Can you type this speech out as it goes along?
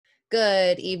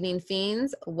Good evening,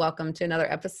 fiends. Welcome to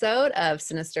another episode of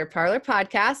Sinister Parlor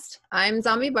Podcast. I'm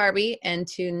Zombie Barbie, and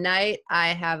tonight I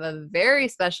have a very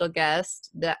special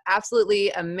guest, the absolutely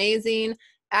amazing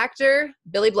actor,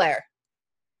 Billy Blair.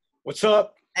 What's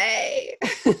up? Hey.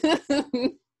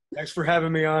 Thanks for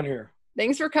having me on here.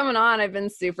 Thanks for coming on. I've been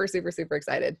super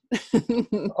excited.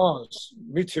 Oh,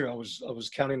 me too. I was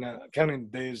counting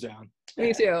days down.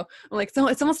 Me too. I'm like, so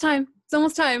it's almost time. It's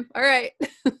almost time. All right.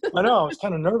 I know. I was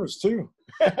kind of nervous too.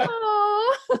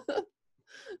 Oh,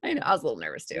 I know. I was a little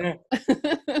nervous too.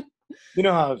 Yeah. You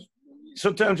know how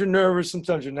sometimes you're nervous,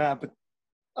 sometimes you're not, but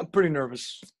I'm pretty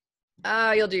nervous.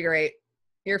 You'll do great.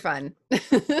 You're fun.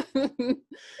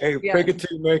 Hey, Yeah. fake it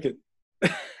till you make it.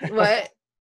 What?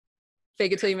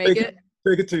 Fake it till you make it?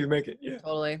 Fake it till you make it. Yeah.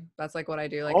 Totally. That's like what I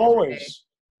do. Like Always. every day.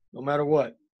 No matter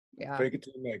what. Yeah. Fake it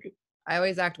till you make it. I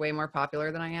always act way more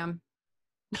popular than I am.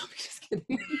 No, I'm just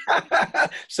kidding.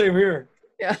 Same here.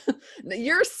 Yeah.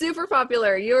 You're super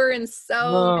popular. You're in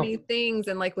so No. many things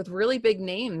and like with really big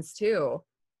names too.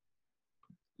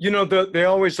 You know, they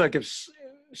always like if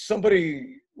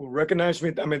somebody will recognize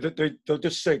me, I mean, they'll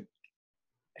just say,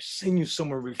 I've seen you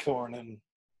somewhere before, and then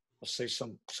I'll say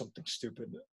something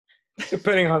stupid.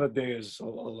 Depending on how the day is,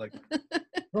 I'll like,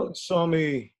 oh, you saw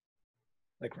me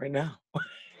like right now.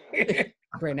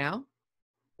 Right now?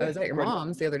 I was at your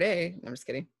mom's the other day. I'm just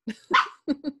kidding.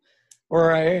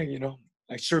 Or I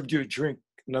served you a drink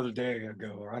another day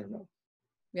ago, or I don't know.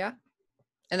 Yeah.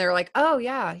 And they were like, oh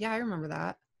yeah, I remember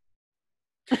that.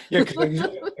 Yeah, because I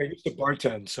used to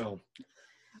bartend, so.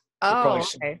 Oh,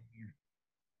 okay.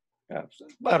 Yeah,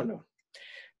 I don't know.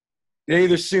 They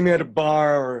either see me at a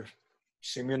bar or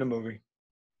see me in a movie.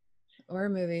 Or a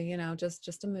movie,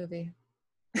 just a movie.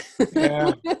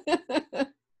 Yeah.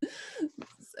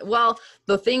 Well,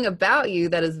 the thing about you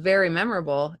that is very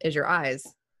memorable is your eyes.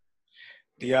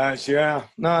 The eyes, yeah.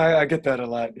 No, I get that a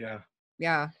lot, yeah.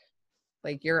 Yeah.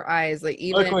 Like your eyes, like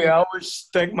even. Luckily, I always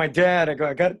thank my dad. I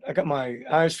got my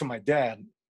eyes from my dad.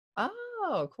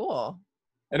 Oh, cool.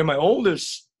 And then my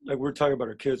oldest, like we were talking about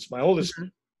our kids, my oldest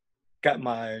Mhm. got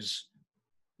my eyes.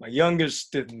 My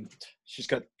youngest didn't. She's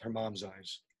got her mom's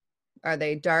eyes. Are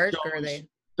they dark or are they?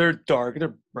 They're dark.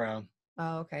 They're brown.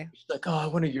 Oh, okay. She's like, oh, I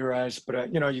wanted your eyes,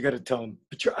 but you got to tell them.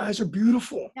 But your eyes are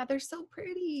beautiful. Yeah, they're so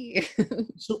pretty.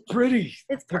 So pretty.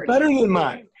 It's They're part better than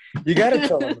mine. You got to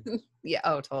tell them. Yeah.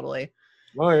 Oh, totally.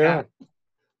 Oh yeah.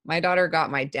 My daughter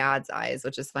got my dad's eyes,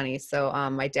 which is funny. So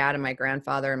my dad and my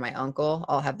grandfather and my uncle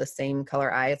all have the same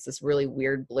color eye. It's this really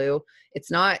weird blue. It's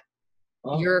not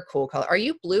your cool color. Are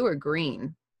you blue or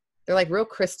green? They're like real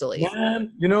crystally.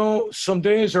 Man, some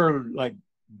days are like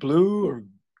blue or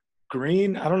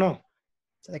green. I don't know.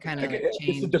 So they kind of Like,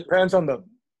 change. it depends on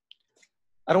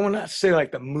I don't want to say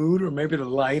like the mood or maybe the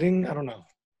lighting. I don't know.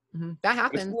 Mhm. That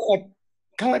happens.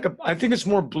 I think it's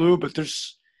more blue, but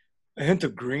there's a hint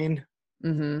of green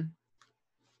Mm-hmm.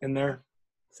 in there.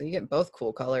 So you get both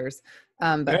cool colors.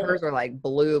 But Yeah. hers are like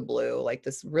blue, like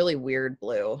this really weird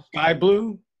blue. Sky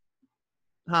blue?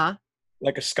 Huh?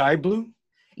 Like a sky blue?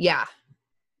 Yeah.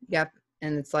 Yep.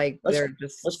 And it's like they're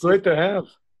just. That's great to have.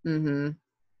 Mm-hmm.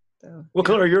 So, What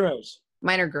color are your eyes?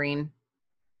 mine are green.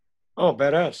 Oh,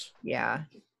 badass. Yeah.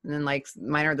 And then like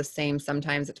mine are the same.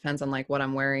 Sometimes it depends on like what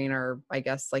I'm wearing, or I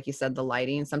guess like you said, the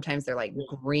lighting. Sometimes they're like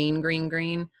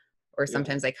green, or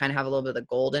sometimes they kind of have a little bit of the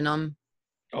gold in them.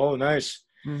 Oh, nice.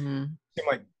 Mm-hmm. See,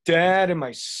 my dad and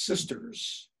my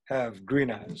sisters have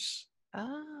green eyes.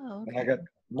 Oh, okay. And I got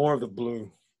more of the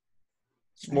blue.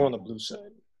 It's more on the blue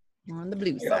side. More on the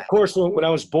blue Yeah, side. of course, when I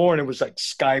was born, it was like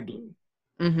sky blue.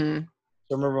 Mm-hmm.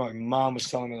 So I remember my mom was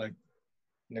telling me, like,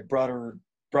 and they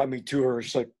brought me to her.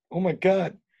 She's like, oh my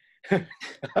God.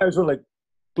 Eyes were like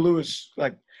blue as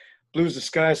the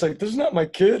sky. It's like, this is not my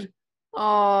kid.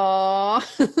 Aww.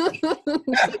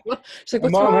 She's like, My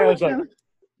what's mom wrong has with him?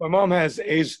 my mom has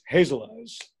hazel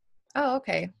eyes, Oh,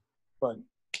 okay. but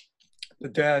the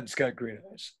dad's got green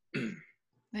eyes.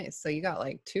 Nice. So you got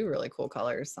like two really cool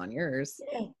colors on yours.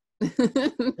 Yeah,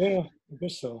 I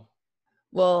guess so.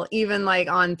 Well, even like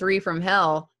on 3 from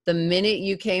Hell, the minute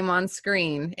you came on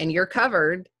screen and you're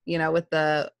covered, with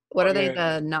the, what are they?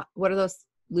 What are those?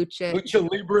 Lucha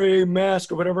Libre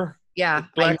mask or whatever. Yeah.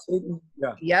 Black Satan.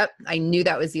 Yeah. Yep. I knew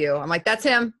that was you. I'm like, that's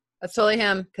him. That's totally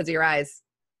him because of your eyes.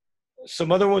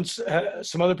 Some other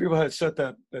people had said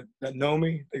that know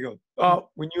me. They go, oh,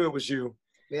 we knew it was you.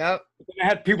 Yep. And I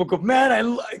had people go, man,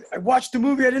 I watched the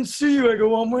movie. I didn't see you. I go,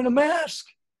 well, I'm wearing a mask.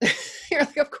 You're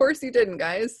like, of course you didn't,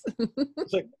 guys.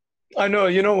 It's like, I know,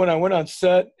 when I went on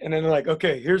set and then they're like,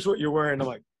 okay, here's what you're wearing. I'm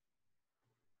like,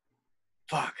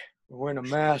 fuck, we're wearing a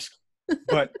mask.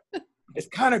 But it's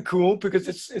kind of cool because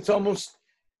it's almost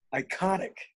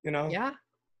iconic, you know, Yeah.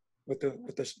 with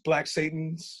the Black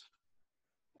Satans.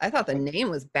 I thought the name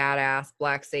was badass,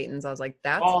 Black Satans. I was like,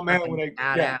 that's Oh man, fucking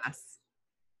badass.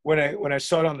 when I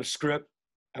saw it on the script,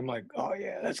 I'm like, oh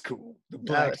yeah, that's cool. The That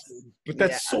Black was, Satans. But yeah.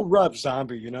 that's so Rob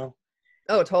Zombie, you know.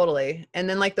 Oh, totally. And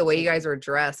then like the way you guys were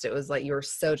dressed, it was like you were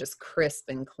so just crisp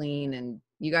and clean, and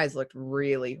you guys looked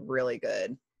really, really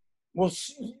good. Well,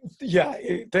 yeah,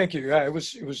 thank you. Yeah, it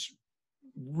was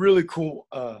really cool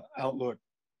outlook.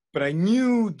 But I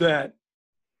knew that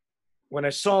when I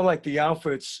saw like the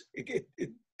outfits, it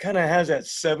kind of has that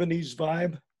 70s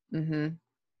vibe. Mm-hmm.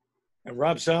 And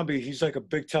Rob Zombie, he's like a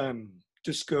big time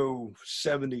disco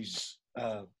 70s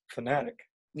fanatic.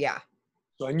 Yeah.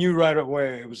 So I knew right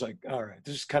away it was like, all right,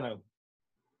 this is kind of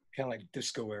like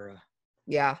disco era.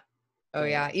 Yeah. Oh So,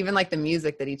 yeah. Even like the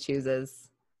music that he chooses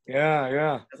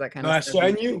yeah. is that kind No, of I, stuff. so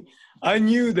I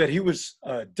knew that he was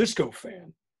a disco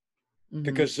fan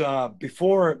because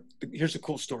here's a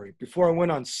cool story. Before I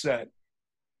went on set,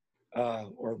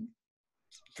 or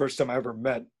first time I ever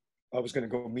met, I was going to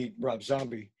go meet Rob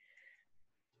Zombie.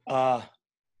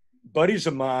 Buddies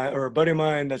of mine, or a buddy of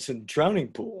mine that's in Drowning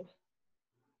Pool.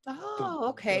 Oh, The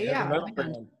okay. heavy Yeah. metal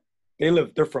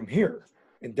band. They're from here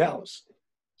in Dallas.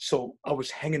 So I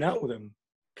was hanging out with him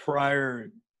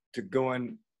prior to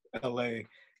going LA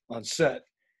on set.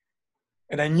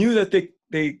 And I knew that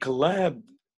they collabed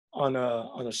on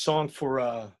a song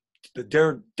for the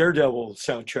Daredevil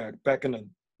soundtrack back in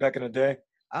the day.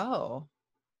 Oh.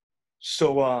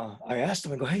 So I asked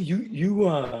him, I go, hey, you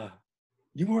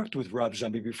worked with Rob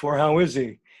Zombie before. How is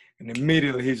he? And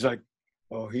immediately he's like,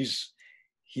 oh,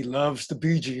 he loves the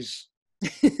Bee Gees.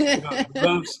 You know,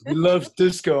 he loves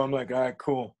disco. I'm like, all right,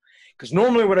 cool. Because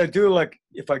normally what I do, like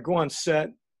if I go on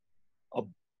set, I'll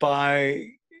buy,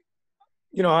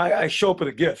 you know, I show up with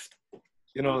a gift,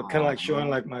 you know, kind of like showing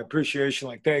like my appreciation,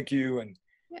 like thank you and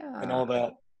Yeah. all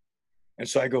that. And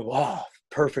so I go, oh,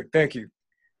 perfect, thank you.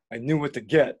 I knew what to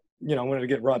get. You know, I wanted to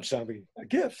get Rob Zombie a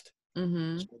gift.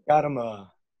 Mm-hmm. So I got him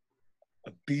a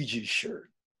Bee Gees shirt.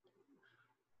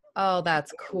 Oh,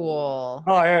 that's cool.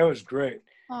 Oh yeah, it was great.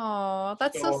 Oh,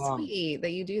 that's so So sweet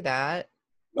that you do that.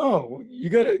 no, you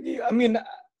gotta. I mean,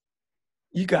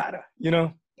 you gotta. You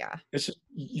know, Yeah. it's just,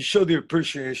 you show the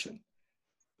appreciation.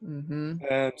 Mm-hmm.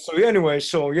 And so yeah, anyway,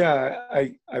 so yeah,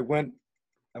 I went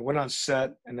on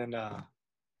set, and then I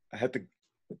had the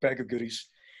bag of goodies,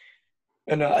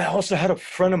 and I also had a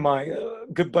friend of mine,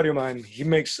 a good buddy of mine. He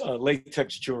makes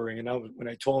latex jewelry, and when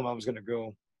I told him I was going to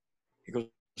go, he goes,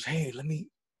 "Hey, let me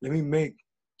make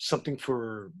something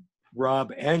for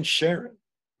Rob and Sharon,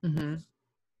 Mm-hmm.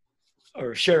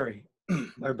 or Sherry."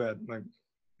 My bad,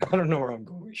 I don't know where I'm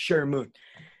going. Sherry Moon,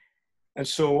 and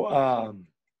so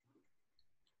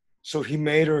so he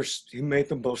made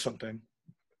them both something.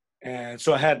 And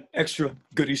so I had extra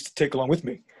goodies to take along with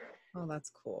me. Oh,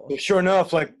 that's cool. So sure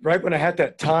enough, like right when I had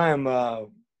that time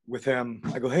with him,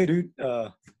 I go, hey, dude,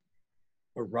 or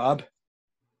Rob,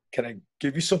 can I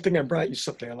give you something? I brought you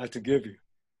something I'd like to give you.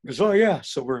 He goes, oh, yeah.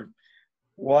 So we're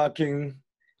walking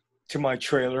to my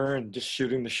trailer and just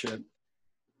shooting the shit.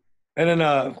 And then,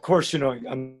 of course, you know,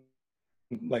 I'm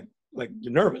like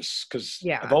you're nervous because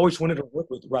Yeah. I've always wanted to work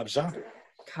with Rob Zombie.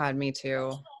 God, me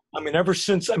too. I mean, ever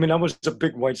since, I mean, I was a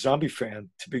big White Zombie fan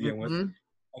to begin with. Mm-hmm.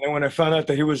 And then when I found out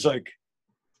that he was like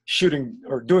shooting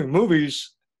or doing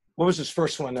movies, what was his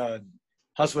first one?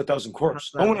 House of a Thousand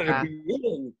Corpses. I wanted to be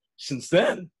in since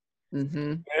then. Mm-hmm.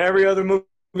 And every other movie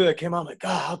that came out, I'm like,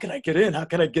 God, how can I get in? How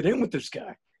can I get in with this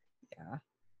guy? Yeah.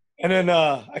 And then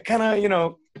I kind of, you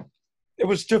know, it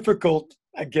was difficult,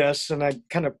 I guess. And I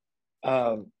kind of,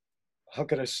 how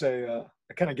could I say,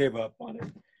 I kind of gave up on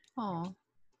it. Oh.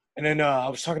 And then I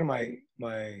was talking to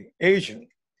my agent,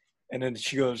 and then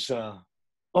she goes,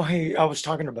 oh, hey, I was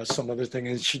talking about some other thing,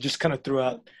 and she just kind of threw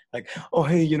out like, oh,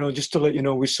 hey, you know, just to let you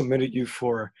know, we submitted you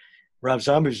for Rob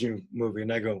Zombie's new movie.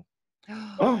 And I go,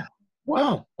 oh,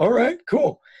 wow, all right,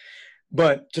 cool.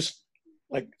 But just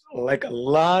like a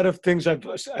lot of things I've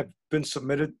been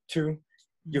submitted to,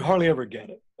 you hardly ever get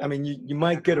it. I mean, you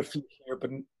might get a few here,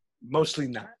 but mostly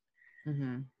not,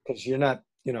 because you're not,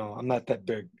 you know, I'm not that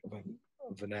big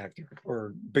of an actor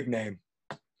or big name.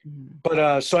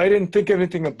 But so I didn't think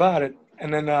anything about it,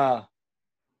 and then lo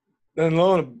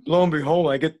and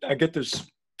behold, I get this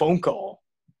phone call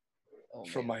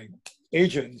from my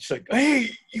agent. It's like, hey,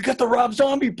 you got the Rob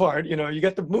Zombie part, you know, you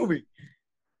got the movie,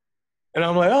 and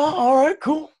I'm like, oh, all right,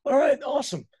 cool, all right,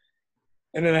 awesome.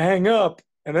 And then I hang up,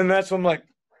 and then that's when I'm like,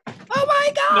 oh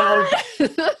my God!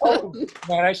 Oh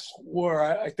man, I swore,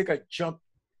 I think I jumped.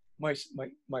 My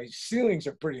ceilings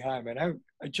are pretty high, man.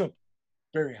 I jumped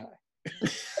very high.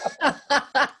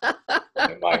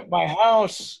 my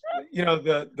house, you know,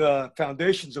 the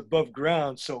foundation's above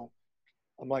ground, so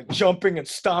I'm like jumping and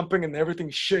stomping and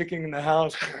everything's shaking in the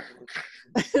house.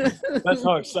 That's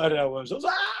how excited I was. I was,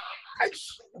 I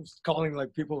was calling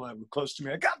like people that were close to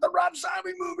me. I got the Rob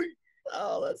Zombie movie.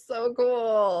 Oh, that's so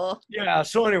cool. Yeah.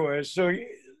 So anyway,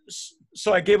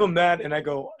 so I gave him that, and I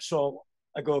go,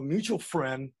 a mutual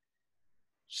friend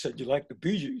said, "You like the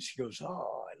Bee Gees?" He goes,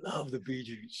 "Oh, I love the Bee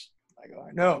Gees." I go,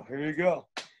 "I know. Here you go."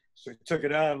 So he took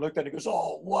it out and looked at it. He goes,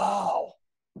 "Oh, wow."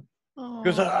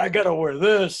 Because I got to wear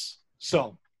this.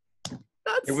 So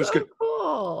that's it was so good.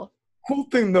 cool. Cool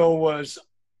thing, though, was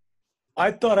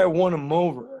I thought I won him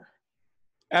over.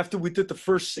 After we did the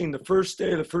first scene, the first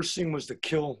scene was the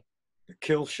kill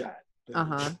shot.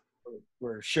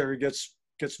 Where Sherry gets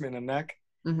me in the neck.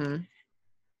 Mm-hmm.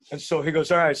 And so he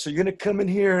goes, "All right, so you're going to come in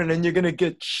here and then you're going to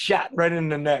get shot right in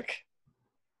the neck."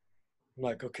 I'm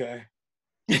like, okay.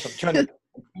 So I'm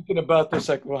thinking about this,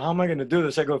 like, well, how am I going to do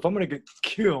this? I go, if I'm going to get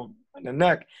killed in the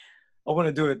neck, I want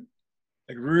to do it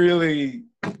like really,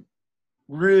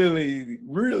 really,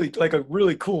 really, like a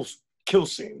really cool kill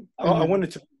scene. I want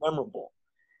it to be memorable.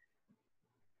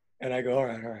 And I go, all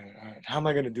right. How am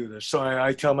I going to do this? So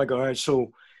I tell him, I go, all right,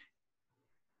 so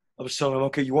I was telling him,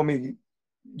 okay, you want me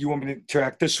to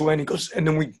act this way? And he goes, and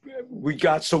then we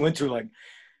got so into like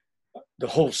the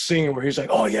whole scene where he's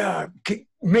like, oh yeah,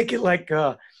 make it like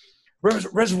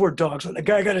Reservoir Dogs when the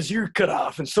guy got his ear cut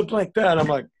off and something like that. And I'm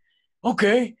like,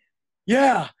 okay,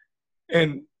 yeah.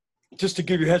 And just to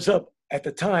give you a heads up, at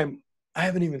the time, I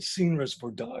haven't even seen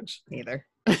Reservoir Dogs. Neither.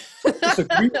 I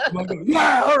go,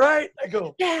 yeah, all right. I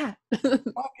go, yeah.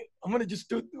 I'm going to just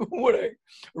do what I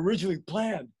originally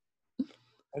planned.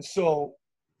 And so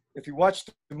if you watch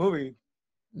the movie,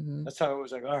 that's how it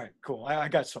was like, all right, cool. I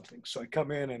got something. So I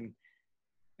come in and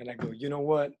I go, you know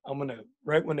what? I'm going to,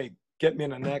 right when they get me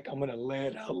in the neck, I'm going to lay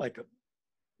it out like a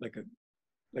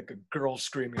girl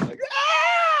screaming, like,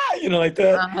 ah, you know, like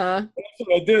that. That's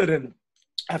what I did. And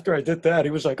after I did that,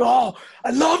 he was like, oh,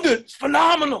 I loved it. It's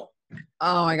phenomenal.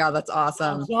 Oh my God, that's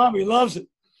awesome. Zombie loves it.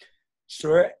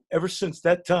 So ever since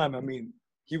that time, I mean,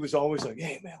 he was always like,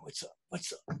 hey man, what's up?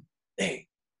 What's up? Hey,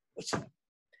 what's up?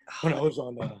 When I was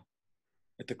on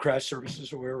at the crash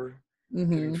services or wherever,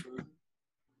 getting food, I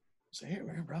say, hey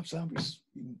man, Rob Zombie's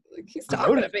like he's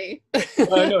talking to me.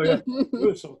 I know, yeah, it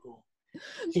was so cool.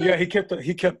 So yeah, he kept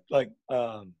like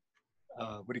what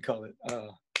do you call it?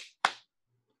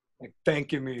 Like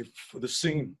thanking me for the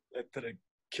scene that I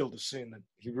killed the scene that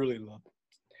he really loved.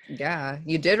 Yeah,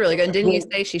 you did really good. And didn't you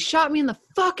say she shot me in the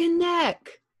fucking neck?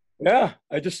 Yeah,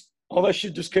 all that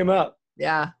shit just came out.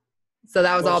 Yeah. So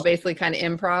that was all basically kind of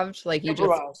improv, like you just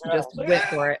went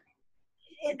for it.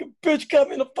 Like a bitch got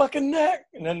me in the fucking neck.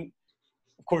 And then,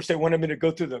 of course, they wanted me to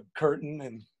go through the curtain.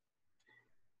 And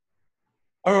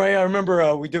all right, I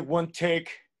remember we did one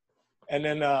take, and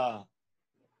then I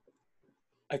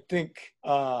think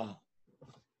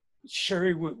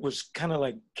Sherry was kind of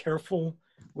like careful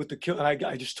with the kill. And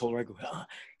I just told her, I go,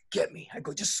 get me. I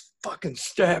go, just fucking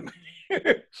stab me.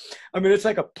 I mean, it's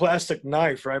like a plastic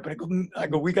knife, right? But I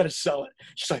go, we got to sell it.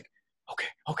 She's like, okay.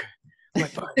 I'm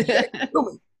like, fine,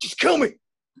 kill me. Just kill me.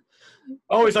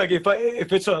 Always like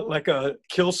if it's like a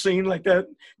kill scene like that,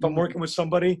 if I'm working with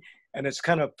somebody and it's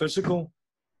kind of physical,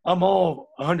 I'm all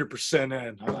 100%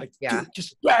 in. I'm like, dude,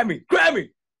 just grab me.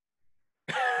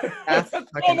 That's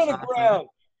fucking on the ground.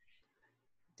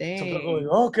 Dang. Like,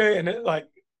 okay, and it, like,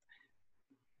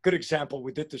 good example.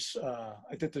 We did this.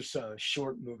 I did this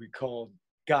short movie called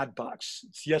God Box.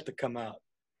 It's yet to come out.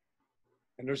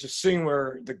 And there's a scene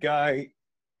where the guy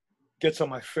gets on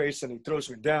my face and he throws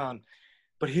me down,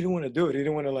 but he didn't want to do it. He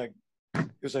didn't want to like. He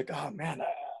was like, "Oh man,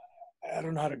 I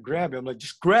don't know how to grab him." I'm like,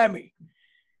 "Just grab me,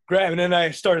 grab." And then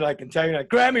I started like Italian, like,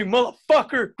 "Grab me,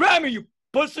 motherfucker! Grab me, you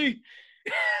pussy!"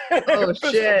 Oh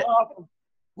shit!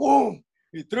 Boom!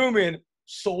 He threw me and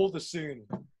sold the scene.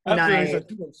 After he's like,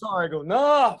 dude, I'm sorry. I go,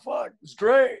 nah, fuck, it's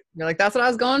great. You're like, that's what I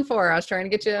was going for. I was trying to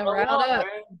get you riled up.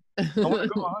 I want to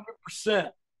go 100%.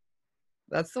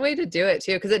 That's the way to do it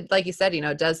too, because it, like you said,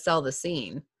 it does sell the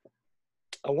scene.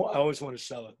 I always want to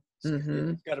sell it.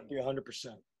 It's got to be 100%.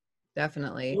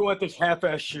 Definitely. You want this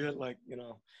half-ass shit, like,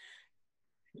 I'll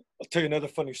tell you another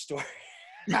funny story.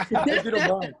 If you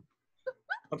don't mind.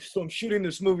 I'm shooting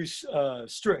this movie,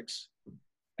 Strix,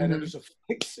 and there's a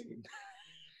fight scene.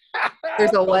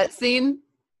 There's a what scene?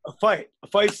 A fight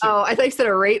scene. Oh, I thought you said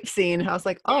a rape scene. I was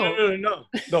like, oh.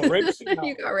 No, rape scene. No.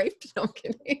 You got raped? No, I'm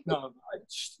kidding. No,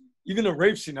 even a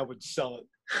rape scene, I would sell it.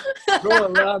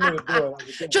 Don't allow me to do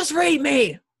it. Just rape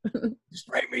me. Just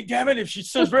rape me, damn it. If she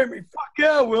says rape me, fuck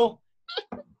yeah, I will.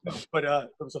 No, but it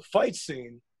was a fight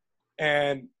scene,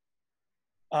 and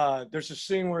there's a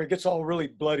scene where it gets all really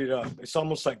bloodied up. It's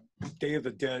almost like Day of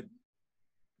the Dead.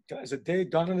 Is it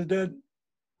Dawn of the Dead?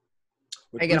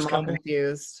 With I get Bruce them all Campbell?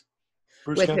 confused.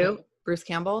 Bruce With Campbell? who? Bruce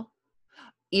Campbell?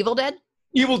 Evil Dead?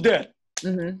 Evil Dead.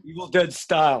 Mm-hmm. Evil Dead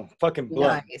style. Fucking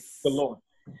blood. Nice. Galore.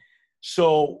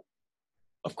 So,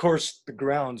 of course, the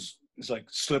grounds is like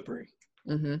slippery.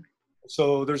 Mm-hmm.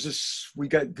 So there's this, we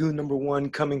got goon number 1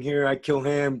 coming here. I kill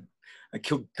him. I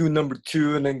kill goon number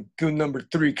 2, and then goon number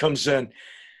 3 comes in.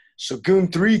 So goon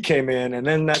 3 came in, and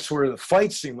then that's where the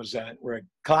fight scene was at, where I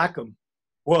clock him.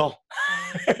 Well,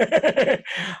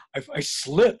 I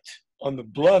slipped on the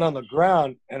blood on the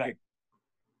ground, and I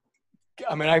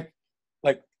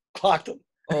like clocked him.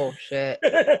 Oh shit.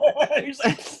 He's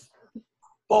like,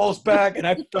 falls back, and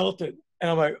I felt it,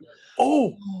 and I'm like,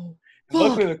 oh. And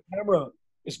luckily the camera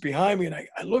is behind me, and I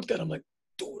looked at him like,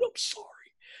 dude, I'm sorry.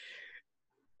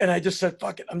 And I just said,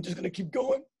 fuck it, I'm just gonna keep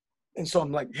going. And so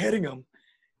I'm like hitting him,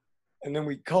 and then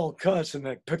we called cuss, and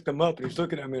I picked him up, and he's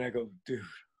looking at me, and I go, dude,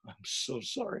 I'm so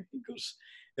sorry. He goes,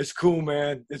 it's cool,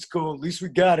 man. It's cool. At least we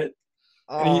got it.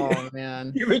 Oh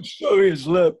man. He would show me his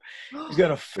lip. He's got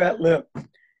a fat lip.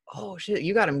 Oh shit,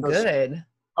 you got him good.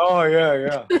 Oh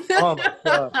yeah. Oh my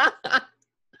god.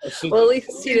 Well, at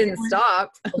least he didn't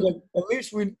stop. Like, at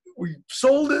least we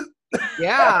sold it.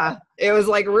 Yeah, it was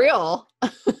like real.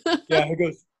 Yeah, he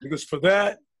goes for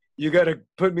that. You got to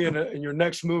put me in your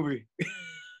next movie.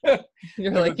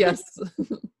 You're like, yes.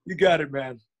 You got it,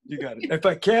 man. You got it. If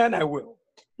I can, I will.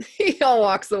 He all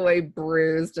walks away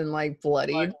bruised and like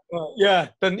bloodied. Yeah.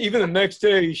 Then even the next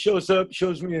day, he shows up,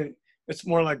 shows me it's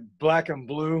more like black and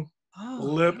blue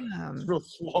lip. Damn. It's real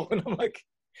swollen. I'm like,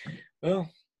 well,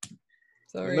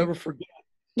 Sorry. I'll never forget.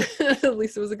 At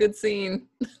least it was a good scene.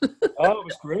 Oh, it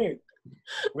was great.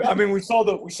 I mean, we saw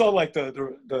like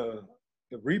the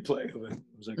replay of it.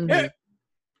 It was like, hey,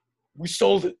 we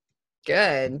sold it.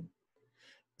 Good.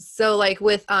 So like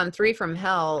with 3 from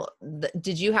Hell,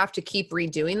 did you have to keep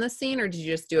redoing the scene, or did you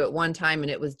just do it one time and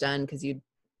it was done because you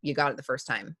got it the first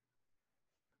time?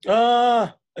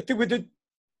 I think we did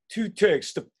 2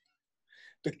 takes.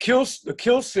 The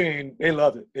kill scene, they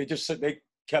loved it. They just said they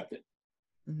kept it.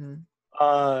 Mm-hmm.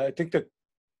 I think that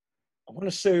I want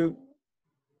to say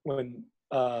when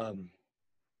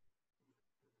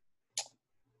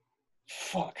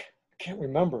fuck, I can't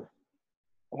remember.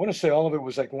 I want to say all of it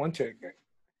was like 1 take.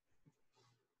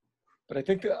 But I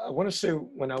think I want to say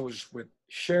when I was with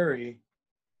Sherry,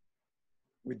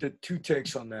 we did 2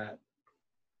 takes on that.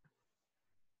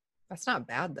 That's not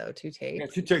bad though, 2 takes. Yeah,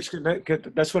 2 takes.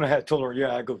 That's when I had told her,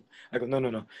 yeah, I go,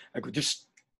 no. I go, just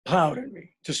powder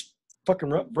me. Just fucking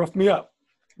rough me up.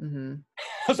 Mm-hmm.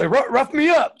 I was like, rough me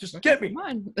up. Just get me. Come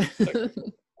on. Like,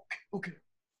 okay.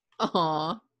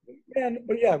 Aw.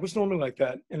 But yeah, it was normally like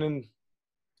that. And then,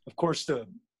 of course, the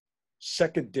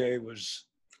second day was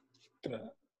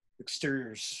the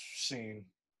exterior scene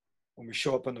when we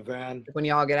show up in the van. When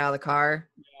y'all get out of the car.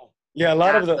 Yeah, a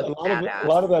lot of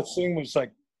that scene was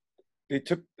like they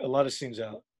took a lot of scenes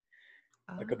out,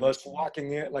 like of us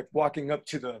walking up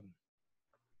to the.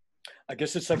 I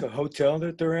guess it's like a hotel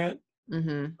that they're at.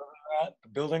 Mm-hmm. The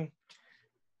building.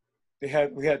 We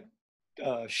had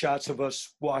shots of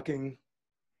us walking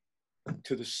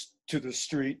to the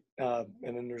street, and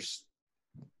then there's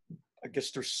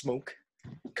smoke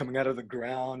coming out of the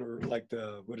ground, or like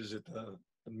the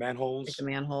manholes. Like the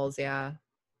manholes, yeah.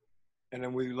 And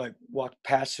then we like walked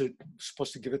past it,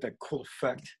 supposed to give it that cool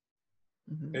effect.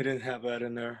 Mm-hmm. They didn't have that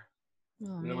in there.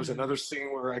 Oh, and there was another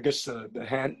scene where I guess it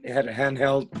had a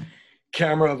handheld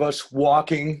camera of us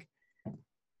walking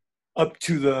up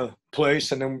to the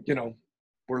place, and then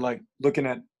we're like looking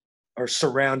at our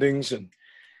surroundings, and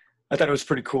I thought it was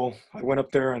pretty cool. I went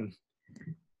up there and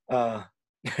I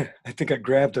think I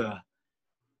grabbed I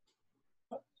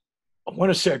want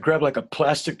to say I grabbed like a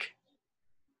plastic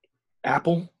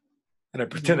apple, and I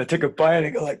pretend to take a bite, and I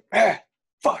go like,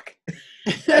 fuck.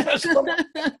 That's funny.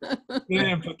 They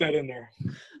didn't put that in there.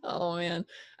 Oh man,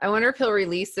 I wonder if he'll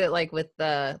release it like with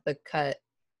the cut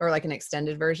or like an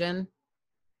extended version.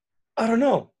 I don't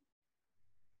know.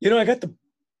 I got the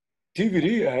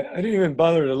DVD. I didn't even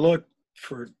bother to look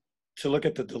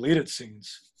at the deleted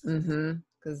scenes. Mm-hmm.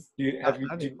 Because have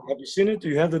you seen it? Do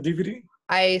you have the DVD?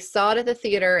 I saw it at the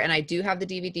theater, and I do have the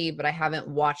DVD, but I haven't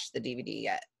watched the DVD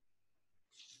yet.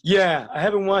 Yeah, I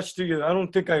haven't watched it yet. I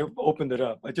don't think I opened it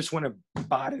up. I just went and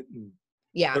bought it and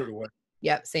put it away.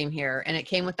 Yep, same here. And it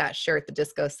came with that shirt, the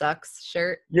Disco Sucks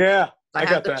shirt. Yeah, I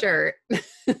got the shirt.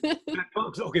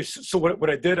 Okay, so what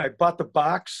I did, I bought the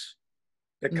box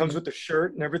that comes with the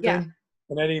shirt and everything,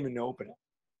 and I didn't even open it.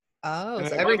 Oh, and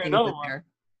so everything's in there.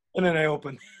 And then I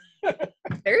opened.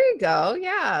 There you go.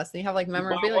 Yeah. So you have like You buy one,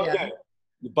 memorabilia. yeah.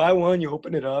 You buy one, you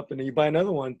open it up, and then you buy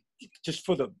another one just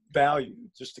for the value,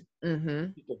 just to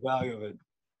Mm-hmm. keep the value of it.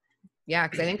 Yeah,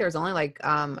 because I think there was only like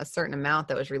a certain amount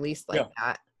that was released Yeah, like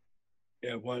that.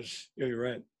 yeah, it was. Yeah, you're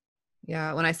right.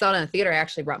 Yeah, when I saw it in the theater, I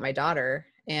actually brought my daughter,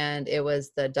 and it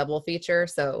was the double feature.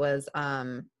 So it was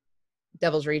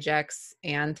Devil's Rejects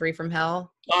and Three from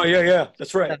Hell. Oh yeah, yeah,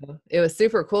 that's right. So it was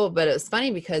super cool, but it was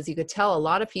funny because you could tell a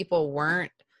lot of people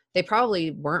they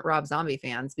probably weren't Rob Zombie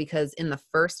fans because in the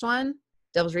first one,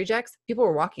 Devil's Rejects, people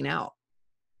were walking out.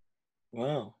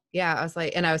 Wow. Yeah, I was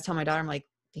like, and I was telling my daughter, I'm like,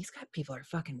 these guys, people are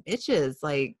fucking bitches.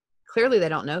 Like, clearly they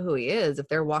don't know who he is if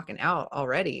they're walking out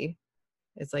already.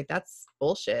 It's like, that's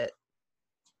bullshit.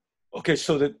 Okay,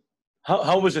 so that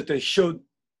how was it? They showed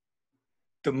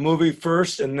the movie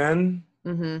first, and then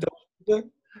Hmm. the,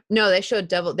 No, they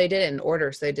did it in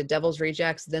order. So they did Devil's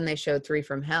Rejects, then they showed Three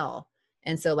from Hell.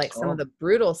 And so, like, some of oh, the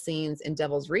brutal scenes in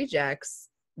Devil's Rejects,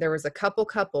 there was a couple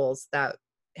couples that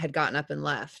had gotten up and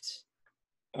left.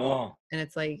 oh, And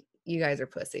it's like, you guys are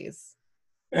pussies.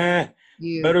 eh,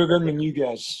 You, better than you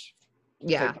guys.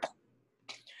 yeah. Like,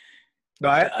 no,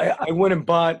 I went and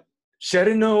bought. See, I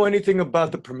didn't know anything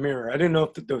about the premiere. I didn't know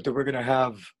if they were gonna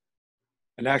have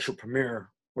an actual premiere,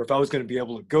 or if I was gonna be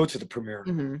able to go to the premiere.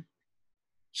 Hmm.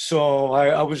 So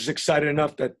I was excited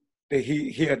enough that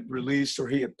he had released, or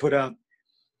he had put out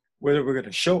where they were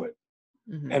gonna show it.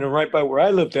 Hmm. And right by where I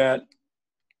lived at,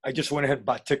 I just went ahead and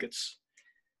bought tickets.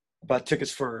 Bought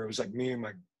tickets for, it was like me and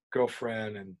my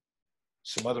girlfriend and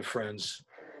some other friends.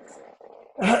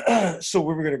 So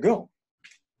we were gonna go.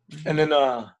 And then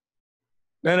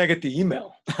I get the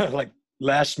email like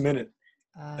last minute,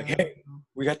 like, hey,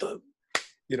 we got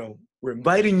we're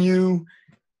inviting you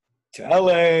to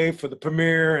LA for the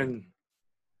premiere, and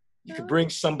you could bring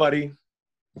somebody.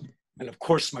 And of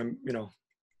course, normally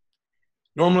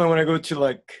when I go to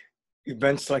like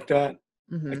events like that,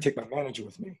 I hmm. take my manager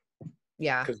with me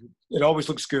Yeah. because it always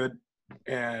looks good,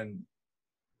 and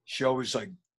she always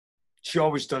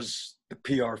does the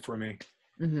PR for me.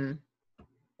 Hmm.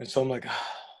 And so I'm like, oh,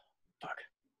 fuck,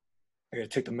 I gotta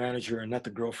take the manager and not the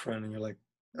girlfriend. And you're like,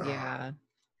 oh. Yeah.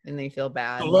 And they feel So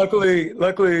bad.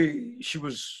 luckily she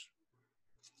was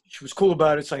cool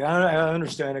about it. It's like, I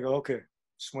understand. I go, okay,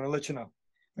 just want to let you know.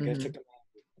 I gotta Hmm. take the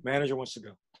manager wants to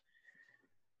go.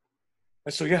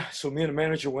 And so yeah, so me and the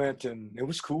manager went, and it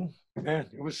was cool, man.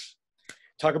 It was,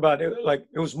 talk about it, like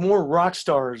it was more rock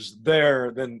stars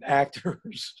there than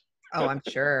actors. Oh, I'm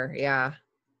sure. Yeah.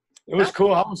 It was That's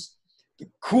cool. I was the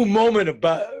cool moment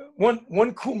about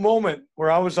one cool moment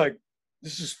where I was like,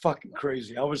 this is fucking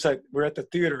crazy. I was like, we're at the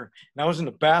theater, and I was in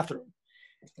the bathroom,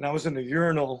 and I was in the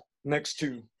urinal next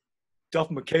to Duff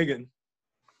McKagan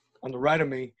on the right of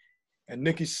me, and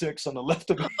Nikki Sixx on the left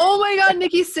of me. Oh my God,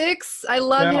 Nikki Sixx. I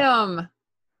love Yeah. him.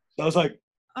 I was like, get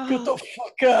Oh, the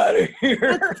fuck out of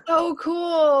here. that's so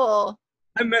cool.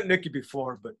 I met Nikki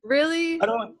before, but Really?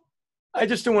 I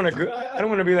just don't want to go. I don't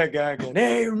want to be that guy again.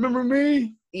 Hey, remember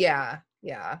me? Yeah.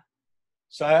 Yeah.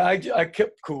 So I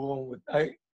kept cool with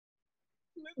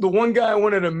the one guy I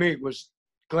wanted to meet was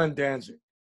Glenn Danzig.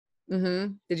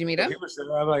 Mm-hmm. Did you meet So him? he was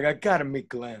there. I'm like, I gotta meet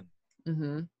Glenn.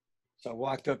 Mm-hmm. So I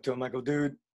walked up to him. I go,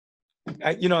 dude,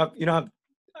 I don't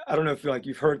know if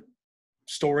you've heard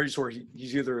stories where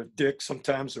he's either a dick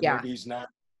sometimes, or Yeah. maybe he's not.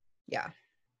 Yeah.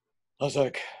 I was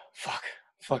like,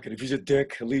 fuck it. If he's a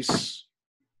dick, at least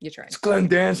You tried. it's Glenn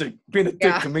Danzig being a dick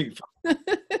Yeah. to me.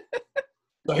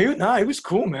 So he was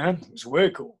cool, man. He was way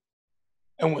cool.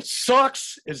 And what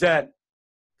sucks is that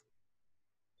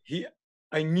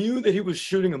I knew that he was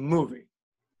shooting a movie.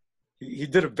 He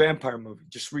did a vampire movie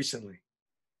just recently,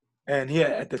 and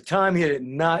at the time he had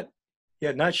not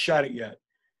shot it yet,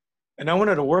 and I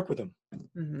wanted to work with him.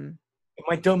 Mm-hmm. And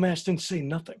my dumb ass didn't say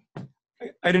nothing.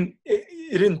 I didn't.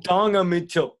 It didn't dawn on me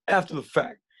till after the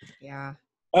fact. Yeah.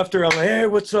 After I'm like, hey,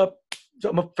 what's up?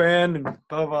 I'm a fan, and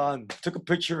blah blah, and took a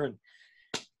picture, and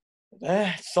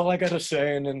that's all I got to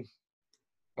say. And then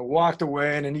I walked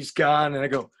away, and then he's gone, and I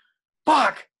go,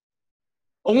 fuck.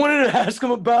 I wanted to ask him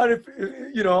about if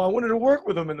I wanted to work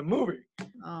with him in the movie.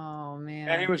 Oh man.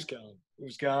 And he was gone. He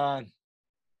was gone.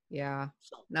 Yeah.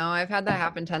 No, I've had that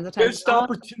happen tons of times. Missed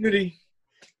opportunity.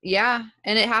 Yeah.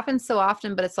 And it happens so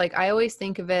often, but it's like, I always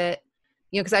think of it,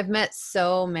 because I've met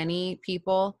so many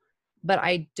people, but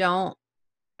I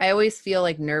always feel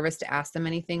like nervous to ask them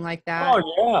anything like that.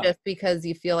 Oh yeah. Just because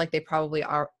you feel like they probably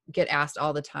get asked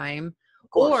all the time,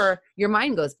 Of course. or your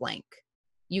mind goes blank.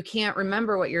 You can't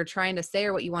remember what you're trying to say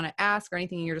or what you want to ask or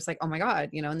anything. And you're just like, oh my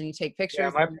God, and then you take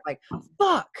pictures and you're like,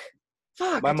 fuck,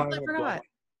 My I mind totally went forgot. blank.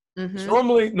 Mm-hmm. So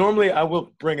normally I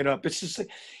will bring it up. It's just like,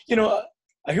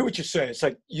 I hear what you say. It's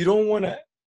like you don't want to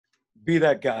be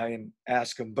that guy and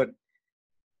ask him, but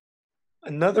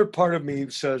another part of me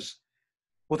says,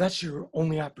 well, that's your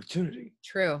only opportunity.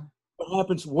 True. What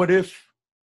happens? What if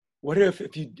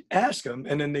you ask them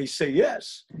and then they say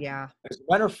yes? Yeah. As a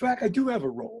matter of fact, I do have a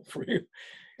role for you,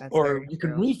 That's or very you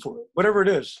can true. read for it, whatever it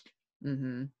is.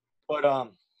 Mm-hmm. But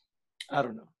I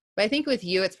don't know. But I think with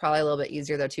you, it's probably a little bit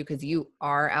easier though too, because you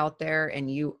are out there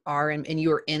and you are in, and you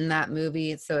were in that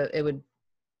movie, so it would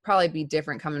probably be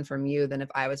different coming from you than if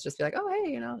I was just be like, oh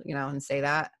hey, and say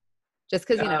that, just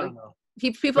because I don't know.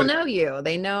 people But know you,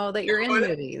 they know that you're in the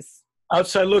movies.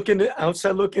 outside looking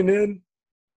in,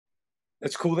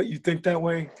 it's cool that you think that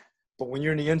way. But when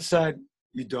you're on the inside,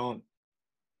 you don't.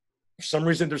 For some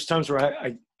reason, there's times where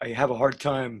I have a hard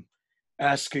time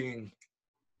asking,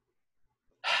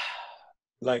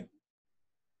 like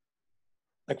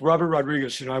Robert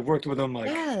Rodriguez. You know, I've worked with him like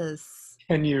Yes,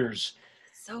 10 years,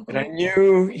 so and I cool.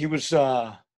 knew he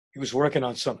was working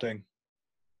on something,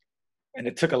 and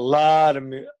it took a lot of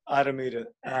me out of me to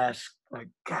ask. Like,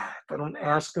 God, if I don't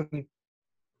ask him,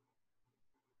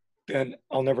 then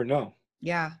I'll never know.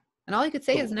 Yeah, and all you could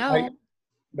say is So no.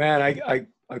 man, I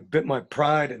bit my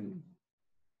pride and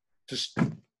just I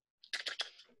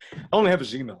only have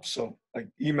his email, so I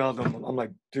emailed him. I'm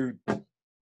like, dude,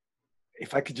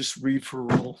 if I could just read for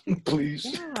a role, please.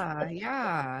 Yeah,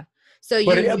 yeah. So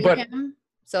But you yeah, knew but him?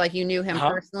 So like you knew him huh?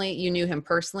 personally, you knew him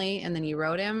personally and then you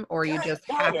wrote him, or you just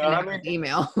Kinda. happened to have his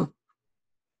email?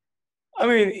 I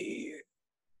mean,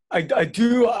 I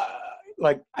do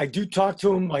like I do talk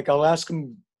to him. Like I'll ask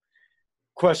him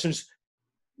questions.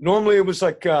 Normally, it was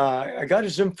like I got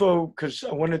his info because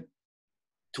I wanted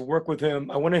to work with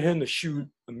him. I wanted him to shoot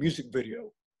a music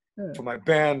video for my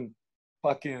band,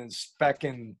 fucking back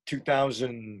in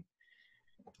 2000.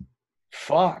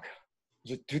 Fuck,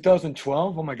 was it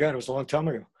 2012? Oh my god, it was a long time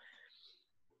ago.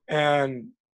 And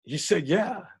he said,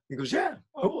 "Yeah." He goes, "Yeah,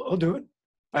 I'll do it."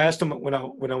 I asked him when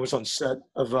I was on set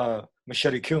of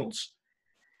Machete Kills.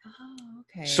 Oh,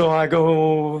 okay. So I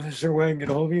go, "Is there a way I can get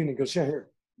a hold of you?" And he goes, "Yeah, here."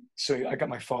 So I got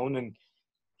my phone and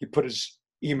he put his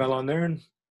email on there, and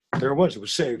there it was. It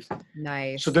was saved. So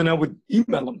Nice. then I would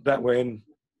email him that way,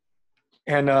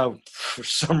 and for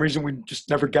some reason we just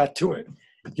never got to it.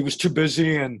 He was too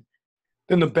busy, and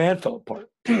then the band fell apart.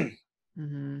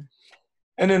 Mm-hmm.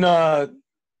 And then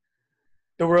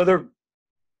there were other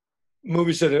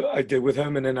movies that I did with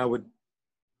him, and then I would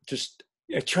just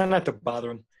I try not to bother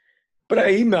him, but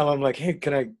I email him like, "Hey,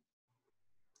 can I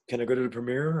go to the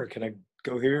premiere or can I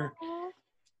go here?"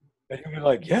 And he would be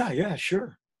like, "Yeah, yeah,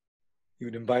 sure." He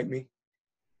would invite me,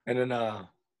 and then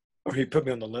or he put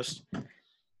me on the list.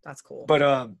 That's cool.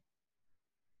 But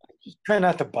just try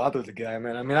not to bother the guy,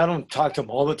 man. I mean, I don't talk to him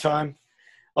all the time.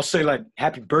 I'll say like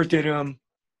 "Happy Birthday" to him,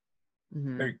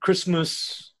 Mm-hmm. "Merry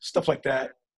Christmas," stuff like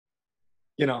that,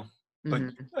 you know. But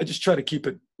Mm-hmm. I just try to keep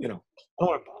it, you know. I don't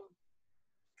want to bother him.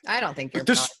 I don't think you're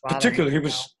But probably this bothering particular, he him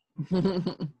was.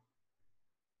 though.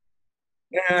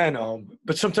 Yeah, I know,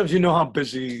 but sometimes you know how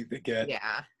busy they get,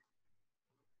 Yeah.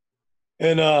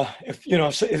 and if you know,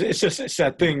 it's just it's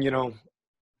that thing, you know.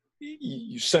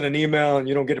 You send an email and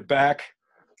you don't get it back,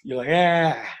 you're like,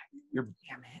 you're,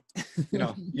 Damn you it.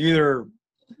 know, either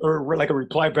or like a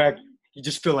reply back, you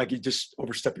just feel like you just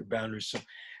overstep your boundaries. So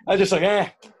I just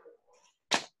like,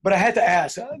 but I had to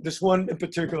ask this one in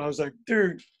particular. I was like,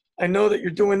 dude, I know that you're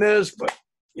doing this, but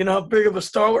you know how big of a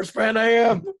Star Wars fan I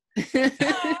am.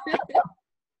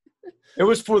 It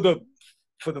was for the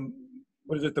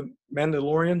what is it, the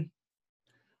Mandalorian?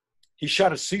 He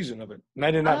shot a season of it, and I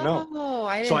did not know. Oh,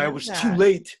 I So didn't I know was too that.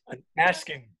 late in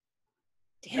asking.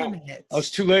 Damn Yeah, it. I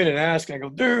was too late in asking. I go,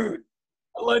 dude,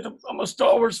 I'm a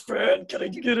Star Wars fan. Can I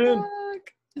get in?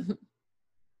 Fuck.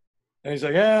 And he's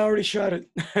like, yeah, I already shot it.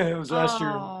 It was last year.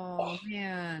 Oh, Oh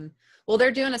man. Well,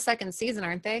 they're doing a second season,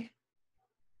 aren't they?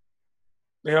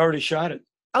 they already shot it.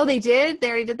 Oh, they did? They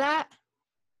already did that?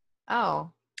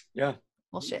 Oh, Yeah,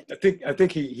 well shit. I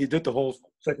think he did the whole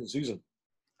second season.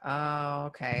 Oh,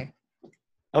 okay.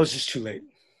 I was just too late.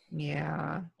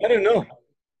 Yeah. I didn't know.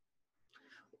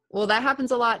 Well, that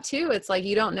happens a lot too. It's like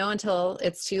you don't know until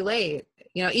it's too late.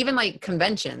 Even like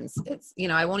conventions,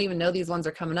 I won't even know these ones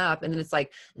are coming up. And then it's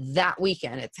like that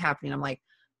weekend it's happening. I'm like,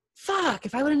 fuck,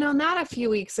 if I would have known that a few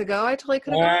weeks ago, I totally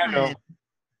could have I gone. know.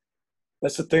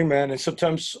 That's the thing, man. And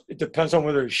sometimes it depends on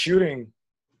whether it's shooting.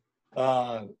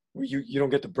 You don't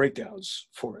get the breakdowns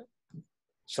for it.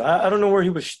 So I don't know where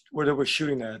they were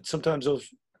shooting that. Sometimes those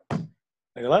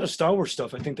like a lot of Star Wars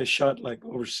stuff. I think they shot like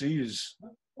overseas. I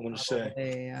want to say,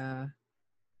 Probably,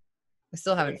 I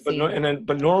still haven't but no, seen.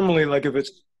 but normally like if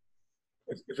it's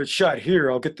shot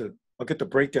here, I'll get the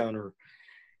breakdown or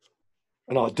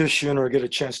an audition or get a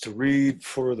chance to read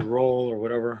for the role or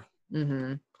whatever.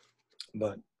 Mm-hmm.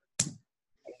 But I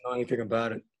didn't know anything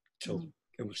about it till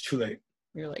it was too late.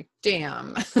 You're like,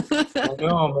 damn. I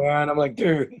know, man. I'm like,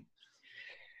 dude.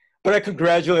 But I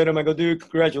congratulate him. I go, dude,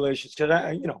 congratulations.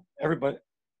 Because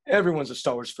everyone's a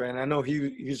Star Wars fan. I know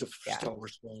he's a Star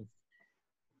Wars fan.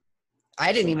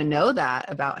 I didn't even know that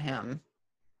about him.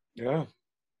 Yeah.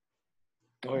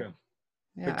 Oh, yeah.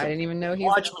 Yeah, I didn't even know he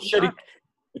was.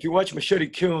 If you watch Machete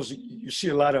Kills, you see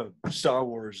a lot of Star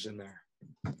Wars in there.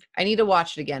 I need to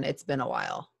watch it again. It's been a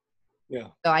while. Yeah.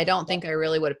 So I don't think I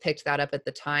really would have picked that up at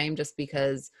the time, just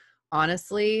because,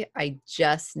 honestly, I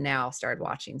just now started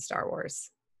watching Star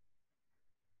Wars.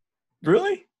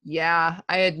 Really? Yeah,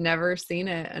 I had never seen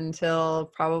it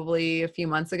until probably a few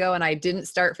months ago, and I didn't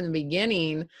start from the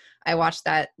beginning. I watched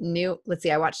I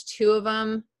watched 2 of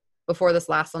them before this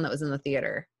last one that was in the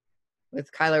theater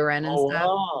with Kylo Ren and stuff.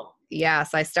 Wow. Yeah,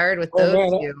 so I started with those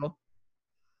 2.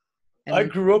 I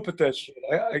grew up with that shit.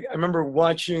 I remember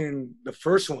watching the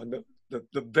first one,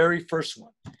 the very first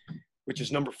one, which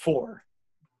is number 4.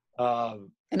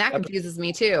 And that confuses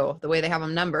me too, the way they have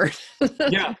them numbered.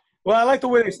 Yeah. Well, I like the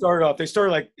way they started off. They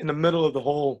started like in the middle of the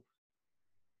whole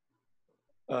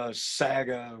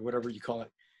saga, whatever you call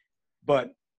it.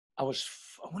 But I want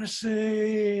to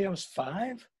say I was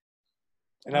 5.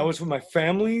 And I was with my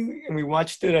family, and we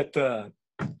watched it at the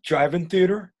drive-in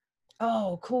theater.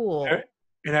 Oh, cool.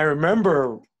 And I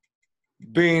remember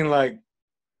being like,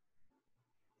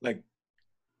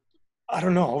 I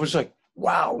don't know. I was like,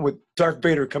 wow, with Darth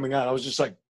Vader coming out. I was just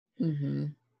like,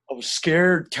 I was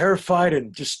scared, terrified,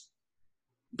 and just,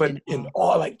 but in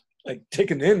awe, like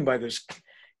taken in by this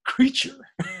creature.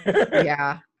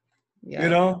 Yeah. You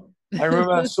know, I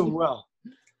remember that so well.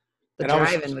 And I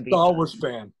was a Star Wars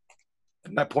fan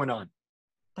from that point on.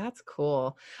 That's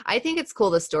cool. I think it's cool,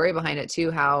 the story behind it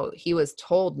too, how he was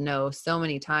told no so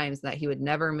many times that he would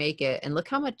never make it. And look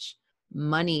how much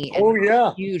money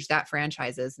and huge that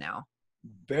franchise is now.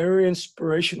 Very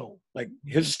inspirational. Like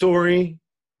his story,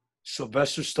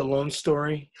 Sylvester Stallone's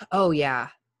story. Oh, yeah.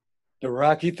 The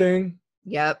Rocky thing.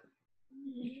 Yep.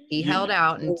 He held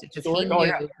out and because he knew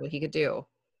what he could do.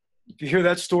 If you hear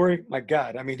that story, my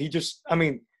God, I mean,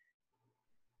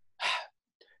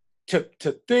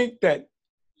 to think that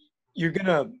you're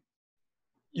gonna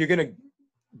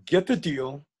get the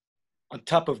deal on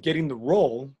top of getting the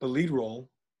lead role,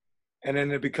 and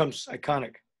then it becomes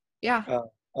iconic. Yeah.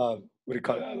 What do you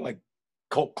call it? Like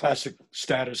cult classic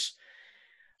status.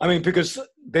 I mean, because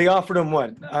they offered him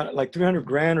like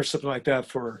 $300,000 or something like that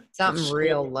for something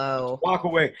real low. Walk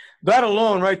away. That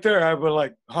alone, right there, I was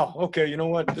like, oh, okay, you know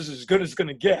what? This is as good as it's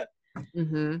gonna get.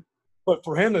 Mm-hmm. But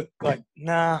for him to like,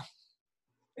 nah,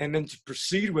 and then to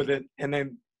proceed with it, and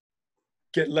then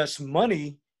get less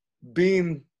money,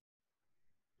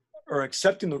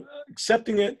 accepting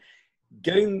it,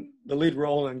 getting the lead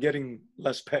role, and getting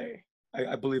less pay.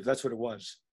 I believe that's what it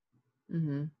was.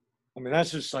 Mm-hmm. I mean,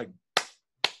 that's just like,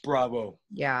 bravo.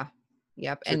 Yeah.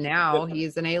 Yep. And now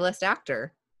he's an A-list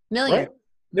actor. Millions. Right?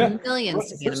 Yeah. Millions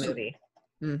to be in a movie.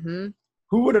 Mm-hmm.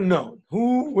 Who would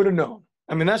have known?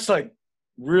 I mean, that's like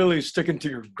really sticking to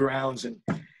your grounds and,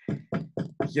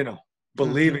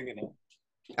 believing in it.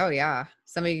 Oh, yeah.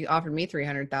 Somebody offered me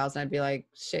 $300,000. I'd be like,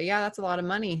 shit, yeah, that's a lot of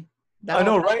money. I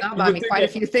know, right? That'll buy me quite a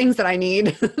few things that I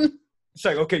need. It's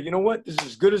like, okay, you know what? This is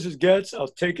as good as it gets. I'll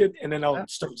take it, and then I'll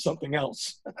start something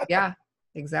else. Yeah,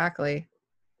 exactly.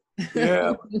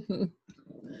 Yeah.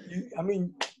 I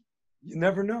mean, you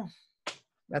never know.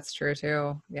 That's true,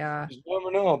 too. Yeah. You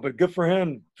never know, but good for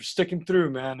him for sticking through,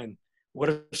 man. And what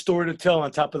a story to tell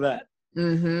on top of that.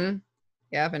 Mm-hmm.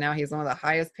 Yeah, but now he's one of the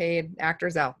highest paid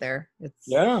actors out there. It's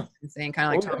insane, kind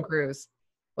of like Tom Cruise.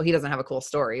 Well, he doesn't have a cool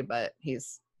story, but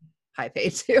he's high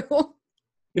paid, too.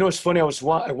 You know, it's funny. I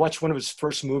watched one of his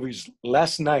first movies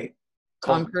last night.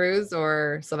 Tom Cruise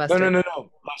or Sylvester? No.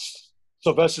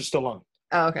 Sylvester Stallone.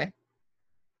 Oh, okay.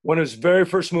 One of his very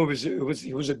first movies.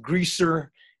 He was a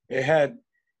greaser. It had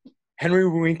Henry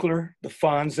Winkler, the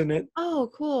Fonz, in it. Oh,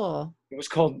 cool. It was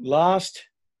called Lost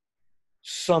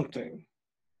something.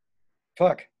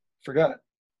 Fuck, forgot.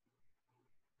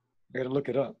 I got to look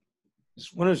it up.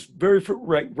 It's one of his very first,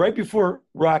 right before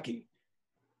Rocky.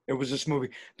 It was this movie.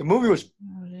 The movie was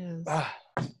kind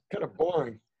of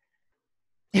boring.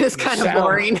 It was kind of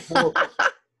boring. It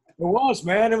was,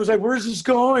 man. It was like, where's this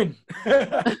going?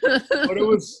 But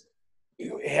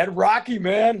it had Rocky,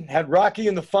 man. It had Rocky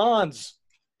and the Fonz.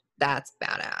 That's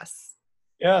badass.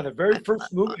 Yeah, the very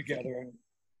first movie together.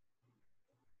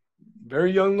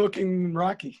 Very young looking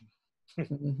Rocky.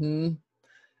 Mm-hmm.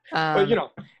 But,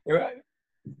 I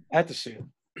had to see it.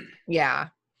 Yeah.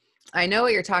 I know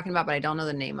what you're talking about, but I don't know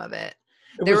the name of it.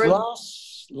 It There was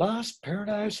was Lost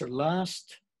Paradise or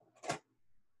Lost.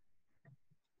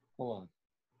 Hold on.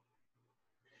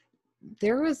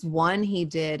 there was one he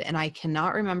did, and I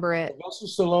cannot remember it.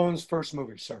 Sylvester Stallone's first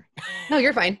movie. Sorry. No,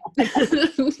 you're fine.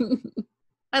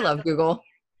 I love Google.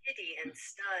 Kitty and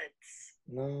Studs.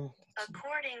 No.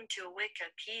 According to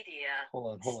Wikipedia,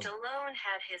 Hold on. Stallone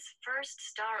had his first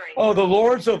starring. Oh, The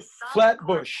Lords of in softcore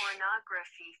Flatbush.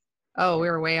 Pornography. Oh, we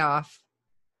were way off.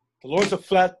 The Lords of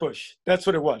Flatbush. That's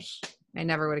what it was. I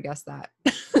never would have guessed that.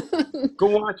 Go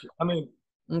watch it. I mean,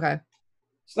 Okay.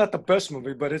 it's not the best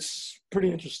movie, but it's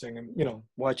pretty interesting. And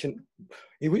watching,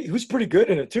 he was pretty good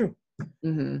in it too.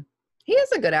 Hmm. He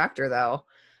is a good actor, though.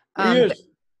 He is.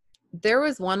 There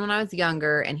was one when I was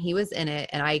younger, and he was in it,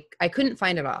 and I couldn't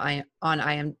find it on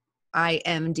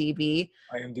IMDb.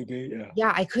 IMDb, yeah.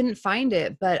 Yeah, I couldn't find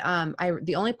it, but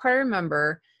the only part I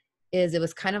remember is it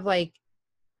was kind of like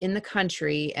in the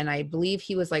country, and I believe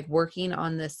he was like working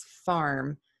on this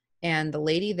farm, and the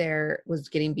lady there was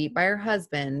getting beat by her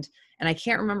husband, and I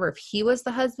can't remember if he was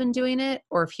the husband doing it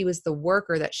or if he was the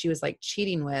worker that she was like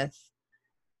cheating with,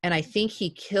 and I think he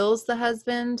kills the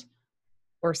husband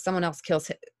or someone else kills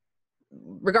him.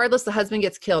 Regardless, the husband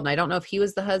gets killed, and I don't know if he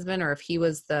was the husband or if he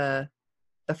was the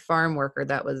farm worker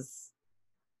that was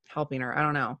helping her. I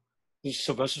don't know. Is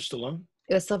Sylvester Stallone?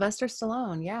 It was Sylvester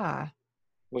Stallone, yeah.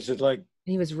 Was it like?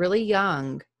 And he was really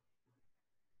young.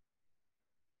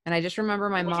 And I just remember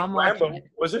my mom watching Rambo?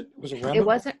 it. Was it? Was it Rambo? It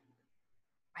wasn't.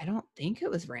 I don't think it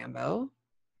was Rambo.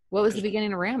 What was the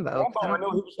beginning of Rambo? Rambo, I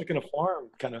know he was like in a farm,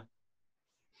 kind of.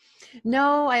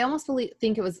 No, I almost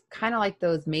think it was kind of like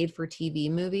those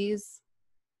made-for-TV movies.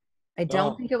 I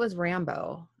don't think it was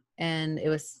Rambo. And it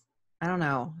was, I don't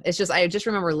know. It's just, I just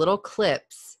remember little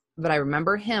clips, but I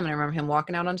remember him, and I remember him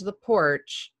walking out onto the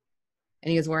porch,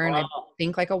 and he was wearing, I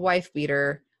think, like a wife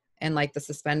beater and like the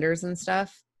suspenders and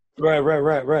stuff. Right.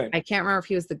 I can't remember if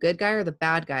he was the good guy or the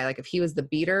bad guy, like if he was the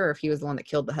beater or if he was the one that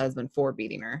killed the husband for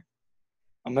beating her.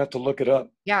 I'm gonna have to look it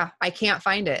up. Yeah, I can't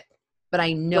find it, but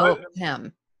I know it was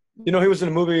him. He was in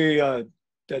a movie,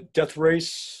 that Death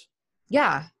Race.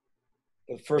 Yeah.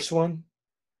 The first one.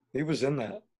 He was in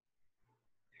that.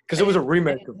 Because it was a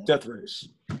remake of Death Race.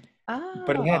 Oh.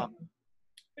 But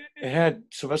it had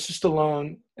Sylvester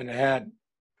Stallone, and it had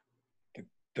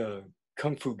the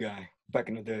Kung Fu guy back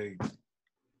in the day.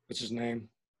 What's his name?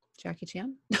 Jackie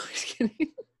Chan? No, just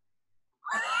kidding.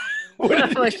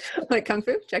 What like Kung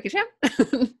Fu? Jackie Chan?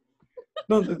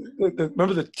 No,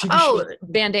 remember the TV Oh, show?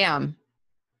 Van Damme.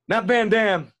 Not Van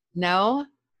Damme. No?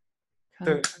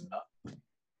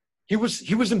 He was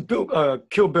in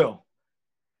Kill Bill.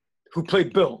 Who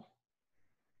played Bill?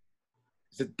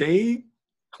 Is it Dave?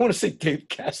 I want to say Dave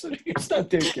Cassidy. It's not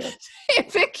Dave Cassidy.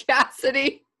 David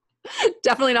Cassidy.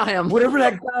 Definitely not him. Whatever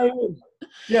that guy is.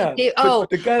 Yeah.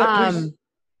 The guy that plays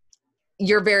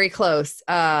you're very close.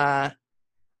 the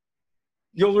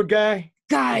older guy.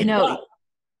 I know.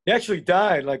 He actually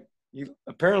died. Like he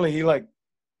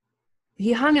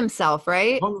He hung himself,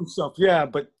 right? hung himself. Yeah,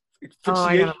 but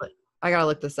I gotta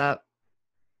look this up.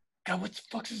 God, what the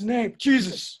fuck's his name?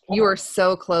 Jesus. You were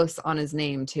so close on his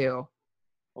name too.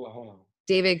 Hold on.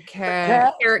 David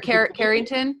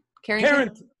Carrington?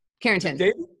 Carrington.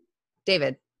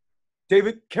 David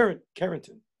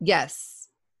Carrington. Yes.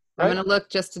 Right? I'm going to look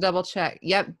just to double check.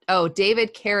 Yep. Oh,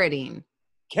 David Carradine.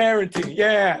 Carrington.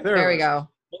 Yeah. There we go.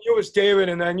 I knew it was David,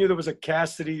 and I knew there was a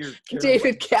Cassidy or Carrington.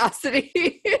 David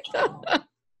Cassidy.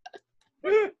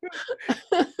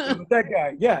 That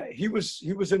guy. Yeah, he was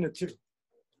in it too.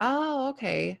 Oh,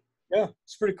 okay. Yeah,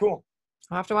 it's pretty cool.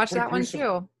 I'll have to watch that one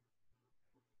too.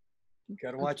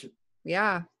 Gotta watch it.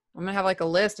 Yeah. I'm going to have like a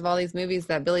list of all these movies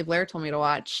that Billy Blair told me to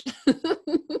watch.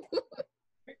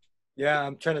 Yeah,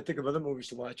 I'm trying to think of other movies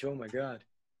to watch. Oh my God.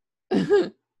 Oh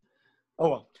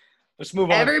well. Let's move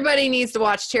on. Everybody needs to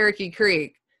watch Cherokee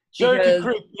Creek. Cherokee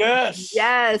Creek, yes.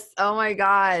 Yes. Oh my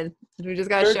God. We just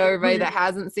got to show everybody that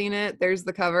hasn't seen it. There's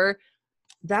the cover.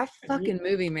 That fucking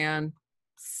movie, man.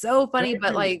 So funny.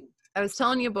 But like I was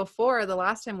telling you before, the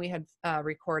last time we had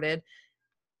recorded,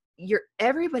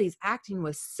 everybody's acting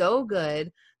was so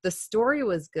good. The story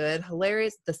was good,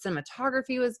 hilarious. The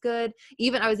cinematography was good.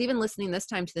 I was even listening this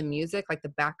time to the music, like the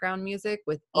background music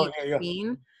with each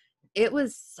scene. It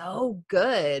was so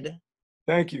good.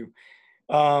 Thank you.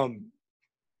 A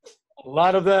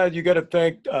lot of that you got to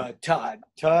thank Todd.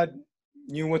 Todd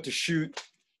knew what to shoot.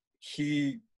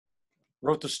 He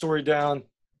wrote the story down.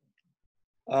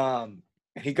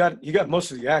 He got most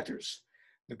of the actors.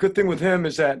 The good thing with him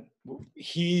is that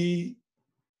he,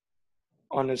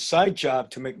 on his side job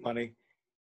to make money,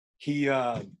 he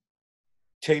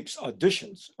tapes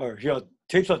auditions, or he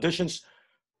tapes auditions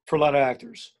for a lot of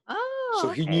actors. Oh, So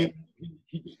he knew okay.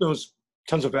 he just knows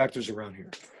tons of actors around here.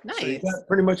 So he Nice. got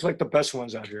pretty much like the best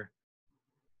ones out here.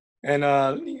 And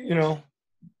you know,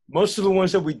 most of the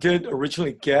ones that we did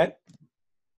originally get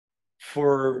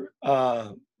for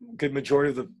good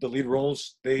majority of the lead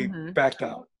roles, they Mhm. backed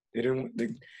out. They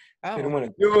didn't Oh. want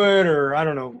to do it, or I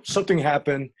don't know, something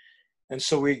happened, and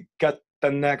so we got the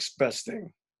next best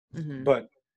thing. Mhm. But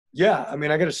yeah, I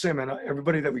mean, I got to say, man,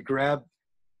 everybody that we grabbed,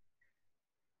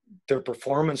 their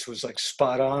performance was like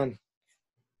spot on.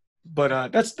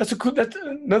 But that's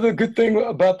another good thing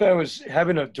about that was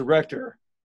having a director,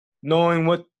 knowing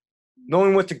what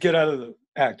to get out of the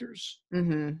actors.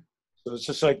 Mhm. So it's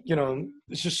just like,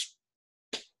 it's just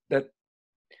that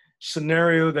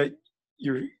scenario that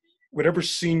you're whatever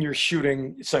scene you're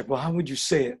shooting, it's like, well, how would you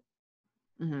say it?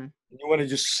 Mhm. You want to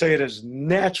just say it as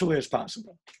naturally as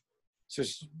possible. It's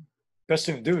just best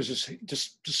thing to do is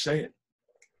just say it.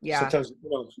 Yeah. Sometimes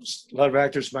a lot of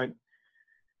actors might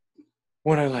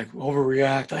want to like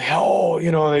overreact, like oh,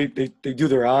 they do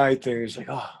their eye thing. It's like,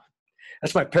 oh,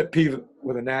 that's my pet peeve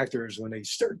with an actor is when they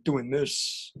start doing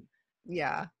this.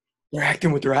 Yeah. They're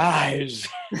acting with their eyes.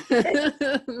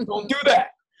 Don't do They're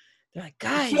that. like, Just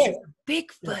guys, say it's it.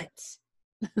 Bigfoot.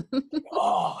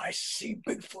 Oh, I see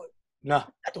Bigfoot. No,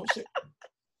 don't say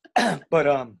it. But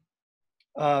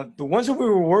the ones that we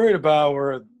were worried about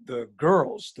were the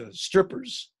girls, the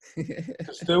strippers.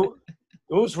 'Cause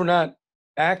those were not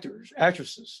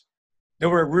actresses. They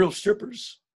were real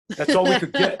strippers. That's all we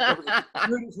could get. That was as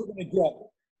good as we're gonna get.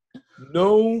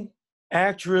 No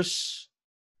actress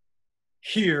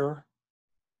here,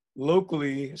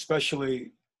 locally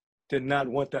especially, did not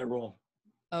want that role.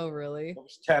 Oh, really? It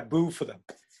was taboo for them,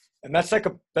 and that's like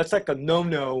a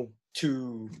no-no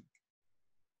to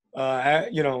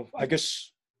I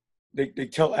guess they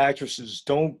tell actresses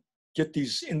don't get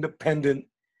these independent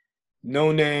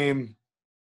no-name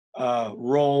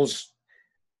roles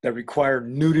that require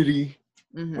nudity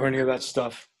or Mhm. any of that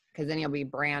stuff. Because then you'll be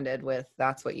branded with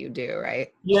that's what you do,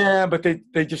 right? Yeah, but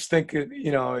they just think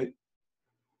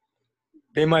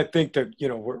they might think that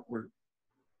we're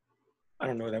I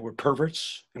don't know that we're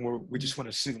perverts and we just want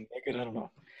to see them naked. I don't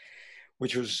know,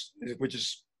 which is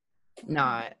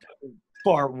Not.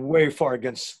 way far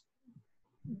against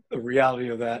the reality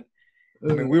of that.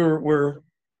 I mean, Ooh. we're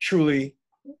truly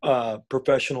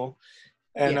professional,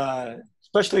 and Yeah.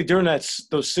 especially during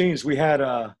those scenes, we had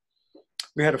a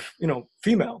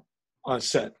female on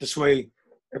set. This way,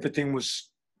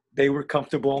 they were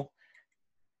comfortable.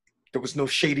 There was no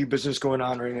shady business going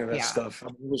on or any of that Yeah. stuff. I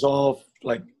mean, it was all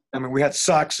like, I mean, we had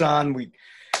socks on. We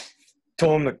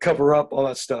told them to cover up all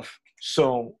that stuff.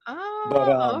 So, but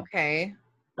Oh, okay.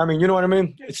 I mean, you know what I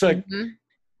mean? It's like Mhm.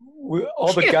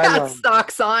 all the You had guidelines.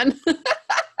 socks on.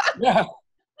 Yeah.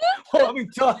 Well, I mean,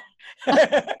 I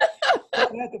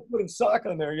had to put a sock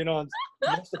on there, and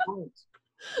that's the point.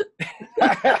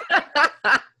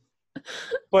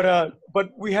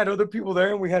 But we had other people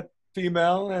there, and we had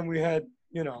female, and we had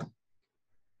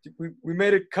we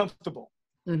made it comfortable,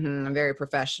 Very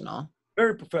professional.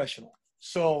 very professional.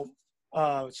 So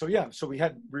yeah, so we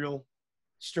had real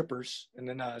strippers, and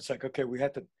then it's like, okay, we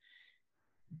had to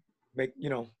make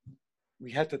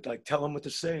we had to like tell them what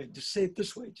to say. Just say it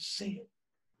this way. Just say it.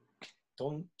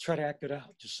 Don't try to act it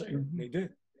out. Just say it. And they did.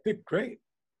 They did great.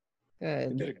 They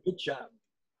Good. did a good job.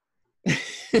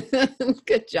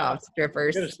 Good job,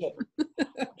 strippers. I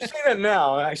say that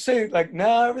now. I say like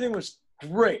now everything was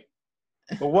great.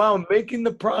 But while making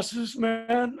the process,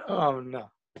 man, oh no.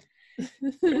 It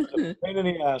was a pain in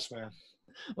the ass, man.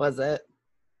 Was it?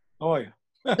 Oh yeah.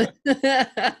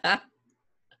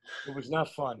 It was not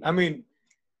fun. I mean,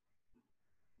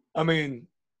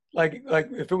 like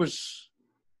if it was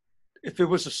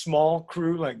a small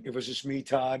crew, like if it was just me,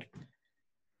 Todd,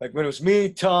 like when it was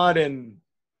me, Todd, and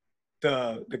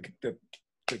the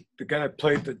guy that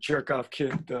played the jerk off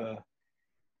kid, I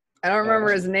don't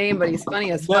remember his name, but he's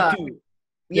funny as fuck. nephew.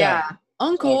 Yeah.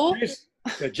 Uncle.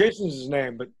 Jason's his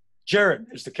name, but Jared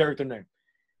is the character name.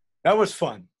 That was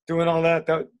fun. Doing all that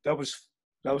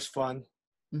was fun.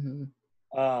 Mhm.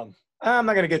 I'm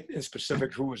not gonna get in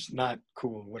specific who was not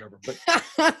cool, whatever. But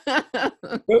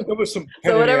there was some.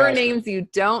 So whatever names you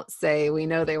don't say, we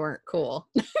know they weren't cool.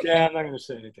 Yeah, I'm not gonna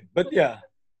say anything. But yeah,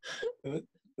 there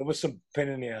was some pain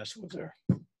in the ass was there.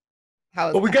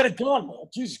 How? But we got it done, man.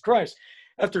 Jesus Christ!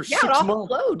 After Yeah, 6 it all months.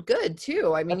 flowed good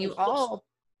too. I mean, you all.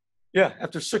 Yeah,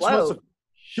 after 6 months of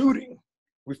shooting,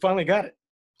 we finally got it.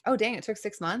 Oh dang! It took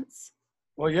 6 months.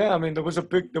 Well, yeah. I mean, there was a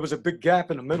big gap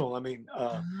in the middle. I mean,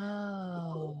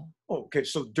 Oh. okay.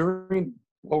 So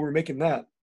while we were making that,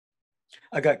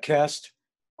 I got cast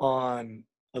on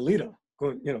Alita,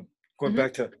 going Mhm.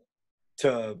 back to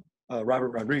Robert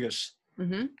Rodriguez.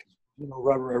 Mm-hmm.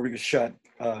 Robert Rodriguez shot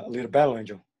Alita Battle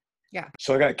Angel. Yeah.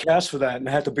 So I got cast for that, and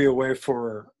I had to be away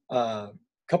for a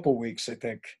couple weeks, I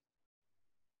think.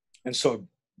 And so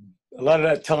a lot of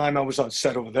that time I was on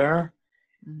set over there.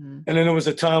 Mm-hmm. And then there was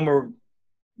a time where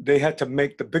they had to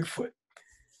make the Bigfoot.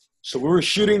 So we were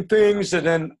shooting things, and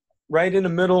then right in the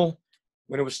middle,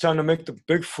 when it was time to make the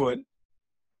Bigfoot,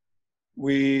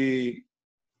 we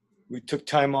took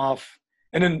time off,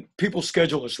 and then people's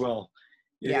schedule as well.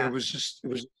 Yeah. It was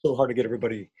so hard to get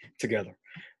everybody together.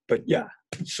 But yeah,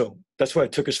 so that's why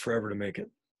it took us forever to make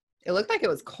it. It looked like it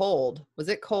was cold. Was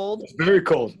it cold? It was very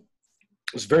cold.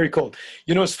 It was very cold.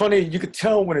 It's funny. You could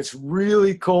tell when it's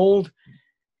really cold,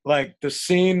 like the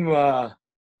scene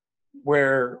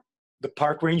where the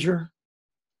park ranger,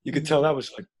 you could tell that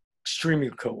was like extremely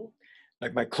cold.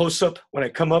 Like my close up when I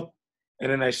come up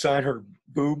and then I sign her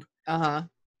boob. Uh-huh.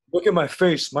 Look at my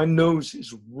face. My nose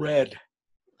is red.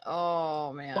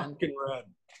 Oh man. Fucking red.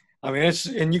 I mean,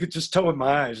 and you could just tell with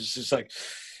my eyes. It's just like,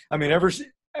 I mean,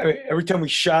 every time we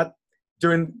shot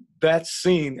during that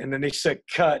scene and then they said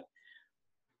cut,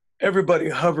 everybody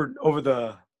hovered over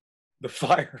the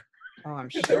fire. Oh, I'm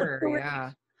sure.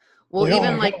 Yeah. Well,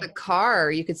 even like the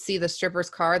car, you could see the stripper's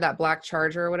car, that black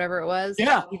Charger or whatever it was.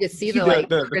 Yeah. You could see the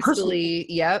crystally.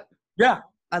 Yep. Yeah.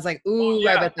 I was like, ooh,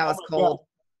 I bet that was cold.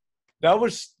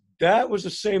 God. That was the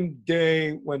same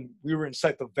day when we were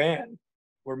inside the van,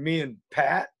 where me and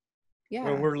Pat,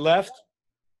 when we're left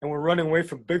and we're running away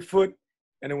from Bigfoot,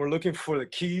 and then we're looking for the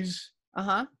keys.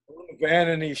 Uh-huh. We're in the van,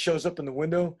 and he shows up in the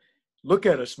window. Look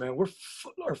at us, man.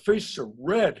 Our faces are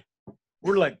red.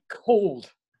 We're like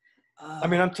cold. I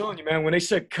mean, I'm telling you, man, when they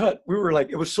said cut, we were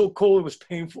like, it was so cold, it was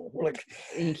painful. We're like,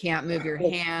 you can't move your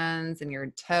hands and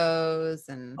your toes.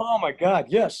 And oh my God,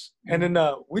 yes. And then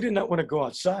we did not want to go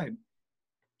outside.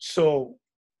 So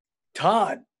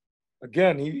Todd,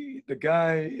 again, the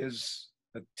guy is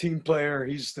a team player.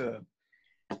 He is the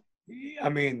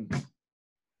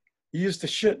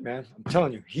shit, man. I'm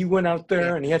telling you. He went out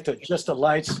there and he had to adjust the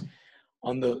lights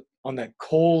on that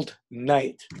cold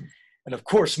night. And of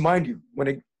course, mind you,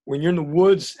 when you're in the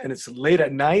woods and it's late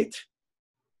at night,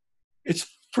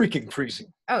 it's freaking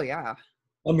freezing. Oh yeah.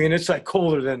 I mean, it's like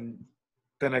colder than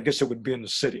I guess it would be in the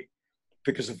city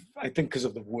because of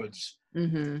the woods.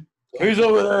 Mm-hmm. So he's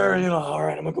over there, all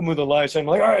right, I'm gonna go move the lights. I'm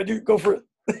like, all right, dude, go for it.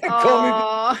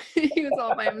 Oh, he was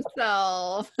all by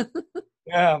himself.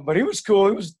 Yeah, but he was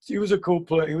cool. He was a cool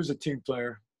player. He was a team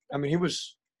player. I mean, he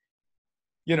was,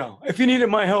 if you needed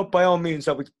my help, by all means,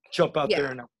 I would jump out there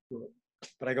and I would do it.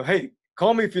 But I go, hey,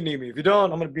 call me if you need me. If you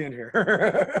don't, I'm going to be in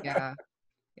here. Yeah.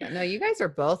 No, you guys are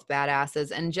both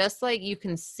badasses. And just like you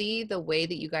can see the way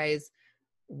that you guys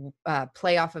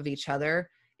play off of each other,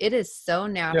 it is so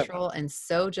natural and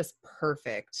so just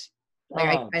perfect.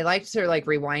 Like I like to like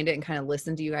rewind it and kind of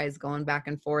listen to you guys going back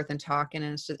and forth and talking.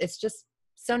 And it's just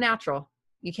so natural.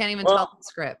 You can't even tell the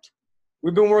script.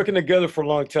 We've been working together for a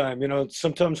long time.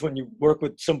 Sometimes when you work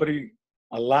with somebody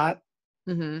a lot,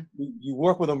 you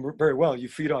work with them very well. You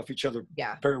feed off each other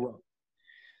very well.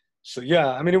 So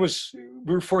yeah, I mean, we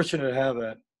were fortunate to have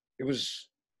that. It was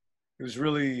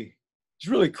really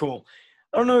cool.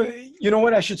 I don't know. You know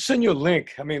what? I should send you a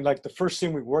link. I mean, like the first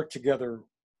scene we worked together,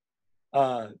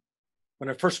 when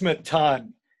I first met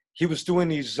Todd, he was doing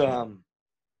these,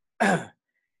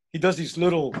 he does these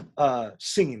little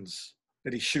scenes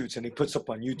that he shoots and he puts up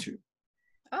on YouTube.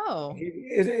 Oh.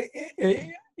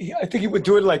 I think he would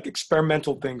do it like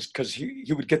experimental things because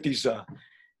he would get these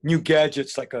new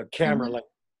gadgets like a camera, like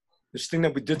this thing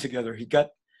that we did together. He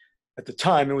got, at the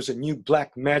time, it was a new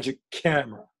Blackmagic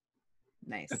camera.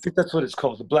 Nice. I think that's what it's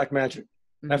called, the Blackmagic.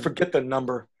 I forget the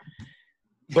number.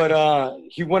 But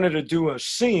he wanted to do a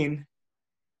scene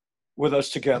with us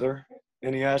together,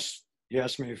 and he asked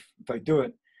me if I'd do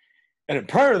it. And then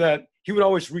prior to that, he would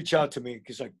always reach out to me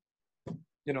because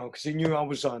because he knew I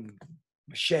was on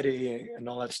Machete and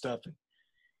all that stuff. And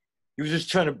he was just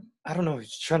trying to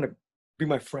be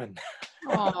my friend.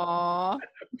 Aww.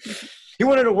 He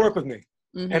wanted to work with me.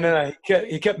 And then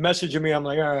he kept messaging me. I'm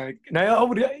like, all right. And I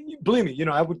would, believe me,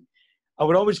 I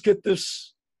would always get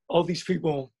all these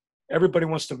people, everybody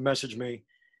wants to message me,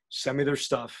 send me their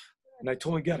stuff. And I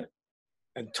totally get it.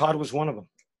 And Todd was one of them.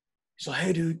 He's like,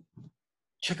 hey, dude,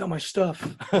 check out my stuff.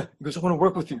 He goes, I want to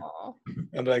work with you.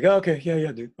 I'm like, oh, okay,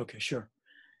 yeah, dude. Okay, sure.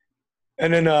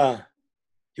 And then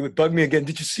he would bug me again.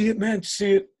 Did you see it, man? Did you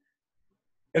see it?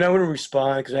 And I wouldn't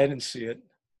respond because I didn't see it.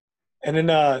 And then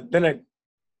I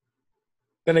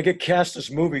get cast this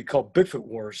movie called Bigfoot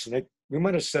Wars. And we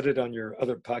might have said it on your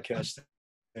other podcast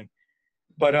thing.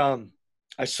 But I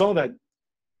saw that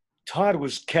Todd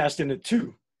was cast in it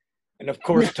too. And of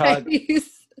course,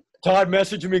 Nice. Todd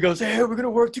messaged me, goes, "Hey, we're gonna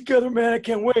work together, man. I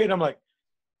can't wait." I'm like,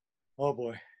 "Oh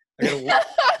boy, I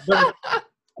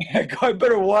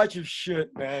better watch his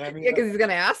shit, man." I mean, Yeah, because he's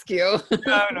gonna ask you.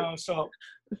 yeah, I know.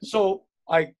 So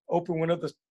I open one of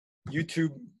the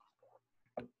YouTube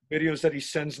videos that he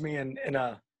sends me, and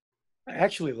I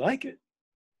actually like it.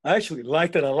 I actually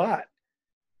liked it a lot.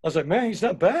 I was like, man, he's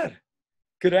not bad.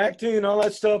 Good acting and all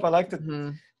that stuff. I like the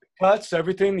Mhm. cuts,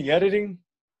 everything, the editing.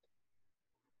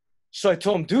 So I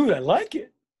told him, dude, I like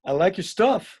it. I like your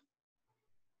stuff.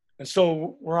 And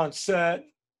so we're on set,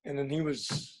 and then we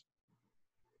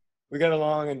got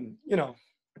along, and he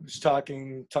was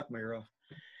talking my ear off.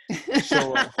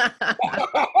 So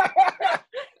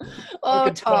Oh,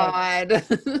 Fucking Todd.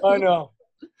 Todd. I know.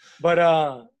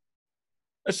 But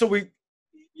so he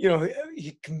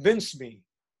convinced me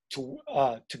to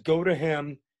go to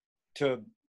him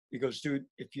he goes, dude,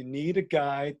 if you need a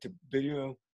guy to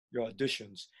video your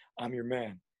auditions, I'm your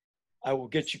man. I will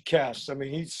get you cast. I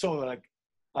mean, he's so like,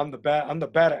 I'm the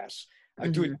badass. I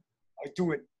do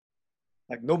it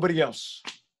like nobody else.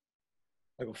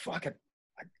 I go, fuck it.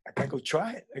 I gotta go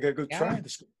try it. I gotta go try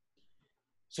this.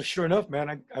 So sure enough,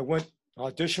 man, I went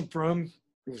auditioned for him.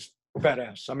 It was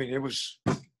badass. I mean, it was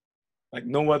like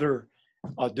no other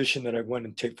audition that I went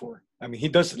and taped for. I mean, he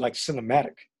does it like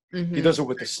cinematic. Mhm. He does it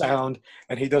with the sound,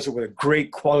 and he does it with a great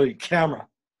quality camera.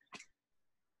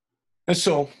 And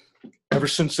so ever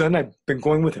since then, I've been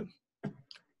going with him.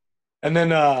 And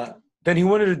then he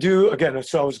wanted to do, again,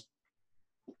 so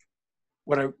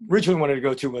what I originally wanted to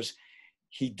go to was,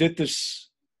 he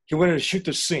wanted to shoot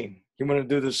this scene. He wanted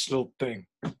to do this little thing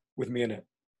with me in it.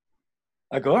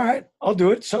 I go, all right, I'll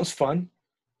do it. Sounds fun.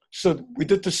 So we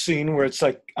did the scene where it's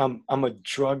like, I'm a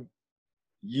drug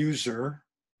user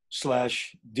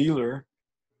 / dealer,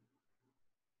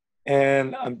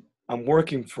 and I'm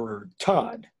working for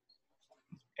Todd,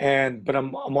 but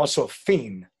I'm also a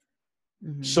fiend.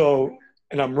 Mhm. So,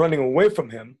 and I'm running away from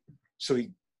him. So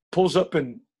he pulls up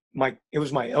in it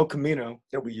was my El Camino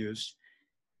that we used.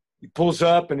 He pulls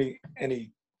up and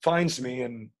he finds me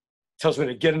and tells me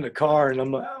to get in the car, and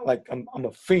I'm like, I'm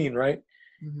a fiend, right?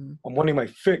 Mhm. I'm wanting my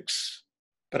fix,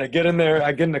 but I get in there,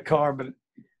 I get in the car, but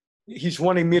he's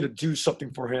wanting me to do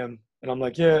something for him, and I'm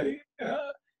like, yeah,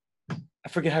 I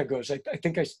forget how it goes. I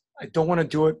think I don't want to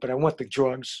do it, but I want the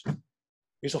drugs.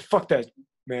 He's like, fuck that,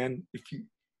 man.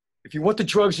 If you want the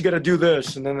drugs, you got to do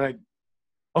this. And then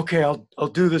okay, I'll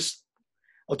do this.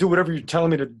 I'll do whatever you're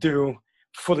telling me to do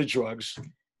for the drugs.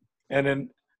 And then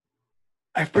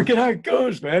I forget how it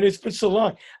goes, man. It's been so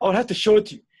long. I would have to show it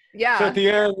to you. Yeah. So at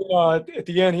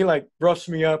the end, he like roughs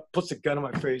me up, puts a gun in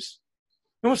my face.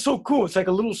 It was so cool. It's like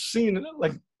a little scene,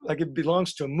 like it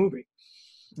belongs to a movie.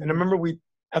 And I remember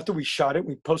after we shot it,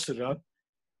 we posted it up.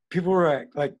 People were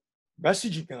like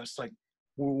messaging us like,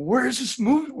 "Where is this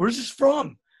movie? Where's this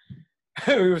from?"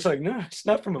 We was like, "No, it's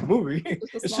not from a movie.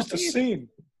 It's just a scene."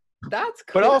 That's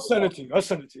cool. But I'll send it to you.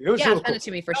 It was yeah, real send cool. it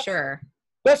to me for sure.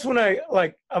 That's when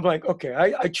I'm like, okay,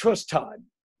 I trust Todd.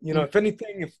 If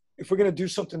anything, if we're gonna do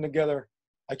something together,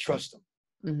 I trust him.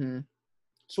 Mm-hmm.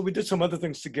 So we did some other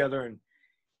things together, and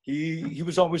he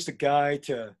was always the guy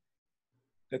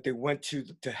that they went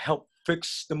to help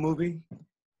fix the movie,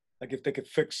 like if they could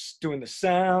fix doing the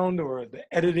sound or the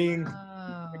editing.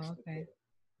 Oh, okay.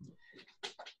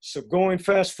 So going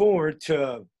fast forward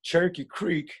to Cherokee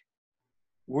Creek,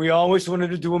 we always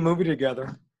wanted to do a movie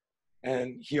together,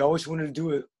 and he always wanted to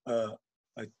do a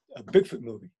Bigfoot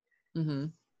movie, Mm-hmm.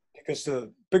 because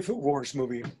the Bigfoot Wars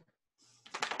movie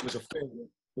was a failure.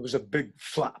 It was a big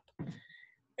flop,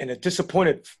 and it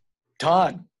disappointed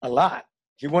Todd a lot.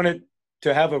 He wanted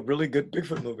to have a really good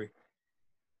Bigfoot movie,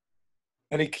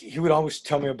 and he would always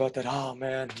tell me about that. Oh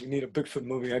man, you need a Bigfoot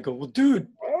movie. I go, well, dude,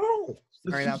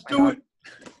 Sorry, let's that's just my do dog.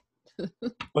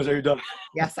 it. Was that your done?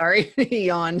 Yeah, sorry. He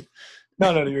yawned.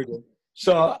 No, you're good.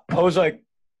 So I was like,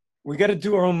 we got to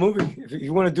do our own movie. If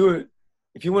you want to do it,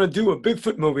 if you want to do a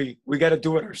Bigfoot movie, we got to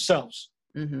do it ourselves.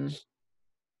 Mm-hmm.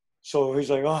 So he's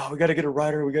like, oh, we got to get a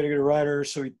writer. We got to get a writer.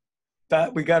 So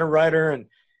we got a writer, and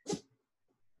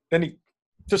then he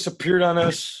disappeared on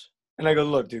us. And I go,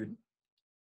 look, dude,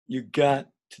 you got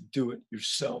to do it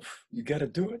yourself. You got to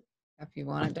do it. If you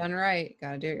want it done right,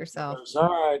 gotta do it I yourself. was, all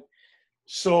right.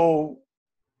 So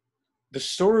the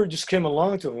story just came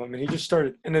along to him. I mean, he just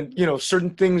started, and then,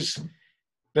 certain things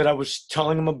that I was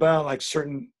telling him about, like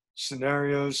certain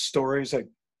scenarios, stories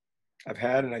I've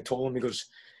had, and I told him, he goes,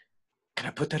 can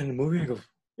I put that in the movie? I go,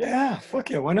 yeah,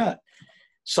 fuck yeah, why not?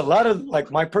 So a lot of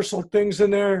like my personal things in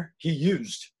there, he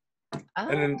used.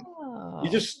 And then he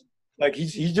just, like,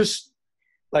 he just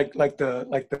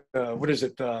what is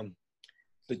it?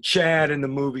 The Chad in the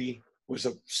movie was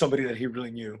somebody that he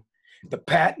really knew. The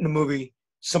Pat in the movie,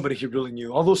 somebody he really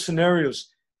knew. All those scenarios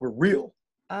were real.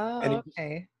 And he Oh,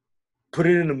 okay. put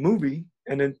it in a movie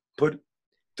and then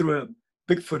threw a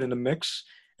Bigfoot in the mix.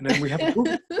 And then we have a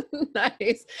movie.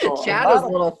 Nice. So Chad was a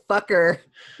little fucker.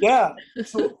 yeah.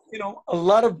 So, a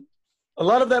lot of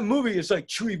that movie is like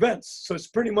true events. So it's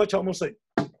pretty much almost like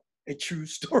a true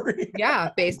story.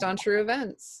 Yeah, based on true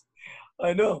events.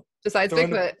 I know. Besides Throwing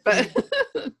Bigfoot,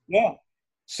 but Yeah.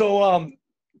 So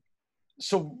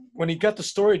when he got the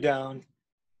story down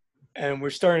and we're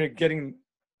starting getting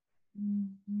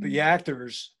the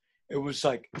actors, it was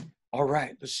like, all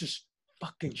right, let's just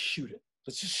fucking shoot it.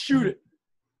 Let's just shoot it.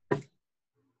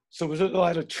 So it was a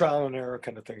lot of trial and error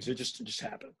kind of things. It just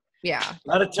happened. yeah. A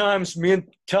lot of times me and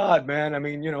Todd, man, I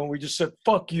mean, we just said,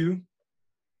 fuck you.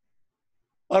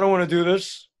 I don't want to do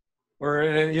this. Or,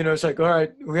 it's like, all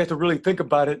right, we have to really think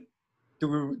about it.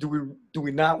 Do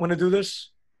we not want to do this?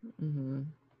 Mm-hmm.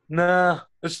 Nah,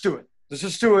 let's do it. Let's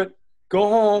just do it. Go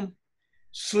home,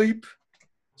 sleep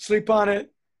on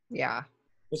it. Yeah.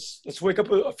 Let's wake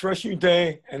up a fresh new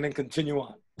day and then continue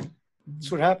on.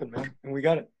 That's what happened, man. And we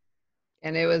got it.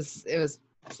 And it's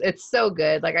so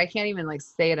good. Like, I can't even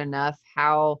say it enough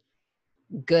how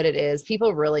good it is.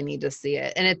 People really need to see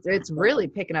it. And it's really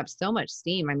picking up so much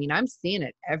steam. I mean, I'm seeing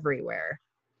it everywhere.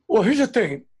 Well, here's the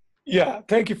thing. Yeah,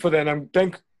 thank you for that.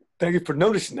 Thank you for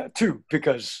noticing that too,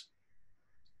 because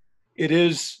it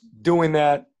is doing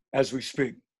that as we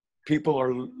speak. People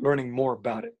are learning more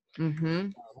about it. Mm-hmm.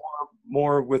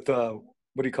 More with what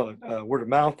do you call it? Word of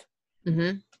mouth.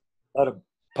 Mm-hmm. A lot of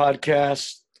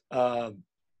podcasts, and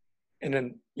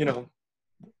then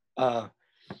I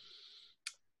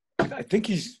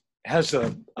think has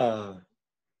a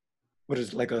what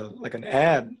is it, like an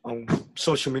ad on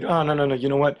social media. Oh no! You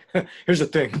know what? Here's the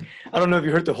thing. I don't know if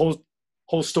you heard the whole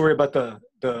story about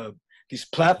these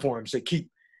platforms. They keep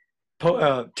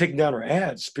taking down our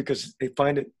ads because they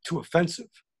find it too offensive.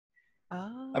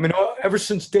 Oh. I mean, ever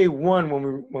since day one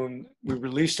when we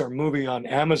released our movie on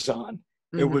Amazon,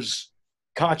 it was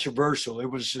controversial.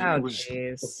 It was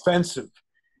offensive.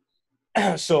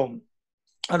 So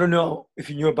I don't know if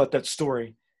you knew about that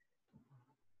story.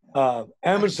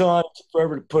 Amazon took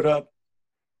forever to put up.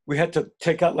 We had to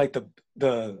take out like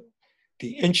the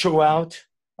intro out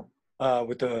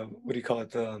with the, what do you call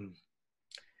it?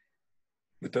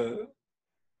 With the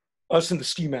us in the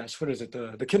ski mask. What is it?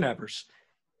 The kidnappers.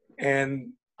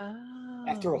 And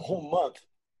after a whole month,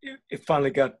 it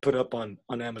finally got put up on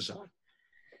Amazon.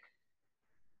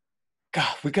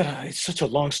 God, it's such a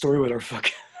long story with our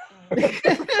fucking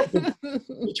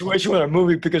situation with our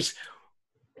movie because,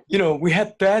 we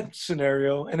had that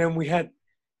scenario and then we had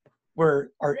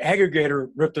where our aggregator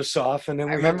ripped us off and then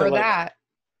we remember had to that.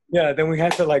 Yeah, then we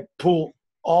had to pull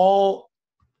all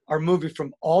our movie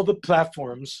from all the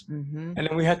platforms Mm-hmm. and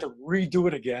then we had to redo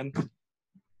it again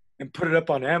and put it up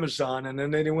on Amazon and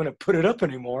then they didn't want to put it up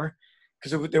anymore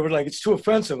because they were like, it's too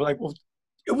offensive. Like, well,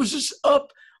 it was just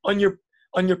up on your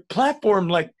platform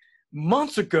like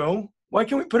months ago. Why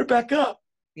can't we put it back up?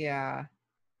 Yeah.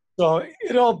 So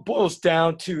it all boils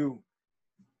down to,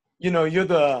 you're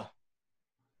the,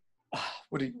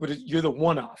 you're the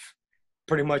one-off,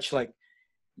 pretty much like,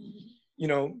 you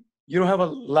don't have a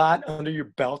lot under your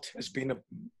belt as being a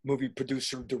movie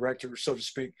producer, director, so to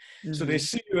speak. Mm-hmm. So they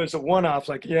see you as a one-off,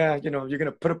 like, yeah, you're going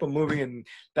to put up a movie and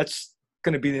that's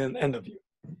going to be the end of you.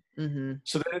 Mm-hmm.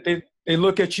 So they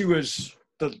look at you as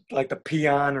the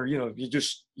peon or,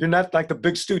 you're not like the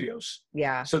big studios.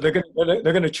 Yeah. So they're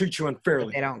going to treat you unfairly.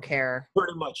 But they don't care.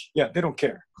 Pretty much. Yeah. They don't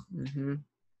care. Mm-hmm.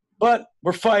 But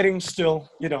we're fighting still,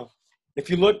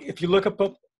 if you look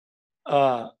up,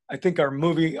 I think our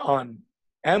movie on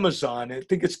Amazon, I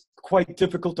think it's quite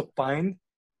difficult to find.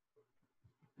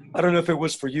 I don't know if it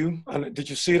was for you. Did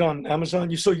you see it on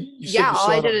Amazon? I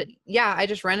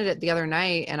just rented it the other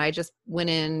night and I just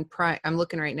went in Prime. I'm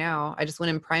looking right now. I just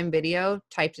went in Prime Video,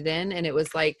 typed it in, and it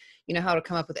was like, how to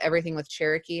come up with everything with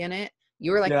Cherokee in it.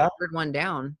 You were like the third one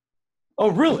down. Oh,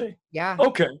 really? Yeah.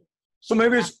 Okay. So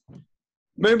maybe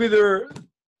they're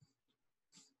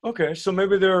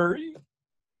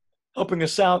helping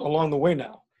us out along the way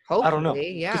now. Hopefully, I don't know.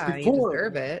 Yeah, you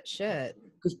deserve it. Shit.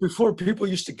 Because before, people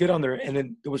used to get on there and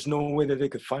then there was no way that they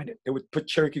could find it. They would put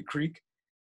Cherokee Creek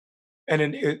and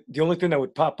then the only thing that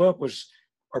would pop up was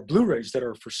our Blu-rays that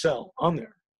are for sale on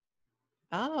there.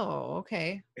 Oh,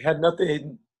 okay. It had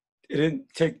nothing. It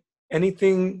didn't take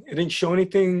anything. It didn't show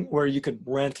anything where you could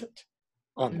rent it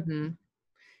on there. Mm-hmm.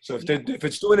 So if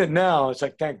it's doing it now, it's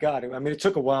like, thank God. I mean, it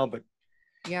took a while, but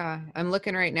Yeah, I'm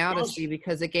looking right now to see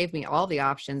because it gave me all the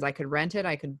options. I could rent it,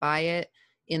 I could buy it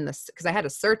in the because I had to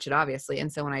search it obviously,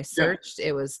 and so when I Yeah. searched,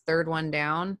 it was third one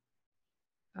down.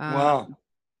 Wow.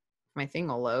 My thing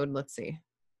will load. Let's see.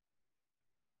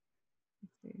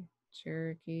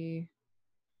 Cherokee.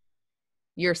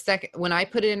 Your second when I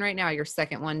put it in right now, your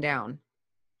second one down.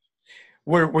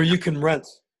 Where you can rent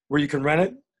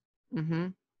it? Mm-hmm.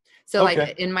 So Okay.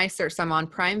 like in my search, so I'm on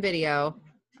Prime Video.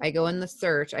 I go in the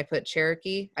search. I put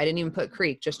Cherokee. I didn't even put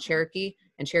Creek, just Cherokee,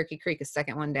 and Cherokee Creek is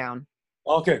second one down.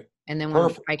 Okay. And then when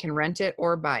Perfect. I can rent it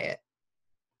or buy it.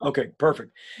 Okay,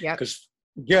 perfect. Yep. Because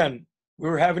again, we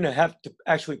were having to have to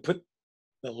actually put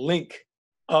the link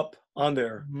up on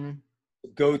there Mm-hmm. to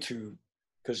go to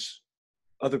because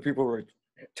other people were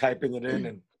typing it in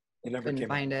and it never Couldn't came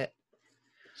find up. it.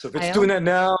 So if it's doing that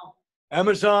now,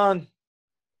 Amazon,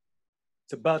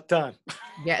 it's about time.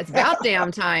 Yeah, it's about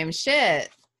damn time. Shit.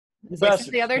 It's like some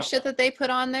of the other No. shit that they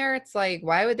put on there. It's like,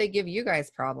 why would they give you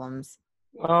guys problems?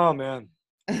 Oh man,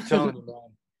 I'm telling you,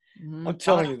 man. Mhm. I'm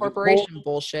telling you, Corporation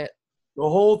bullshit. the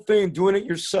whole thing, doing it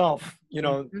yourself,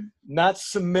 Mhm. not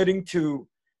submitting to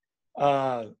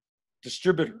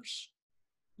distributors,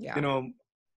 Yeah.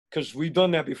 because we've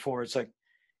done that before. It's like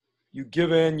you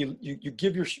give in, you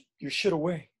give your shit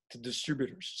away to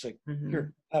distributors. It's like, Mhm.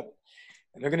 here, have it.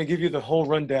 And they're going to give you the whole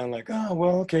rundown like, oh,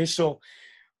 well, okay, so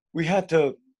we had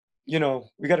to,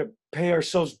 we got to pay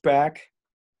ourselves back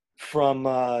from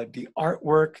the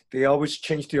artwork. They always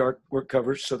change the artwork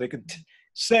covers so they could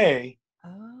say,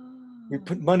 we Oh.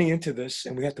 put money into this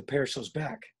and we have to pay ourselves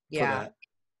back for Yeah. that.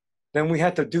 Then we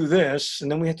had to do this and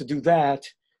then we had to do that.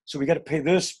 So we got to pay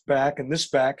this back and this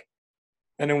back.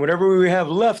 And then whatever we have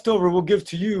left over, we'll give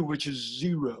to you, which is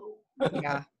zero.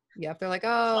 Yeah. Yep. They're like,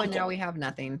 oh, and now we have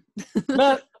nothing.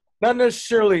 not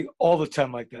necessarily all the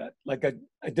time like that. Like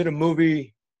I did a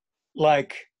movie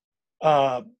like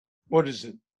what is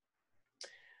it?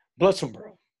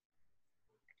 Bloodsonboro.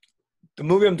 The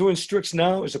movie I'm doing, Strix,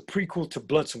 now is a prequel to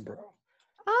Bloodsonboro.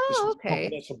 Oh, okay.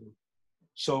 Bloodsonboro.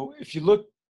 So if you look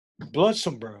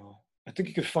Bloodsonboro, I think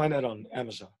you can find that on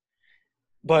Amazon.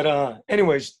 But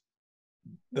anyways,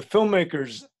 the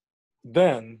filmmakers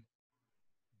then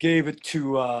gave it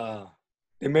to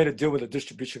they made a deal with a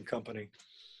distribution company.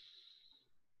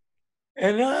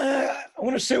 And I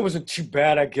want to say it wasn't too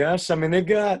bad, I guess. I mean, they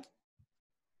got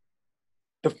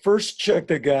the first check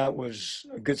they got was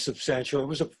a good substantial. It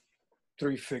was a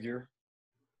 4-figure.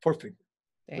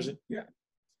 Was it? Yeah.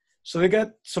 So they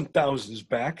got some thousands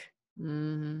back.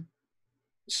 Mm-hmm.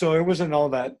 So it wasn't all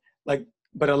that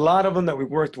but a lot of them that we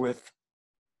worked with,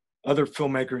 other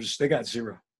filmmakers, they got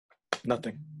zero,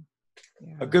 nothing.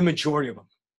 Yeah. A good majority of them.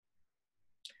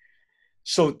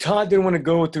 So Todd didn't want to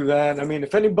go through that. I mean,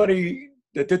 if anybody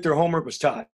that did their homework was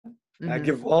Todd. Mm-hmm. I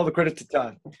give all the credit to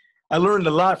Todd. I learned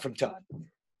a lot from Todd.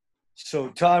 So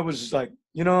Todd was like,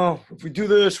 if we do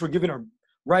this, we're giving our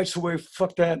rights away.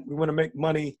 Fuck that. We want to make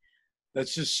money.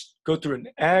 Let's just go through an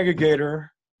aggregator,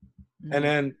 Mm-hmm. and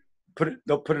then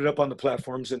they'll put it up on the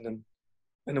platforms, and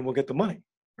then we'll get the money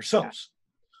ourselves.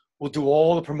 Yeah. We'll do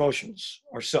all the promotions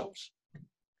ourselves.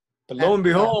 But lo and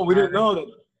behold, we didn't know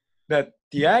that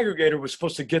the aggregator was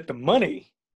supposed to get the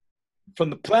money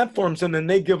from the platforms, and then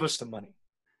they give us the money.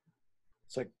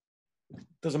 It's like,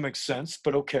 doesn't make sense,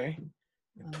 but okay.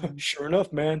 Sure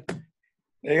enough, man,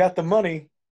 they got the money,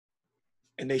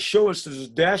 and they show us this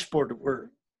dashboard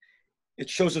where it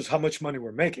shows us how much money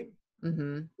we're making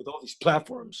with all these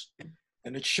platforms,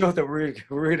 and it showed that we're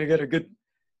going to get a good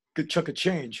chunk of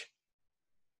change.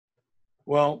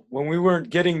 Well, when we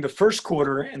weren't getting the first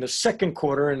quarter and the second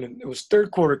quarter, and it was third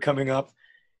quarter coming up,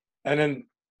 and then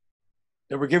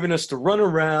they were giving us the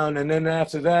runaround, and then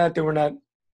after that, they were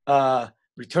not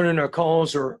returning our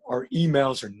calls or our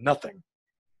emails or nothing.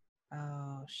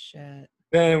 Oh shit!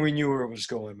 Then we knew where it was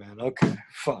going, man. Okay,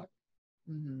 fuck.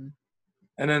 Mm-hmm.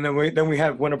 And then we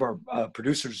had one of our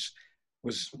producers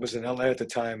was in LA at the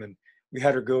time, and we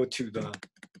had her go to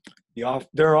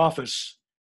their office,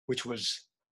 which was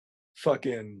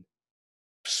fucking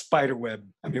spider web.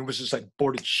 I mean, it was just like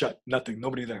boarded shut, nothing,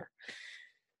 nobody there.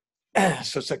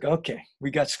 So it's like, okay, we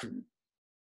got screwed.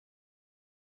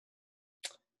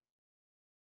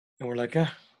 And we're like,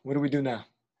 what do we do now?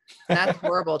 That's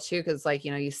horrible too, because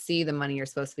you see the money you're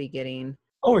supposed to be getting.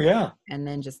 Oh yeah. And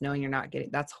then just knowing you're not getting,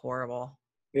 that's horrible.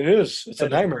 It is. It's a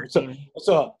nightmare. It's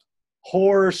a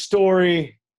horror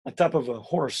story on top of a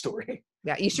horror story.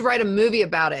 Yeah, you should write a movie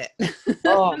about it.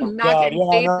 Oh, not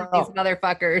getting paid from these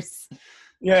motherfuckers.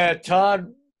 Yeah,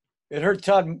 Todd. It hurt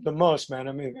Todd the most, man.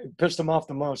 I mean, it pissed him off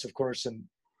the most, of course. And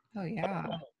oh yeah.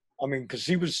 I mean, because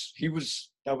he was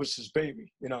that was his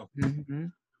baby, Mm-hmm.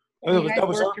 Well, you guys that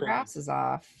was our worked your baby. asses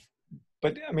off.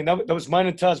 But I mean, that was mine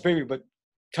and Todd's baby. But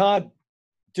Todd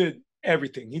did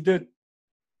everything.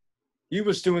 He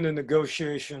was doing the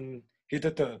negotiation. He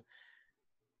was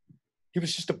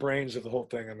just the brains of the whole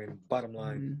thing. I mean, bottom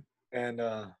line. Mhm.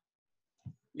 And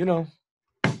you know,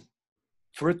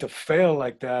 for it to fail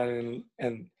like that,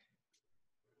 and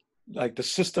like the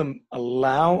system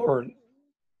or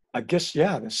I guess,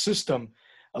 yeah, the system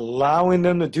allowing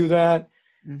them to do that,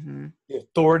 Mhm. the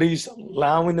authorities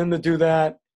allowing them to do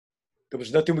that. There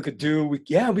was nothing we could do. We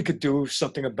could do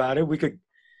something about it. We could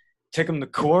take them to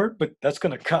court, but that's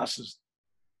going to cost us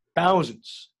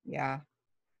thousands. Yeah.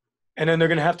 And then they're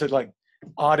going to have to like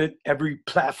audit every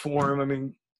platform. I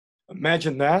mean,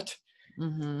 imagine that.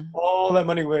 Mhm. All that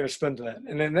money we're going to spend to that.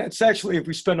 And then that's actually, if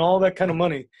we spend all that kind of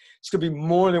money, it's going to be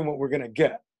more than what we're going to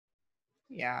get.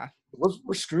 Yeah.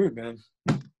 We're screwed, man.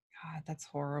 God, that's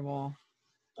horrible.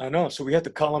 I know. So we had to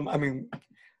call him. I mean,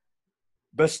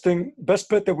 best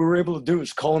bet that we were able to do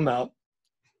is call him out.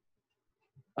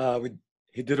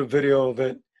 He did a video of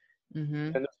it.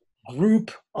 Mhm. And a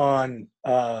group on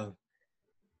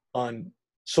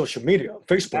social media,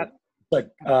 Facebook. Like,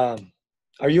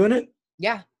 are you in it?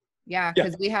 Yeah. Yeah,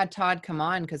 because we had Todd come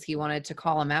on because he wanted to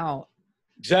call him out.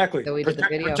 Exactly. So we did the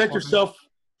video Protect for him. yourself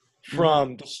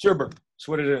from disturber. That's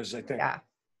what it is, I think. Yeah.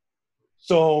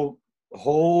 So a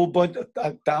whole bunch of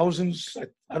thousands, I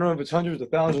don't know if it's hundreds of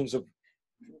thousands of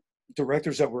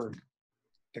directors that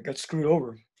got screwed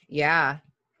over. Yeah.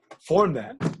 Formed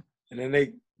that. And then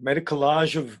they made a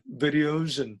collage of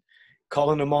videos and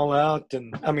calling them all out.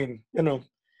 And I mean, you know,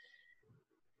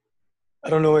 I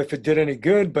don't know if it did any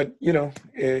good, but you know,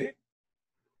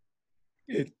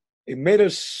 it made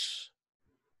us,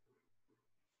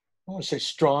 I want to say,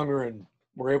 stronger, and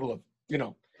we're able to, you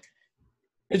know,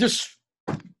 it just,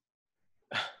 I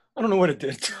don't know what it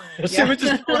did. So we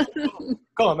just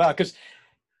call them out because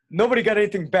nobody got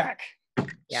anything back.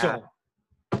 Yeah. So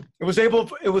it was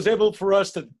able for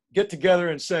us to get together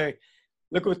and say,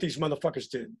 look what these motherfuckers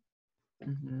did.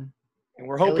 Mhm. And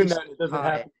we're hoping least that it doesn't caught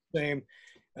happen the same.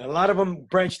 And a lot of them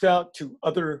branched out to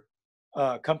other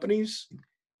companies,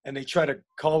 and they try to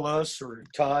call us or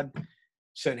Todd,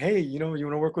 saying, hey, you know, you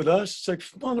want to work with us? It's like,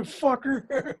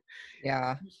 motherfucker.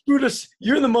 Yeah. You screwed us.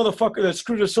 You're the motherfucker that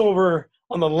screwed us over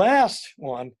on the last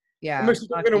one. Yeah. What makes you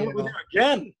think we're going to work with you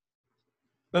again?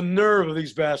 The nerve of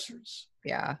these bastards.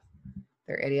 Yeah.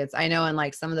 They're idiots. I know in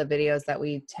like some of the videos that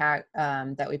we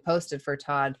posted for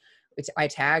Todd, I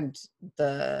tagged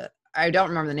I don't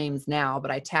remember the names now,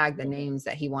 but I tagged the names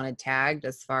that he wanted tagged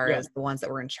as far as the ones that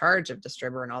were in charge of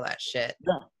Distributor and all that shit.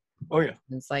 Yeah. Oh yeah.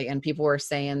 It's like, and people were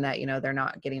saying that, you know, they're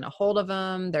not getting a hold of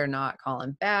them. They're not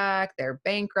calling back. They're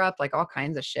bankrupt, like all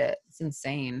kinds of shit. It's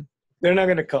insane. They're not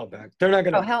going to call back. They're not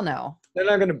going to. Oh, hell no. They're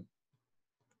not going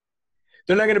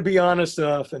to be honest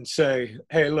enough and say,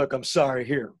 hey, look, I'm sorry,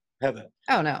 here, have it.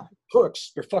 Oh, no.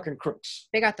 Crooks. They're fucking crooks.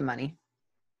 They got the money.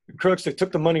 The crooks, they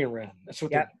took the money and ran. That's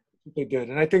what they did.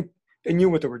 And I think they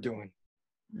knew what they were doing.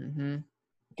 Mm-hmm.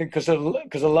 I think because a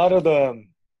lot of the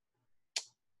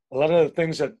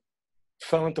things that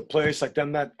fell into place, like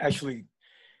them not actually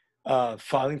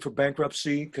filing for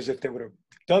bankruptcy, because if they would have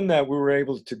done that, we were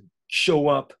able to show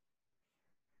up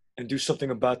and do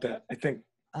something about that. I think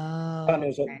God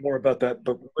knows more about that,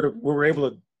 but we were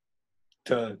able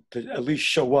to at least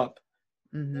show up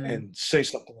and say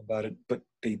something about it, but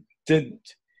they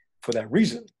didn't for that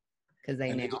reason. Because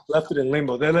they knew. They just left it in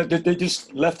limbo. They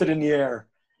just left it in the air,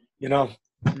 you know.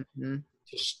 Mm-hmm.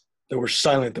 Just they were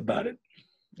silent about it.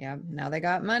 Yeah. Now they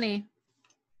got money.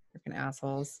 Freaking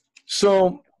assholes.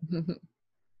 So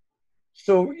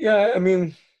yeah, I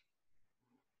mean,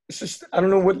 it's just, I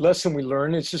don't know what lesson we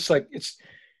learned. It's just like,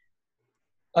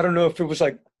 I don't know if it was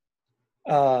like,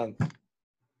 I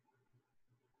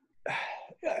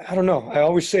don't know. I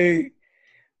always say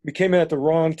we came in at the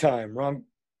wrong time,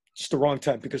 just the wrong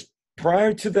time, because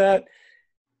prior to that,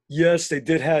 yes, they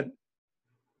did have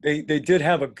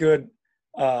a good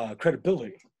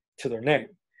credibility to their name.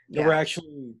 They were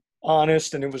actually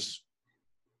honest, and it was,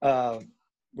 what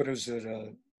was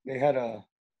it? They had a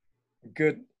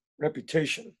good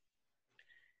reputation.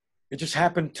 It just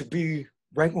happened to be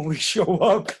right when we show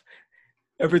up,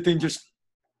 everything just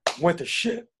went to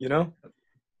shit, you know?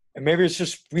 And maybe it's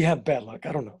just we have bad luck.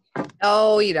 I don't know.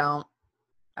 Oh, you don't.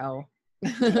 Oh.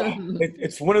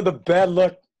 It's one of the bad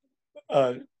luck,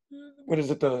 what is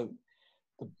it? The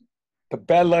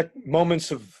bad luck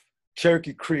moments of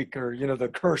Cherokee Creek, or, you know, the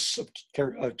curse of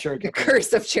Cherokee The Creek.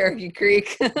 curse of Cherokee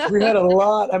Creek. We had a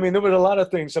lot. I mean, there was a lot of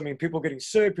things. I mean, people getting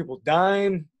sick, people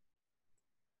dying,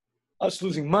 us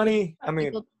losing money. I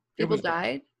mean, people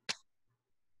died.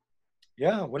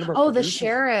 Yeah, one of our Oh, the producers.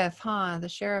 sheriff, huh? The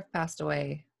sheriff passed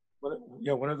away.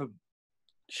 One of the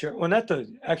sheriff. Well, not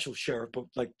the actual sheriff, but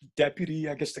like deputy.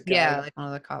 I guess the Yeah, guy. like one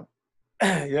of the cop.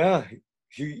 Yeah,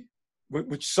 he,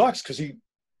 which sucks because he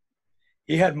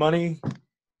had money.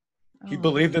 He Oh,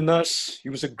 believed in us. He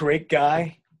was a great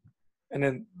guy, and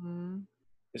then mm.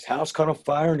 his house caught on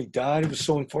fire and he died. It was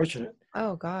so unfortunate.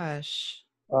 Oh gosh.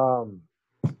 Um,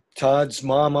 Todd's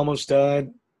mom almost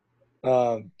died.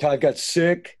 Todd got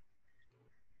sick.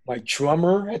 My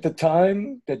drummer at the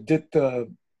time that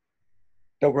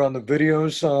were on the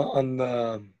videos on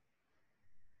the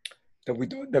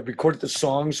that recorded the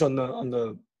songs on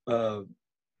the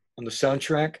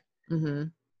soundtrack. Mm-hmm.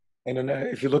 And then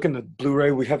if you look in the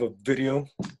Blu-ray, we have a video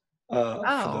for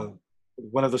Oh. the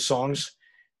one of the songs.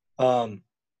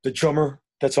 The drummer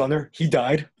that's on there, he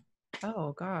died.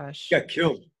 Oh gosh. He got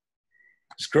killed.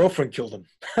 His girlfriend killed him.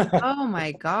 Oh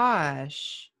my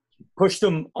gosh. Pushed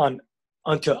him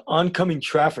onto oncoming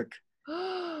traffic.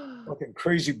 Fucking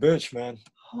crazy bitch, man.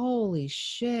 Holy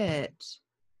shit.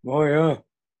 Oh yeah.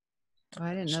 Oh,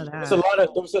 I didn't know There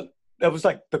was that. that was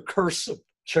like the curse of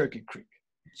Cherokee Creek.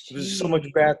 There was so much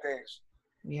Jeez. bad things.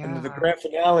 And the Yeah. grand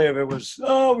finale of it was,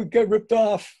 oh, we get ripped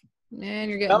off. Man,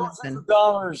 you're getting Thousands nothing. of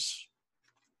dollars.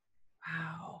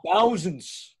 Wow.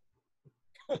 Thousands.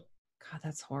 God,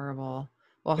 that's horrible.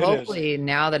 Well, It is. hopefully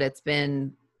now that it's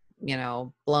been,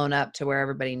 blown up to where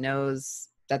everybody knows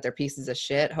that they're pieces of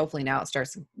shit, hopefully now it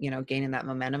starts, gaining that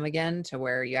momentum again to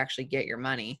where you actually get your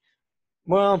money.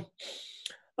 Well,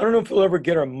 I don't know if we'll ever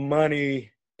get our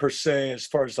money per se as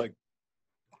far as like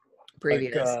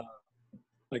Previous.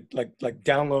 like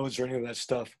downloads or any of that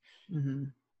stuff. Mm-hmm.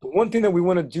 But one thing that we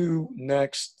want to do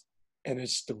next, and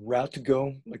it's the route to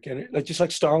go, like just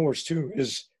like Star Wars too,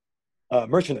 is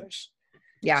merchandise.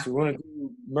 Yeah. So we want to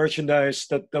do merchandise.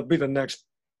 That'll be the next.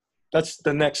 That's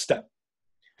the next step.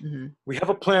 Mm-hmm. We have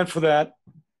a plan for that.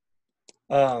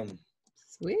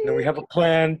 Sweet. Then we have a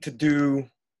plan to do,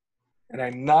 and I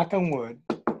knock on wood.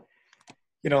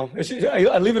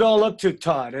 I leave it all up to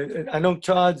Todd. I know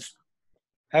Todd's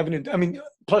having to. I mean,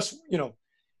 plus me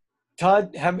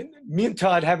and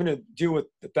Todd having to deal with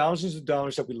the thousands of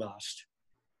dollars that we lost,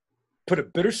 put a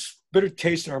bitter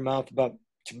taste in our mouth about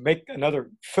to make another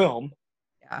film.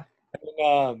 Yeah.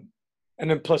 And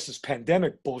then plus this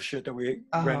pandemic bullshit that we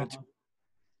ran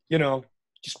into,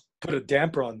 just put a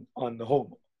damper on the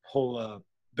whole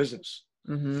business.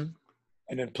 Mm-hmm.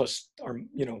 And then plus our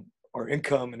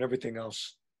income and everything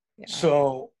else. Yeah.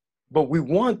 So, but we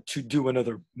want to do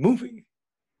another movie.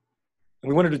 And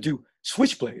we wanted to do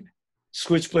Switchblade.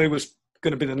 Switchblade was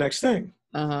going to be the next thing.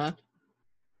 Uh-huh.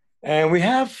 And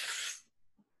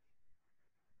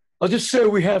I'll just say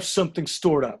we have something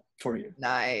stored up for you.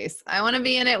 Nice. I want to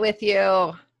be in it with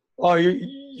you. Oh,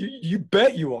 you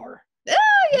bet you are. Oh,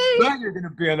 You yay. bet you're going to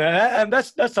be in that. And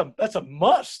that's a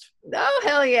must. Oh,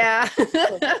 hell yeah.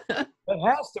 That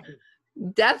has to be.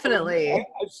 Definitely.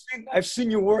 I've seen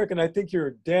your work, and I think you're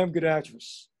a damn good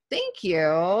actress. Thank you.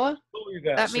 Tell you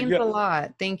that. That So, means yeah, a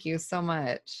lot. Thank you so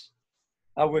much.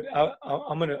 I'm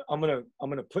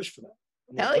gonna push for that.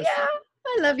 I'm gonna Hell push for yeah.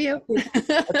 I love you.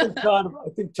 I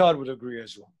think Todd would agree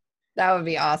as well. That would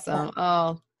be awesome.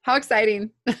 Oh, how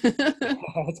exciting.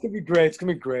 It's gonna be great. It's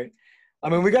gonna be great. I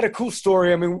mean, we got a cool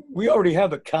story. I mean, we already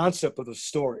have the concept of the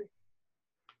story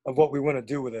of what we want to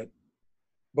do with it,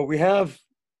 but we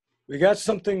got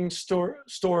something stored,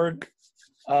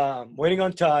 waiting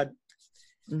on Todd.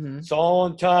 Mm-hmm. It's all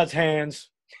in Todd's hands.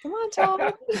 Come on,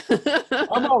 Tom.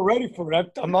 I'm all ready for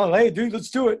it. I'm all, hey, dude, let's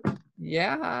do it.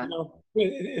 Yeah.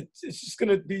 It's just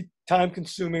gonna be time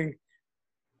consuming,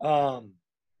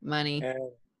 Money. and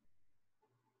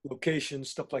location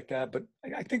stuff like that. But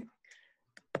I think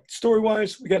story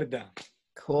wise, we got it down.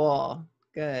 Cool.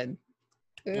 Good.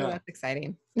 Ooh, Yeah. that's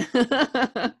exciting.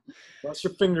 Cross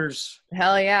your fingers.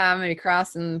 Hell yeah. I'm going to be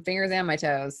crossing fingers and my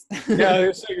toes. Yeah,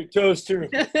 I say your toes too.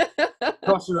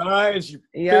 Cross your eyes, your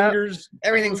Yep. fingers.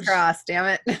 Everything's toes. crossed, damn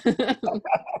it.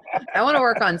 I want to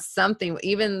work on something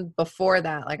even before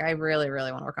that. Like, I really,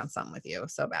 really want to work on something with you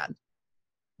so bad.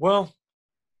 Well,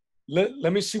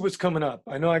 let me see what's coming up.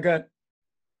 I know I got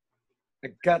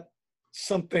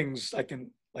some things like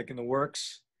in the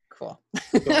works. Cool.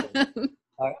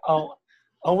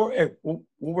 I'll work. Hey, we'll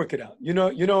work it out. You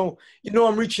know,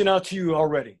 I'm reaching out to you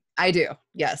already. I do.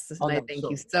 Yes. And Oh, I no, thank so-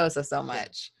 you so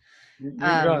much.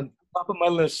 You're on top of my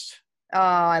list. Oh,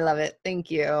 I love it. Thank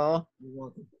you. You're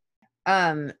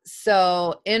welcome.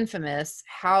 So Infamous,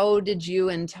 how did you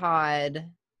and Todd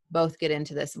both get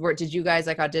into this? Did you guys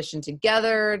like audition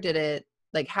together?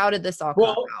 How did this all come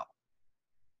Well, out?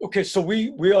 Okay, so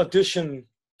we auditioned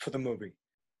for the movie.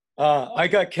 I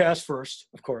got cast first,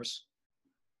 of course.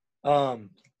 Um,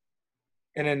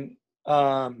 and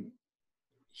then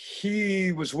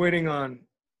he was waiting on.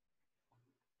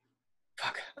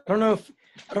 Fuck, I don't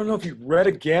know if he read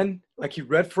again, like he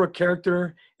read for a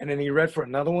character and then he read for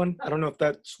another one. I don't know if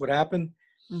that's what happened,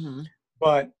 Mm-hmm.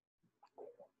 but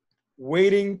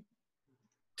waiting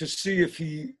to see if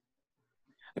he.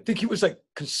 I think he was like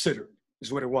considered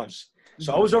is what it was.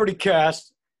 So I Mm-hmm. was already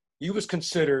cast. He was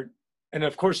considered, and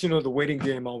of course, the waiting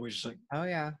game always like Oh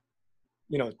yeah.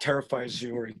 terrifies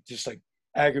you or it just like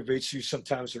aggravates you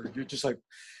sometimes, or you're just like,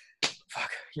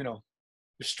 fuck, you're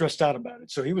stressed out about it.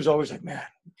 So he was always like, man,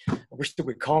 I wish they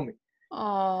would call me.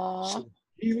 Aww. So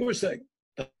he was like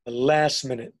the last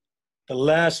minute. The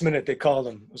last minute they called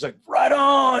him. It was like, right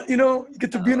on, you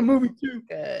get to be in a movie too.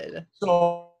 Good.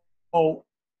 So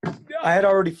I had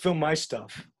already filmed my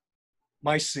stuff,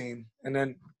 my scene, and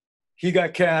then he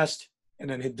got cast and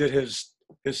then he did his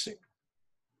scene.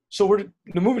 So we're in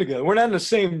the movie together. We're not in the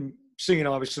same scene,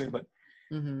 obviously, but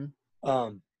Mm-hmm.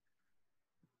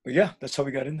 but yeah, that's how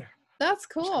we got in there. That's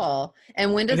cool.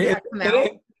 And when does And that come out?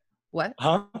 What?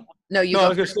 Huh? No, you No, I go.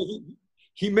 was gonna say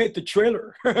he made the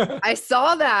trailer. I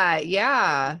saw that.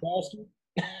 Yeah.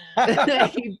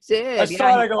 I He did. saw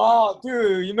Yeah. it. I go, oh,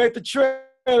 dude, you made the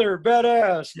trailer,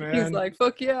 badass, man. He's like,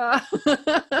 fuck yeah.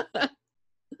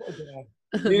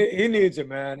 he needs it,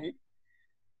 man.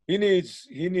 He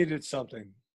needed something.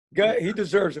 He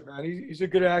deserves it, man. He's a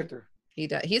good actor. He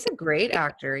does. He's a great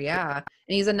actor. Yeah. And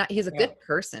he's a Yeah. good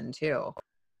person too.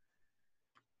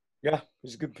 Yeah,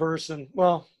 he's a good person.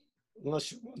 Well,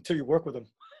 until you work with him.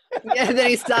 Yeah. Then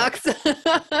he sucks.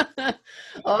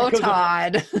 Oh, Because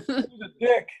Todd. he's a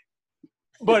dick.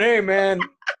 But hey, man,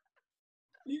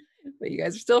 But you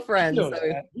guys are still friends. So,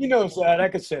 he knows that. I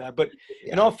could say that. But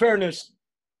in all fairness,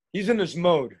 he's in his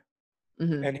mode,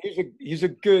 mhm. and he's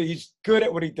good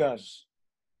at what he does.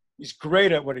 He's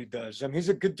great at what he does. I mean, he's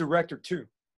a good director too.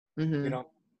 Mhm.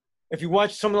 If you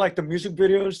watch some of like the music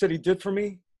videos that he did for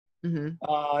me, Mhm.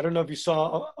 I don't know if you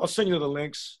saw. I'll send you the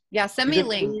links. Yeah. Send He me did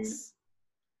links.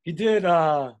 He did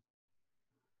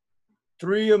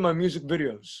 3 of my music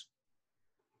videos.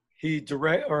 He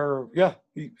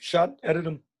shot, edited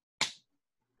them,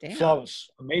 Damn. flawless,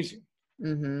 amazing.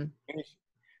 Mhm.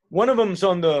 One of them's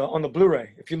on the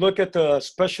Blu-ray. If you look at the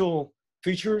special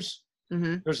features,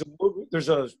 Mhm. there's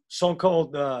a song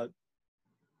called the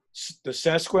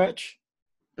Sasquatch.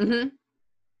 Mhm.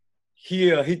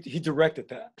 He directed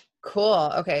that,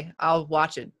 Cool. Okay. I'll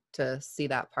watch it to see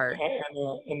that part.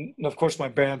 and of course my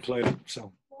band played it.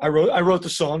 So I wrote the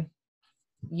song.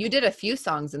 You did a few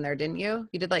songs in there, didn't you?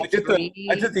 You did like I did 3.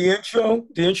 the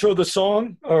intro of the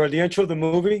song, or the intro of the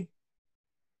movie,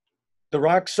 the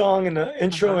rock song, and the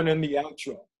intro, and then the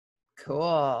outro.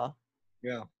 Cool.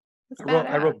 Yeah, That's I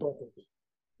badass. wrote both of them.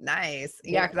 Nice.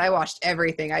 Yeah, because I watched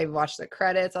everything. I watched the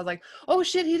credits. I was like, oh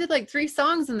shit, he did like 3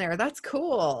 songs in there. That's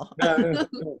cool. Yeah.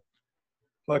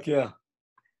 Fuck yeah.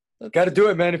 That's Got to do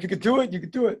it, man. If you could do it, you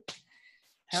could do it.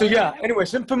 So hell yeah.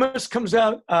 Anyways, Infamous comes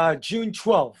out June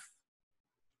 12th.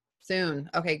 soon.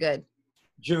 Okay, good.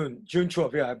 June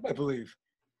 12th. Yeah, I believe.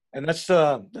 And that's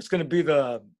going to be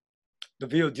the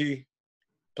VOD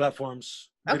platforms.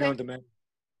 Video Okay. on demand.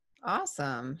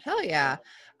 Awesome. Hell yeah.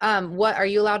 What are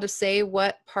you allowed to say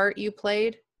what part you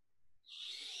played?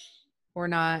 Or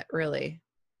not really?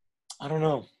 I don't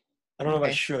know. I don't know if I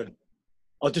Okay. should.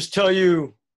 I'll just tell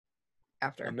you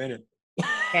After. a minute.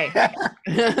 Okay. I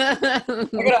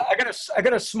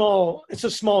got a small. It's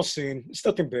a small scene. It's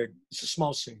nothing big. It's a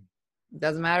small scene.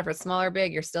 Doesn't matter if it's small or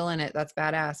big, you're still in it. That's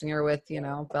badass. And you're with,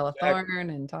 Bella Exactly. Thorne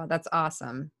and Todd. That's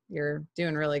awesome. You're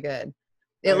doing really good.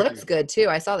 It Thank looks you. good too.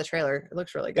 I saw the trailer. It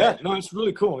looks really Yeah, good. no, it's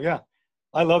really cool. Yeah,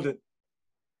 I loved it.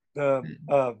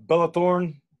 The Bella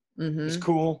Thorne Mm-hmm. is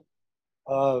cool.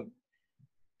 The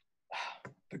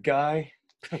guy.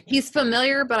 He's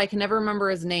familiar, but I can never remember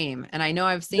his name. And I know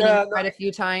I've seen Yeah, him quite a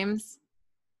few times.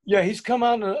 Yeah, he's come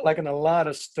out in a lot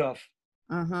of stuff.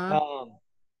 Uh-huh.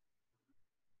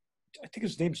 I think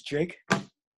his name's Jake.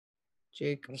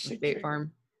 Jake, Let's see, Bait Jake.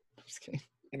 Farm. Just kidding.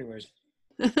 Anyways.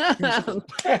 I'm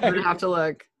gonna have to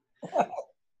look.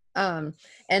 And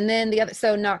then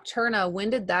so Nocturna, when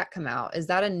did that come out? Is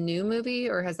that a new movie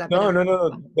or has that been?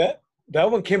 No. That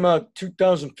one came out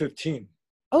 2015.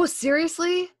 Oh,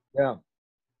 seriously? Yeah.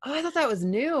 Oh, I thought that was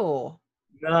new.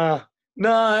 Nah.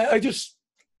 I just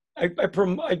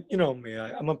you know me.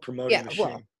 I'm a promoting Yeah, machine.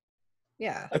 well,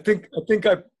 yeah. I think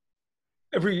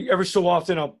every so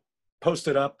often I'll post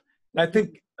it up. And I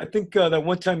think that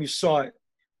one time you saw it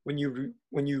when you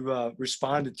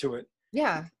responded to it.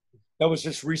 Yeah. That was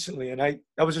just recently, and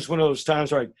that was just one of those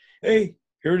times where hey,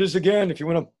 here it is again. If you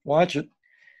want to watch it.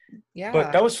 Yeah.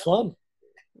 But that was fun.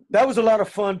 that was a lot of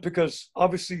fun because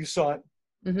obviously you saw it.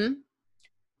 Mm-hmm.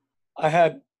 I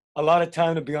had a lot of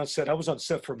time to be on set. I was on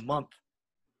set for a month.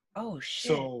 Oh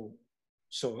shit. So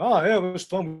oh yeah, it was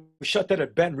fun. We shot that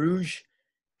at Baton Rouge,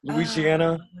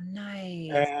 Louisiana, Oh,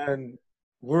 nice. and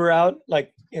we're out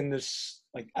like in this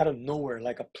like out of nowhere,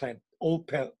 like a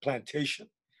plantation,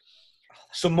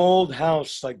 some old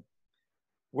house like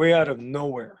way out of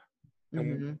nowhere,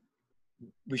 and Mm-hmm.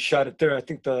 we shot it there. I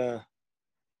think the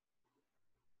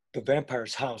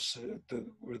vampire's house,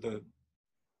 where the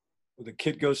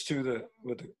kid goes to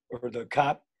or the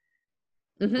cop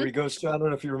Mm-hmm. where he goes to. I don't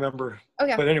know if you remember, Oh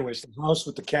yeah. but anyways, the house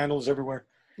with the candles everywhere.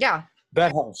 Yeah.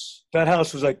 That house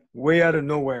was like way out of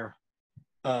nowhere,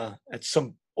 at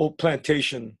some old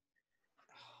plantation.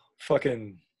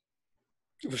 Fucking,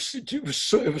 it was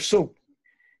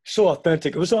so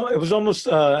authentic. It was almost.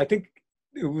 I think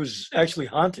it was actually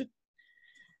haunted.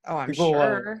 Oh, I'm People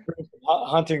sure.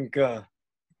 haunting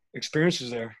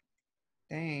experiences there.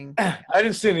 Dang. I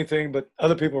didn't see anything, but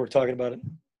other people were talking about it.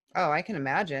 Oh, I can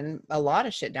imagine. A lot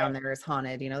of shit down there is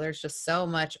haunted. There's just so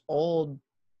much old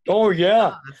Oh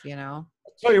yeah. stuff.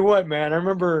 Tell you what, man. I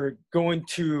remember going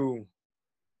to.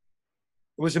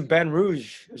 It was in Baton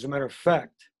Rouge, as a matter of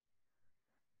fact.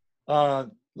 A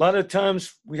lot of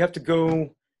times we have to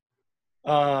go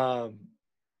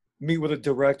meet with a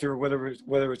director, whether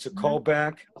it's a Mhm.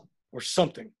 callback or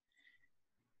something.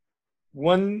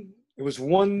 It was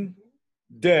one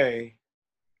day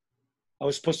I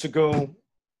was supposed to go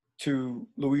to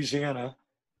Louisiana.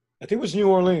 I think it was New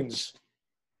Orleans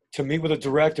to meet with a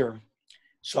director.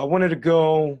 So I wanted to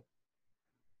go.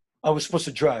 I was supposed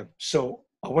to drive, so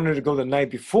I wanted to go the night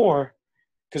before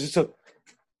because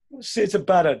it's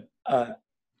about a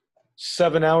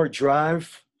 7-hour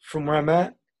drive from where I'm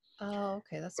at. Oh,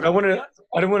 okay. That's But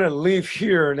I didn't want to leave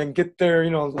here and then get there,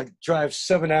 like drive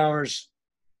 7 hours.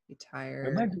 be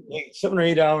It might tired. be 7 or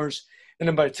 8 hours. And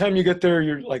then by the time you get there,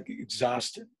 you're like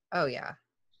exhausted. Oh yeah.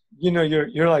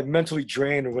 You're like mentally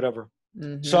drained or whatever. So I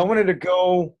Mm-hmm. wanted to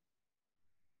go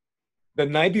the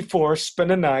night before, spend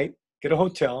the night, get a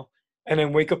hotel, and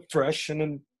then wake up fresh and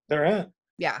then there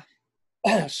Yeah.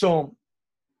 I am. So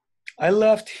I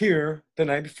left here the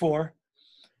night before.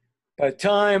 By the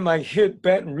time I hit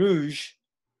Baton Rouge,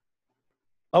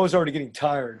 I was already getting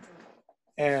tired.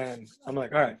 And I'm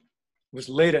like, all right, it was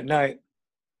late at night.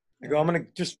 I go, I'm going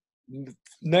to just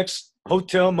next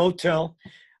hotel, motel,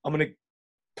 I'm going to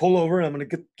pull over and I'm going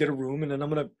to get a room and then I'm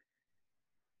going to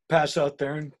pass out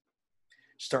there and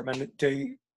start my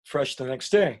day fresh the next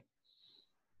day.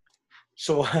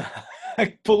 So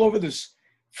I pull over this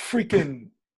freaking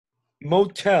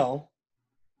motel.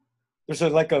 There's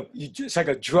it's like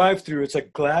a drive-through. It's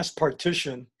like glass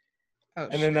partition. Oh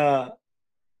And shit. then,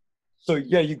 so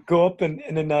yeah, you go up and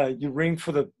then you ring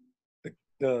for the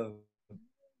I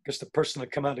guess the person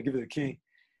that come out to give you the key.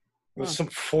 It was Huh. some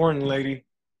foreign lady.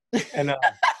 And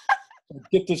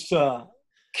get this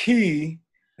key.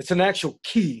 It's an actual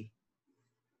key.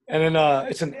 And then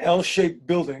it's an L-shaped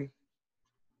building.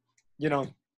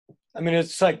 I mean,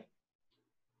 it's like,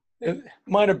 it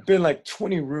might have been like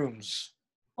 20 rooms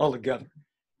altogether.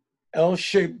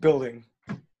 L-shaped building.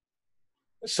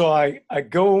 So I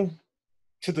go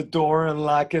to the door and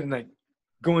lock it and I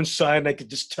go inside and I could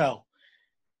just tell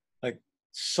like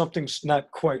something's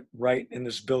not quite right in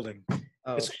this building.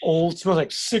 Oh. It's old, smells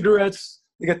like cigarettes.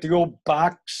 They got the old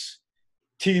box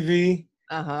TV.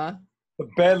 Uh-huh. The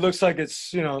bed looks like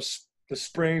it's, the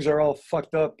springs are all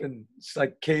fucked up and it's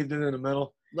like caved in the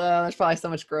middle. Well, there's probably so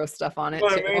much gross stuff on it You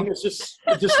know too. what I mean? It's just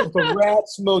like a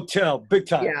rat's motel, big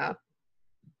time. Yeah.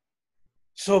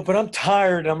 So, but I'm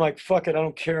tired. I'm like, fuck it, I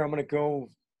don't care. I'm gonna go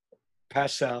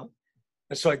pass out.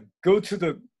 And so I go to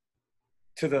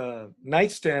the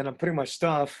nightstand. I'm putting my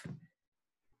stuff,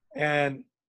 and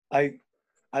I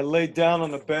lay down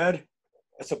on the bed.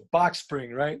 It's a box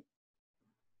spring, right?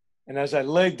 And as I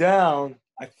lay down,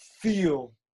 I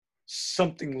feel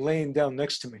something laying down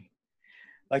next to me,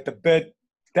 like the bed.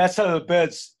 That side of the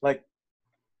bed's like,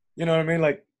 you know what I mean?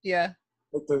 Like Yeah.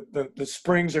 the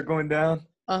springs are going down.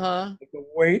 Uh-huh. Like the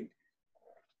weight.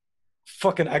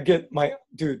 Fucking, I get my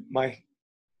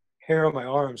hair on my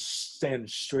arms standing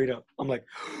straight up. I'm like,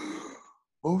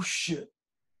 oh shit,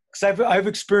 because I've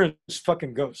experienced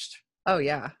fucking ghost Oh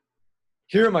yeah.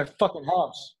 here in my fucking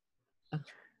house.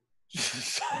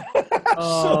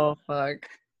 So Fuck.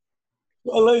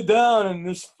 I lay down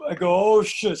and I go, oh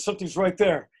shit, something's right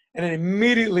there. And then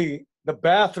immediately the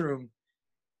bathroom,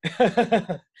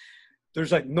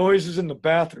 there's like noises in the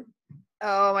bathroom.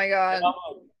 Oh my god. And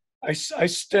I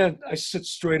sit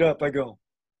straight up. I go,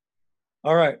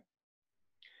 all right,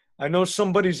 I know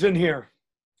somebody's in here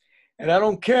and I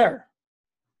don't care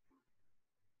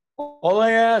All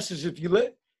I ask is if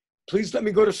please let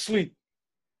me go to sleep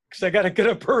because I got to get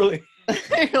up early.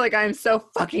 You're like, I'm so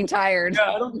fucking tired.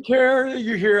 Yeah, I don't care that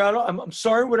you're here. I'm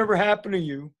sorry whatever happened to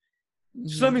you.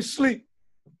 Just let me sleep.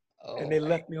 Oh, And they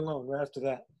left me alone right after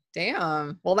that.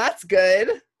 damn. Well, that's good.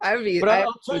 But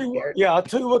I'll tell you what, I'll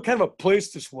tell you what kind of a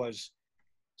place this was.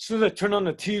 As soon as I turn on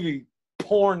the TV,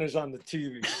 porn is on the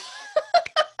TV.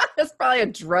 It's probably a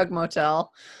drug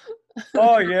motel.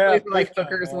 Oh yeah. Like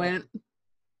hookers went.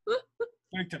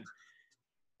 Big time.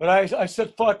 But I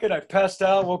said fuck it. I passed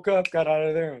out, woke up, got out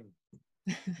of there, and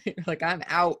You're like, I'm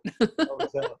out. I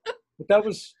was out. But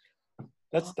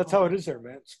that's how it is there,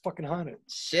 man. It's fucking haunted.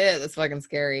 Shit, that's fucking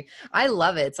scary. I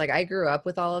love it. It's like I grew up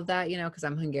with all of that, because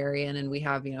I'm Hungarian and we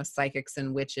have, psychics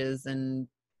and witches and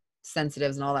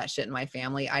sensitives and all that shit in my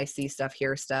family. I see stuff,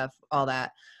 hear stuff, all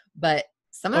that. But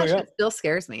some of that shit still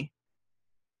scares me.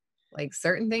 Like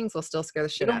certain things will still scare the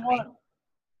shit out of me.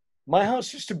 My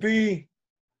house used to be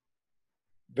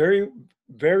very,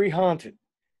 very haunted.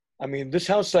 I mean, this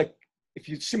house, like, if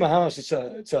you see my house, it's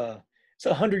a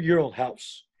 100-year-old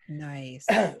house. Nice.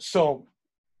 So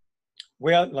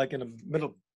way out like in the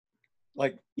middle,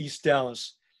 like East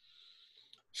Dallas.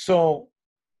 So,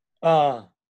 I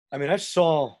mean,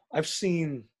 I've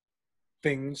seen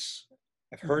things,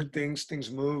 I've heard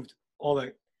things moved, all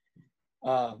that.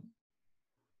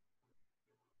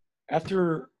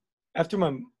 After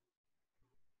my,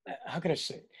 how can I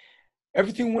say it?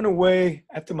 Everything went away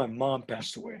after my mom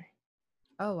passed away.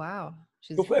 Oh, wow.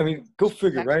 Go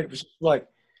figure, right? It was like,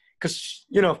 because,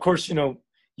 of course, I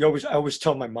always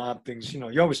tell my mom things,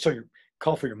 you always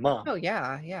call for your mom. Oh,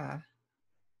 yeah, yeah.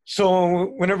 So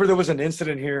whenever there was an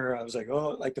incident here, I was like,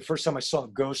 oh, like the first time I saw a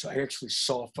ghost, I actually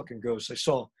saw a fucking ghost. I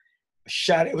saw a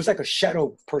shadow. It was like a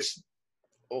shadow person.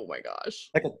 Oh my gosh.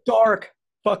 Like a dark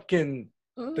fucking,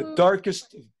 the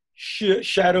darkest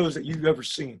shadows that you've ever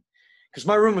seen. Because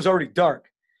my room was already dark.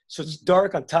 So it's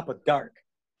dark on top of dark.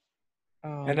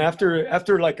 Oh, and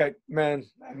after like, I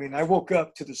woke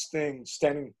up to this thing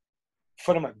standing in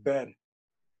front of my bed.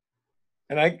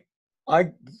 And I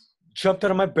jumped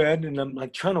out of my bed and I'm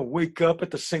like trying to wake up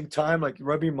at the same time, like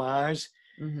rubbing my eyes.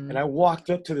 mm-hmm. And I walked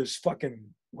up to this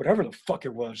fucking, whatever the fuck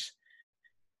it was.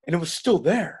 And it was still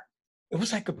there. It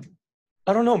was like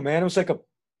I don't know, man. It was like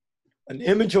an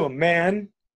image of a man,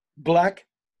 black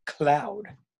cloud.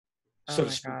 Oh my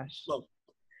gosh.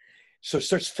 So it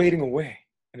starts fading away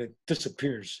and it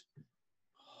disappears.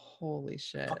 Holy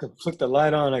shit. I fucking flick the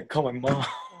light on. I call my mom.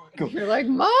 You're like,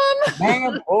 Mom.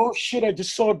 Mom, oh shit, I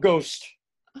just saw a ghost.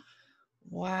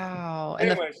 Wow.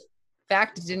 Anyways. And the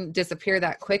fact it didn't disappear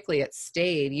that quickly, it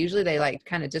stayed. Usually they like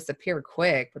kind of disappear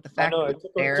quick, but the fact that it's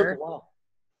there. It took a while.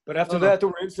 But after that, there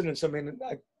were incidents. I mean,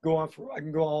 I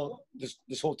can go all this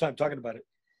whole time talking about it.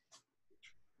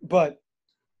 But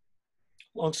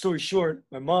long story short,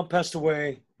 my mom passed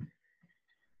away.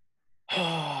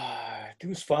 I think it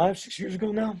was 5-6 years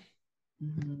ago now.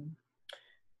 Mm-hmm.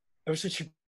 Ever since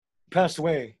she passed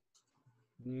away,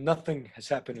 nothing has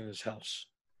happened in this house.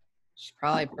 She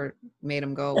probably made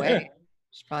him go away.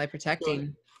 She's probably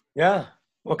protecting. Yeah.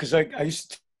 Well, because I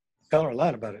used to tell her a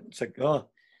lot about it. It's like, oh,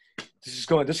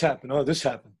 this happened. Oh, this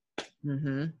happened.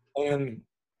 Mm-hmm.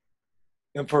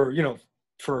 And for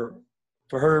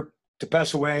her to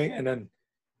pass away and then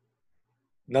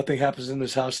nothing happens in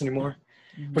this house anymore,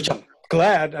 which I'm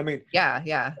glad. I mean, yeah.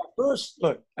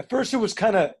 At first it was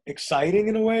kind of exciting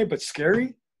in a way, but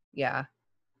scary. Yeah.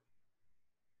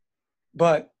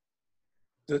 But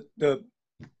the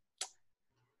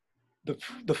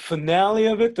finale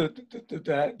of it,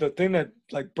 the thing that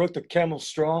like broke the camel's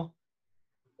straw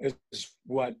is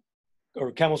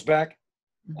camel's back,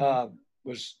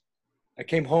 was I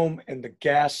came home and the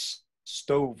gas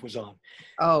stove was on.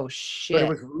 Oh shit. But it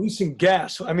was releasing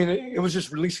gas. I mean, it was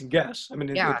just releasing gas. I mean,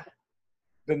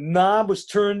 the knob was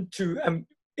turned to,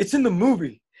 it's in the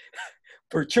movie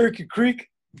for Cherokee Creek.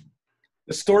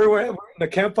 The story where in the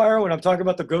campfire when I'm talking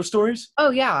about the ghost stories. Oh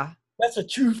yeah. That's a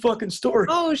true fucking story.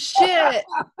 Oh shit.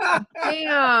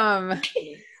 Damn.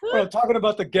 When I'm talking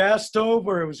about the gas stove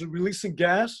where it was releasing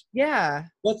gas. Yeah.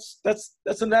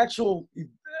 That's an actual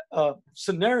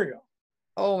scenario.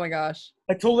 Oh my gosh.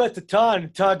 I told that to Todd,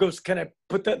 and Todd goes, "Can I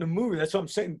put that in the movie?" That's what I'm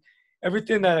saying.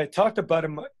 Everything that I talked about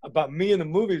about me in the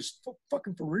movie is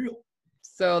fucking for real.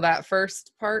 So that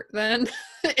first part then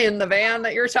in the van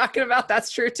that you're talking about, that's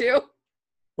true too?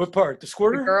 What part? The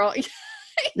squirter? The girl?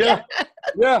 Yeah.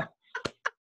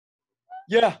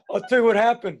 I'll tell you what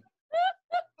happened.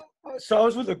 So I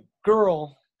was with a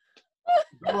girl.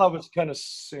 I was kind of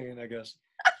seeing, I guess.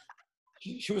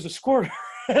 She was a squirter.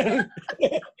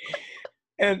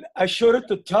 And I showed up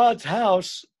to Todd's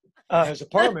house, his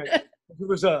apartment.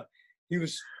 he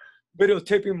was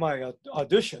videotaping my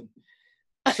audition.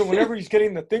 So whenever he's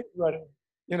getting the thing ready,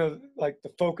 you know, like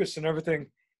the focus and everything,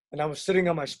 and I was sitting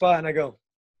on my spot, and I go,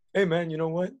 "Hey man, you know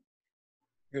what?"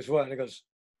 He goes, "What?" And he goes,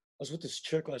 "I was with this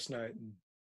chick last night, and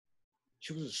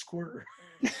she was a squirter."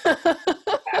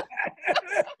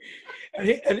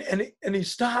 and he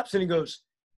stops and he goes,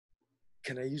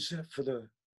 "Can I use that for the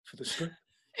script?"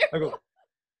 I go,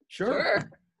 "Sure."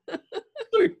 Sure.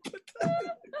 So he put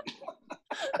that-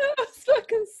 That was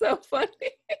fucking so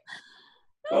funny.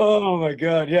 Oh my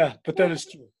God, yeah, but that is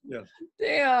true. Yeah.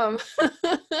 Damn.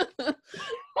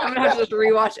 I'm gonna have to just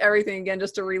rewatch everything again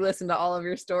just to re-listen to all of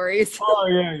your stories. Oh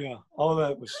yeah. All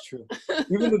that was true.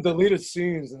 Even the deleted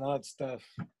scenes and odd stuff.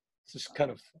 It's just kind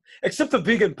of, except the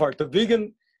vegan part. The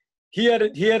vegan, he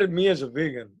added me as a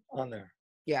vegan on there.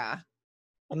 Yeah,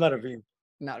 I'm not a vegan.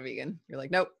 not vegan. You're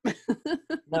like, nope.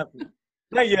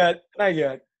 Not yet. Not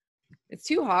yet. It's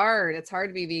too hard. It's hard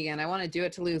to be vegan. I want to do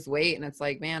it to lose weight, and it's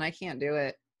like, man, I can't do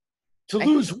it. To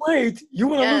lose weight? You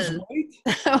want to Yes. lose weight?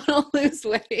 I want to lose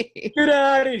weight. Get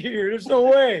out of here. There's no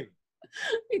way.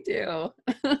 I do.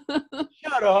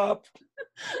 Shut up.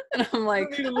 And I'm You like,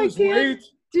 don't need to I lose can't, weight.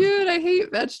 dude, I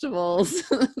hate vegetables.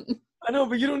 I know,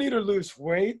 but you don't need to lose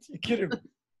weight. You kidding?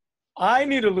 I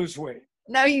need to lose weight.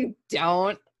 No, you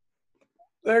don't.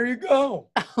 There you go.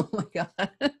 Oh my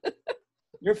God.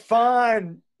 You're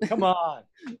fine. Come on.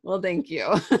 Well, thank you.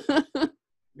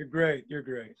 You're great. You're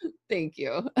great. Thank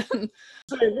you.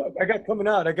 Say, look, I got coming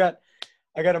out. I got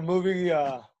a movie.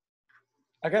 I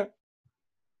got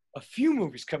a few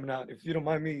movies coming out, if you don't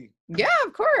mind me Yeah,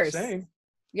 of course. saying.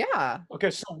 Yeah.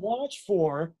 Okay, so watch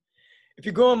for, if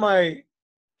you go on my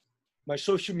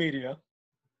social media,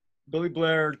 Billy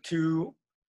Blair 2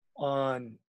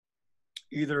 on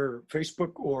either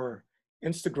Facebook or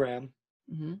Instagram,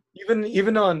 Hmm.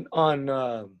 even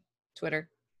on Twitter.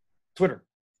 Twitter.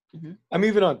 Mhm. I'm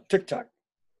even on TikTok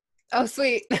Oh,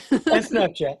 sweet. and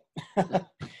Snapchat. Nice.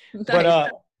 But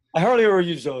I hardly ever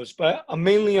use those. But I'm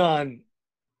mainly on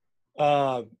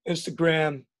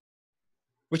Instagram,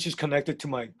 which is connected to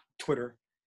my Twitter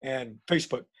and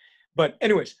Facebook. But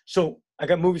anyways, so I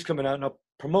got movies coming out and I'll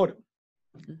promote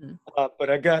them. Mhm. But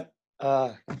I got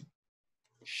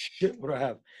shit. What do I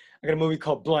have? I got a movie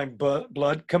called Blind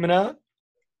Blood coming out,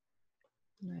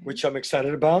 Nice. which I'm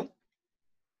excited about.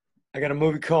 I got a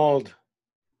movie called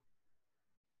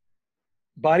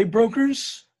Body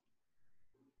Brokers.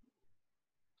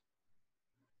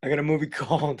 I got a movie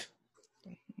called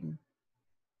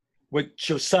What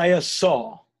Josiah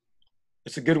Saw.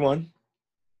 It's a good one.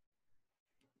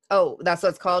 Oh, that's what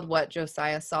it's called. What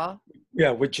Josiah saw.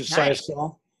 Yeah, What Josiah Nice.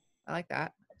 Saw. I like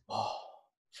that. Oh,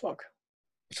 fuck.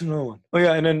 What's another one? Oh,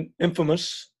 yeah, and then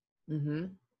Infamous. Mm-hmm.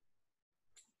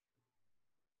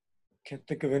 Can't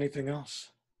think of anything else.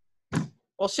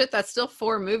 Well, shit, that's still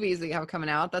 4 movies that you have coming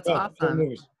out. That's Yeah, four awesome.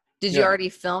 movies. Did you Yeah. already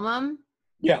film them?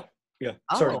 Yeah.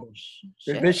 Sorry. Oh,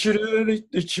 They shit.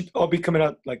 they should all be coming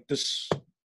out like this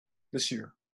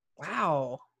year.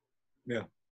 Wow. Yeah.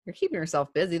 You're keeping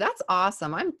yourself busy. That's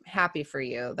awesome. I'm happy for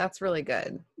you. That's really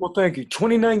good. Well, thank you.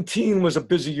 2019 was a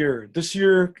busy year. This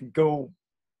year can go.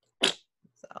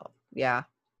 So, yeah.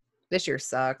 This year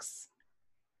sucks.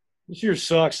 This year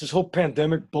sucks. This whole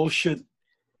pandemic bullshit.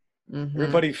 Mhm.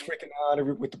 Everybody freaking out.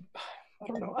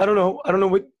 I don't know. I don't know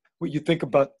what you think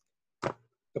about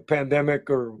the pandemic,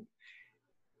 or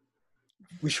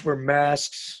we should wear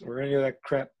masks or any of that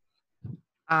crap.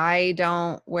 I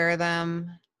don't wear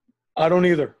them. I don't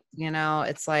either. You know,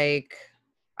 it's like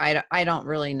I don't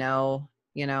really know,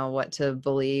 you know, what to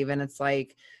believe. And it's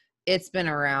like, it's been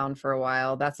around for a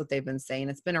while. That's what they've been saying.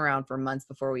 It's been around for months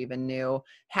before we even knew.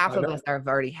 Half I of know. us have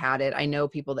already had it. I know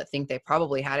people that think they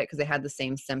probably had it because they had the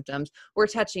same symptoms. We're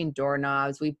touching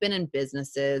doorknobs. We've been in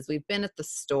businesses. We've been at the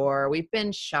store. We've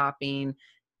been shopping,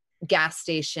 gas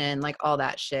station, like all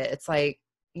that shit. It's like,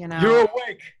 you know. You're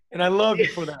awake, and I love you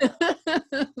for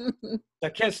that. I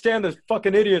can't stand the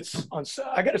fucking idiots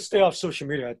I got to stay off social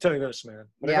media. I tell you this, man.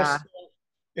 But I gotta Yeah. stay off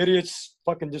idiots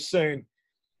fucking just saying,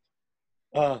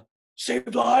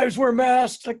 save lives, wear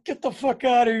masks. Like, get the fuck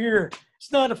out of here.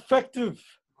 It's not effective.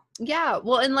 Yeah,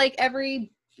 well, and like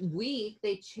every week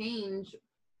they change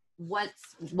what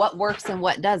works and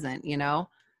what doesn't, you know.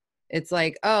 It's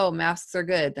like, oh, masks are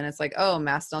good. Then it's like, oh,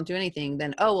 masks don't do anything.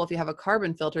 Then, oh, well, if you have a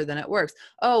carbon filter, then it works.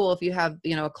 Oh, well, if you have,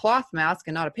 you know, a cloth mask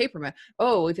and not a paper mask.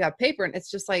 Oh, if you have paper, and it's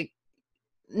just like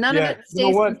none of Yeah, it you know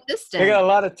stays what? consistent. They got a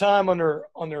lot of time on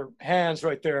their hands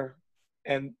right there,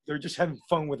 and they're just having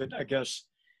fun with it, I guess.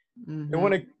 They Mhm.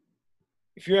 want to,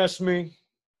 if you ask me,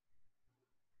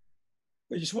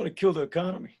 they just want to kill the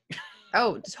economy.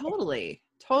 Oh, totally.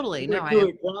 Totally. We're No, gonna I kill the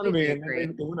economy, completely and then agree.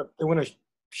 they want to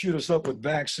shoot us up with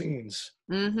vaccines.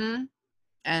 Mm-hmm.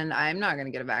 And I'm not going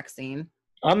to get a vaccine.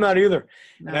 I'm not either.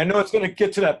 And I No. know it's going to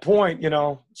get to that point,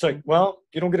 It's like, well,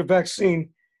 you don't get a vaccine,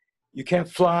 you can't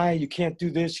fly, you can't do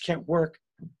this, you can't work.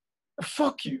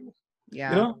 Fuck you,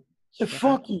 Yeah. So Yeah.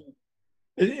 fuck you.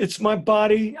 It's my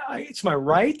body. It's my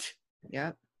right.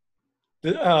 Yep.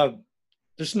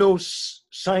 There's no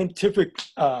scientific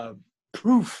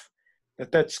proof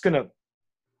that that's going to,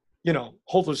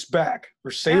 hold us back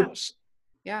or save us.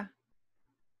 Yeah.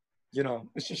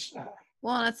 It's just.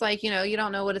 Well, and it's like, you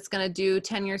don't know what it's going to do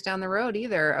 10 years down the road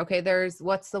either. Okay.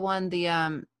 What's the one,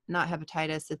 not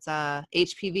hepatitis, it's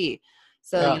HPV.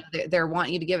 So, they're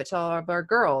wanting you to give it to all of our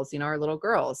girls, our little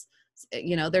girls.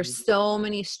 There's so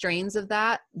many strains of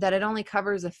that it only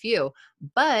covers a few.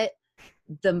 But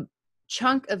the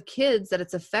chunk of kids that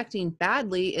it's affecting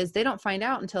badly is they don't find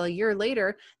out until a year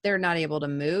later. They're not able to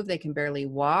move. They can barely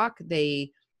walk.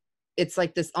 It's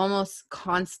like this almost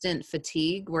constant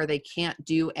fatigue where they can't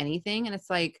do anything. And it's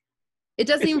like, it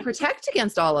doesn't even protect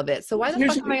against all of it. So why the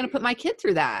fuck am I going to put my kid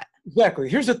through that? Exactly.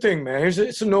 Here's the thing, man.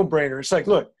 It's a no-brainer. It's like,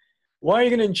 look, why are you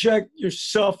going to inject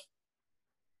yourself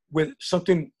with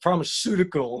something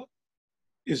pharmaceutical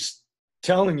is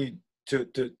telling you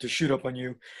to shoot up on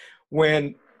you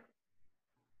when,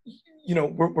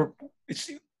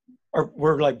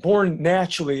 we're like born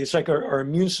naturally. It's like our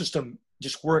immune system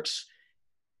just works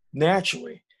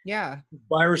naturally. Yeah.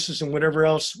 Viruses and whatever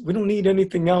else. We don't need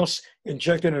anything else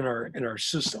injected in our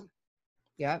system.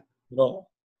 Yep.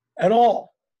 At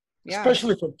all. Yeah.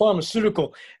 Especially for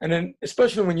pharmaceutical, and then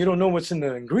especially when you don't know what's in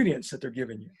the ingredients that they're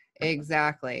giving you.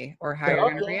 Exactly. Or how you're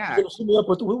going to react. You're gonna shoot me up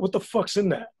with what the fuck's in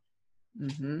that?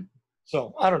 Mm-hmm.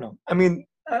 So I don't know. I mean,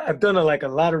 I've done a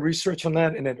lot of research on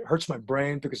that, and it hurts my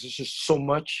brain because it's just so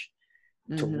much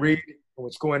to read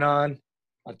what's going on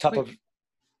top of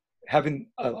having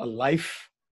a life.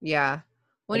 Yeah.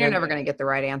 Well, you're never going to get the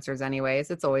right answers anyways.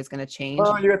 It's always going to change.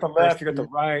 Well, you got the left, you got the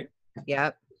right.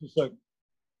 Yep. It's like,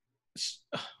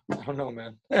 I don't know,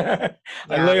 man.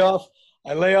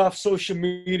 I lay off social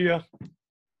media,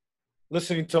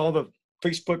 listening to all the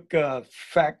Facebook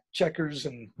fact checkers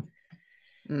and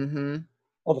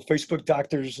all the Facebook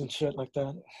doctors and shit like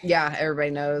that. Yeah, everybody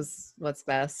knows what's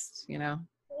best,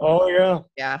 Oh, yeah.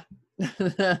 Yeah.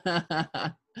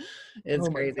 It's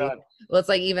crazy. Well, it's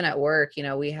like even at work,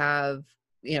 we have,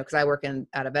 because I work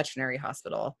at a veterinary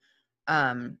hospital.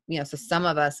 So some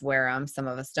of us wear them, some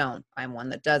of us don't. I'm one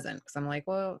that doesn't, because I'm like,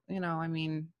 well, I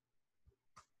mean.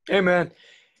 Hey, man,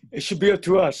 it should be up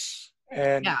to us.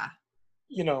 And, yeah.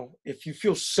 If you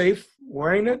feel safe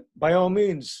wearing it, by all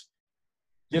means,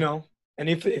 and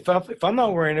if I'm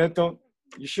not wearing it,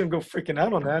 you shouldn't go freaking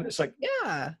out on that. It's like,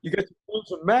 yeah, you got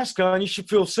the mask on, you should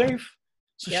feel safe.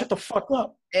 So shut the fuck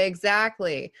up.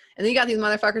 Exactly. And then you got these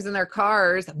motherfuckers in their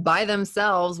cars by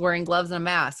themselves wearing gloves and a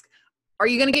mask. Are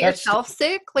you going to get yourself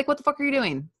sick? Like, what the fuck are you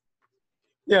doing?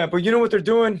 Yeah, but you know what they're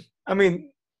doing? I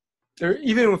mean,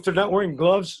 even if they're not wearing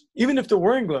gloves, even if they're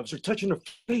wearing gloves, they're touching their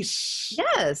face.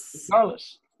 Yes.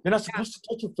 Regardless. You're not supposed to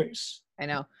touch your face. I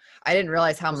know. I didn't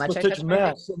realize how much I touched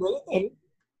my face.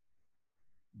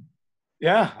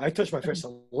 Yeah, I touch my face a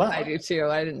lot. I do too.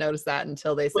 I didn't notice that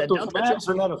until they said, don't touch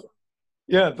it.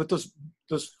 Yeah, but those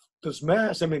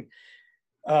masks, I mean,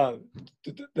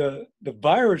 the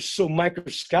virus is so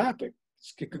microscopic,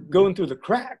 it could go in through the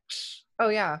cracks. Oh,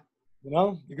 yeah.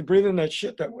 You can breathe in that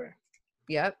shit that way.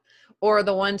 Yep. Or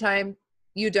the one time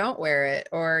you don't wear it,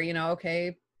 or,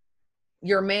 okay,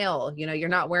 your mail, you're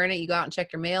not wearing it, you go out and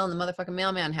check your mail and the motherfucking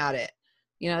mailman had it.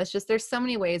 It's just, there's so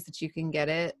many ways that you can get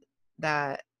it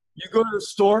that. You go to the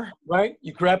store, right?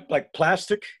 You grab like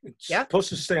plastic. It's supposed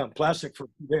to stay on plastic for a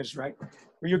few days, right?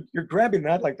 Or you're grabbing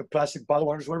that, like the plastic bottle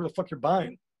waters, whatever the fuck you're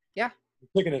buying. Yeah.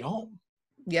 You're taking it home.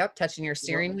 Yep. Touching your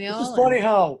steering wheel. It's funny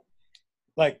how,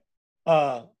 like,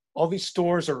 all these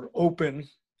stores are open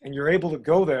and you're able to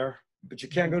go there, but you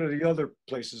can't go to the other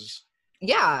places.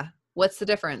 Yeah. What's the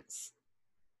difference?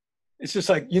 It's just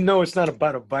like, it's not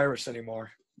about a virus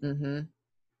anymore. Mm-hmm.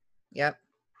 Yep.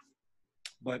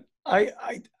 But I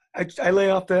lay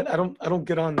off that. I don't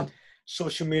get on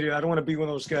social media. I don't want to be one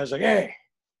of those guys like, hey,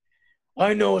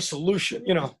 I know a solution.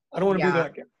 I don't want to be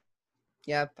that guy.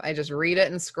 Yep. I just read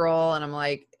it and scroll, and I'm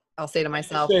like, I'll say to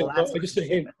myself, I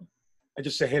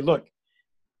just say, hey, look,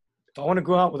 if I want to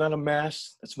go out without a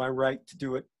mask, that's my right to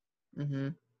do it. Mm-hmm.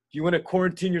 If you want to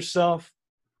quarantine yourself,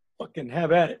 fucking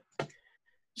have at it.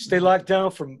 Stay locked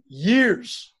down for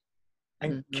years.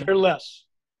 I care less.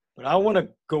 But I want to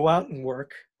go out and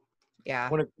work. Yeah. I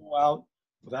want to go out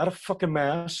without a fucking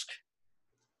mask.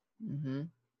 Mm-hmm.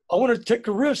 I want to take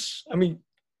a risk. I mean,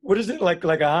 what is it like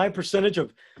a high percentage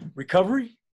of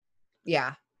recovery?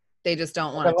 Yeah. They just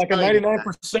don't want to Like a tell you that.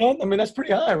 99%? I mean, that's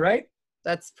pretty high, right?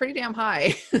 That's pretty damn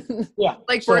high. Yeah.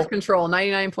 Like So birth control,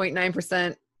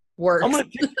 99.9% works. I'm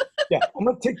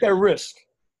gonna take that risk.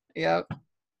 Yep.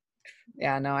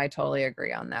 Yeah, no, I totally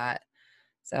agree on that.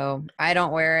 So I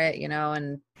don't wear it,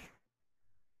 and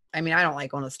I mean, I don't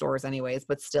like going to stores anyways,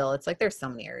 but still, it's like there's so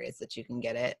many areas that you can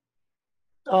get it.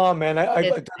 Oh man, I've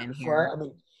It's done in it before. here. I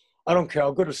mean, I don't care.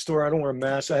 I'll go to the store. I don't wear a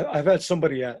mask. I've had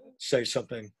somebody say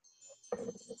something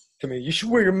to me. You should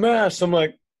wear your mask. I'm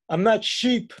like, I'm not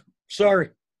sheep. Sorry.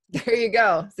 There you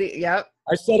go. See, yep.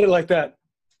 I said it like that.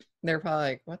 They're probably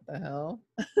like, what the hell?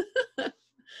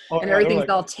 Oh, And yeah, they're everything's like,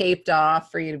 all taped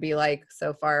off for you to be like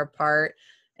so far apart.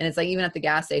 And it's like even at the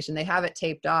gas station, they have it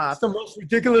taped off. it's the most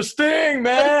ridiculous thing,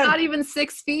 But it's man. not even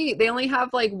 6 feet. They only have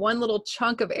like one little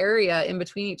chunk of area in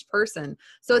between each person.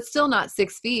 So it's still not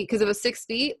 6 feet. Because if it was 6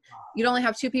 feet, you'd only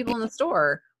have two people in the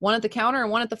store, one at the counter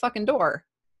and one at the fucking door.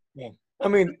 Yeah. I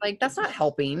mean, Like that's not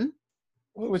helping.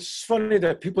 it's funny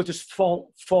that people just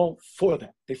fall for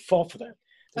that. They fall for that.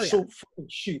 They're Oh, yeah. so fucking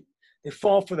cheap. They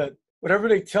fall for that. Whatever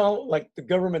they tell, like the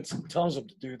government tells them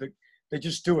to do, they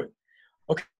just do it.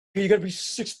 Okay, you got to be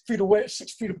 6 feet away,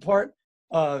 6 feet apart.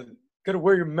 Got to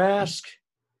wear your mask.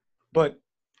 But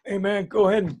hey, man, go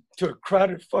ahead to a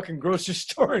crowded fucking grocery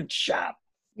store and shop.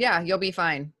 Yeah, you'll be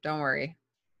fine. Don't worry.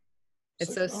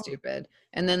 It's so like, oh. stupid.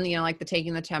 And then, like the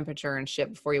taking the temperature and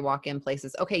shit before you walk in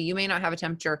places. Okay, you may not have a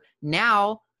temperature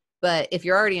now, but if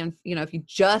you're already in, if you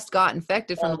just got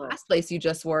infected from the last place you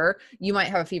just were, you might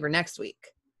have a fever next week.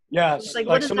 Yeah, It's like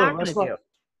what is that going to do?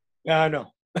 Yeah, I know.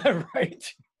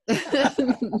 Right.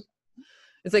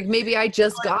 It's like maybe I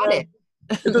just got it.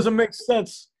 It doesn't make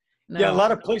sense. No. Yeah, a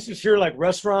lot of places here, like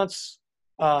restaurants,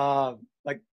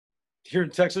 like here in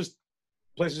Texas,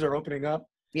 places are opening up.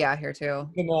 Yeah, here too.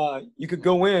 And you could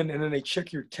go in, and then they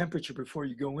check your temperature before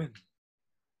you go in.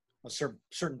 On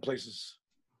certain places.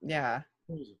 Yeah.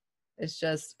 It's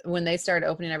just when they started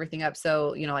opening everything up.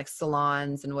 So, like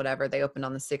salons and whatever, they opened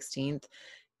on the 16th.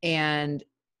 And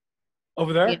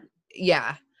over there?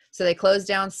 Yeah. So they closed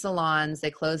down salons,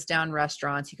 they closed down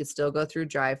restaurants. You could still go through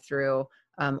drive-through,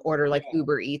 order like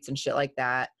Uber Eats and shit like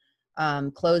that.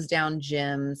 Closed down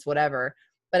gyms, whatever.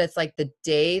 But it's like the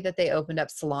day that they opened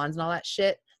up salons and all that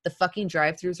shit, the fucking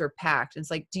drive-thrus are packed. And it's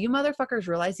like, do you motherfuckers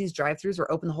realize these drive-thrus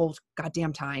were open the whole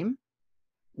goddamn time?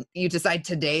 You decide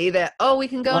today that, we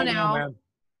can go now. Man.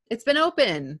 It's been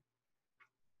open.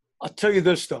 I'll tell you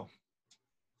this though,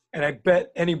 and I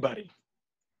bet anybody,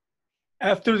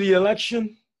 after the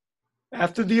election,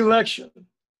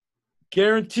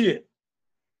 guarantee it,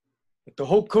 that the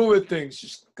whole COVID thing's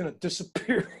just gonna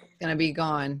disappear. It's gonna be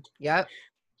gone. Yep.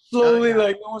 Slowly,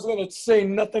 like no one's gonna say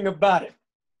nothing about it.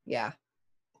 Yeah.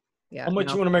 Yeah. How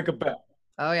much you want to make a bet?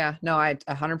 Oh yeah. No, I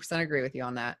 100% agree with you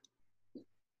on that.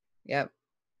 Yep.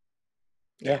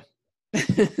 Yeah.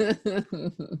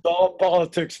 It's all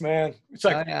politics, man. It's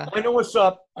like, I know what's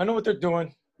up. I know what they're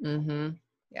doing. Mm-hmm.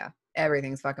 Yeah.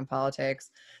 Everything's fucking politics.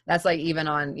 That's like even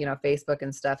on, Facebook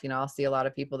and stuff, I'll see a lot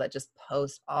of people that just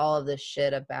post all of this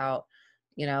shit about,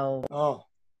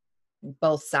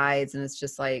 both sides. And it's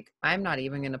just like, I'm not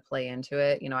even going to play into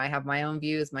it. I have my own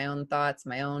views, my own thoughts,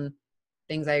 my own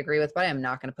things I agree with, but I am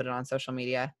not going to put it on social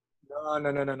media. No.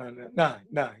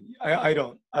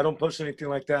 I don't post anything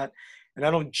like that. And I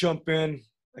don't jump in.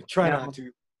 I try not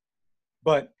to.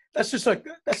 But that's just a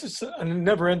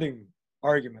never-ending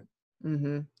argument.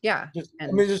 Mm-hmm. Yeah.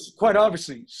 Just quite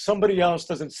obviously, somebody else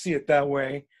doesn't see it that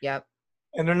way. Yep.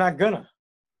 And they're not gonna.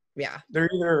 Yeah. They're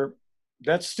either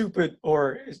that stupid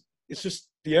or it's just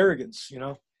the arrogance,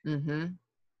 Mm-hmm.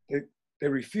 They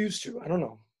refuse to. I don't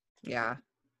know. Yeah.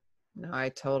 No, I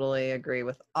totally agree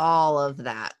with all of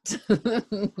that.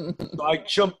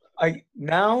 So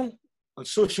now on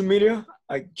social media,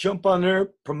 I jump on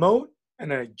there, promote,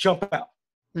 and then I jump out.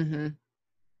 Mm-hmm.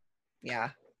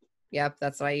 Yeah. Yep.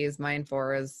 That's what I use mine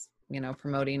for is,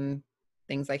 promoting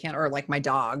things I can, or like my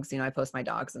dogs, I post my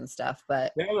dogs and stuff,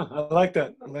 but yeah, I like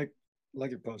that. I like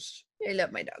your posts. I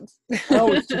love my dogs. I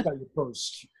always check out your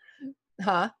posts.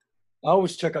 Huh? I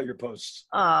always check out your posts.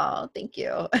 Oh, thank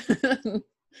you.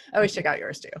 I always check out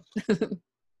yours too.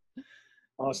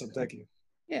 Awesome. Thank you.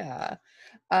 Yeah.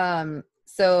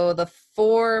 So the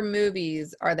 4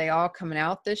 movies, are they all coming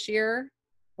out this year?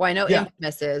 Well, I know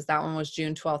Infamous is. That one was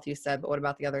June 12th, you said, but what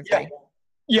about the other 3?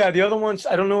 Yeah, the other ones,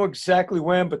 I don't know exactly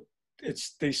when, but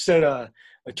they said a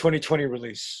 2020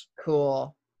 release.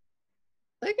 Cool.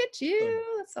 Look at you.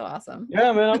 That's so awesome.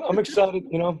 Yeah, man, I'm excited,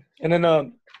 And then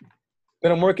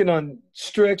I'm working on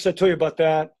Strix. I told you about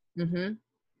that. Mm-hmm.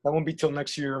 That won't be till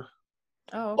next year.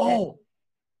 Oh, okay.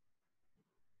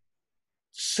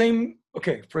 same.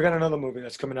 Okay, forgot another movie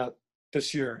that's coming out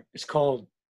this year. It's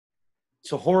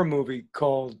a horror movie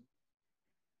called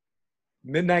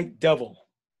Midnight Devil,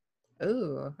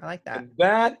 Ooh, I like that. and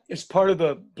that is part of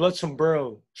the Blood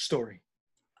Sombrero story.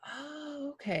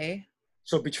 Oh, okay.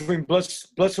 So between Blood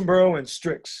Sombrero and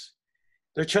Strix,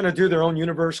 they're trying to do their own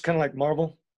universe, kind of like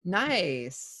Marvel.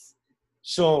 Nice.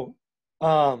 So,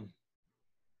 uh,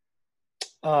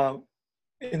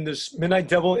 in this Midnight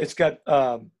Devil, it's got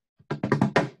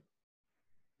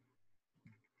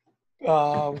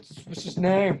what's his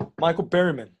name? Michael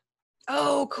Berryman.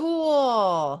 Oh,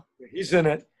 cool. He's in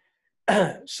it.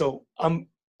 So I'm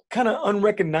kind of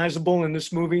unrecognizable in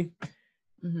this movie,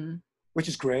 Mm-hmm. which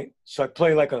is great. So I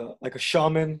play like a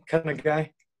shaman kind of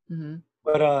guy. Mm-hmm.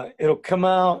 But it'll come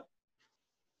out,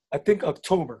 I think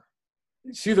October.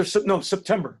 It's either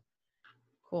September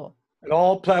Cool. at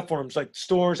all platforms like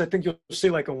stores. I think you'll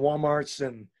see like in WalMarts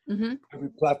and Mm-hmm. every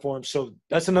platform. So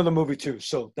that's another movie too.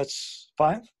 So that's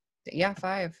 5. Yeah,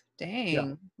 5.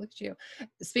 Dang. Look at you.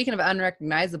 Speaking of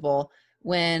unrecognizable,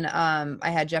 when I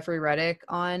had Jeffrey Reddick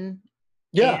on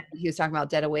Yeah, and he was talking about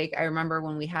Dead Awake, I remember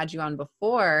when we had you on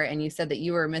before and you said that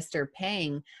you were Mr.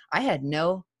 Pang, I had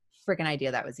no freaking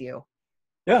idea that was you.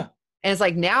 yeah. And it's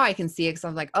like now I can see it because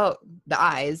I'm like, oh, the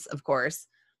eyes, of course.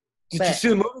 Did you But see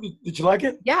the movie? Did you like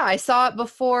it? yeah, I saw it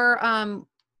before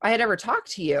I had ever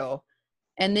talked to you.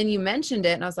 And then you mentioned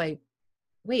it and I was like,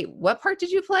 wait, what part did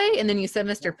you play? And then you said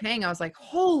Mr. Pang. I was like,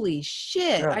 holy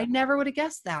shit. Yeah, I never would have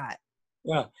guessed that.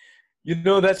 yeah. You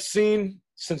know that scene,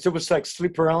 since it was like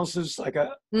sleep paralysis, like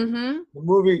Mm-hmm. the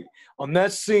movie on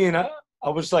that scene, I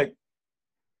was like,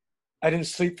 I didn't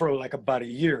sleep for like about a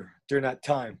year during that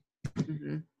time.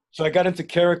 Mm-hmm. So I got into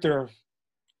character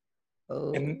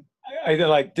Oh. and I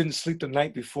like didn't sleep the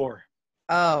night before.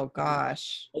 Oh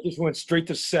gosh. I just went straight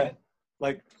to set,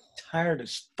 like tired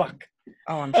as fuck.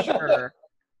 Oh, I'm sure.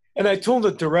 And I told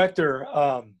the director,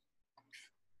 I'm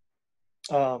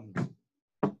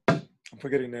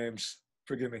forgetting names,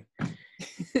 forgive me.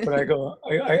 But I go,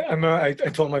 I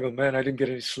told him, I go, man, I didn't get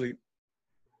any sleep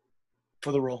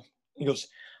for the role. He goes,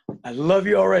 I love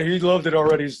you already. He loved it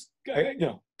already.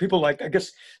 People like, I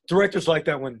guess directors like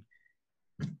that when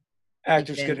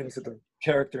actors get into the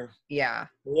character. Yeah.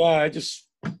 Yeah, I just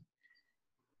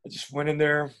went in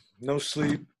there, no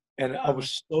sleep, and I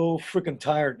was so freaking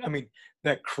tired. I mean,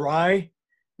 that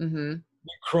Mm-hmm.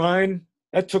 crying,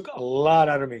 that took a lot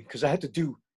out of me because I had to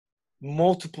do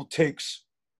multiple takes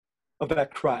of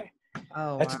that cry.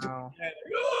 Oh, I had to do, wow.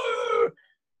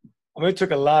 I mean, it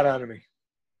took a lot out of me.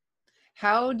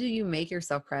 How do you make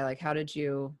yourself cry? Like, how did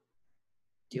you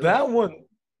do That it? one,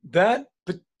 that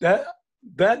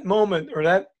moment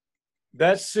or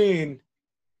that scene,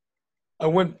 I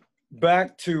went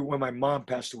back to when my mom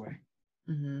passed away,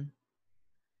 Mm-hmm.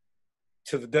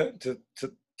 to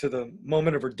the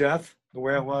moment of her death, the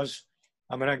way I was.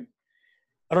 I mean,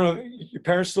 I don't know. Your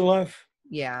parents still alive?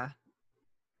 Yeah.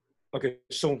 Okay,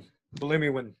 so believe me,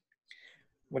 when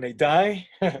they die,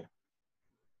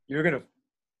 you're gonna.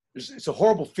 It's a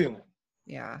horrible feeling.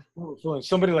 Yeah. Horrible feeling.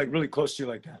 Somebody like really close to you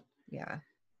like that. Yeah.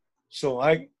 So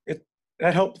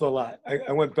that helped a lot.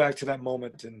 I went back to that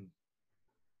moment and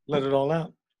let it all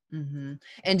out. Mm-hmm.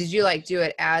 And did you like do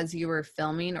it as you were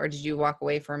filming, or did you walk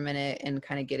away for a minute and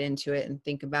kind of get into it and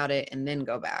think about it and then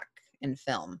go back and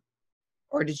film?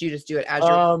 Or did you just do it as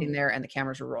you're sitting there and the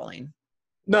cameras were rolling?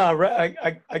 No, right.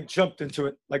 I jumped into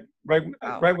it like right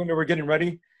Wow. right when they were getting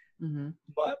ready. Mm-hmm.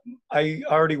 But I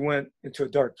already went into a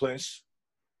dark place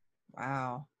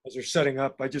Wow. as they're setting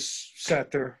up. I just sat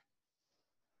there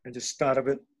and just thought of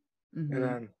it Mm-hmm. and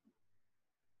then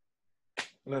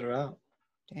let it out.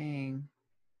 Dang.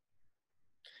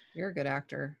 You're a good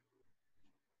actor.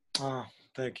 Oh,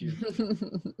 thank you.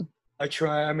 I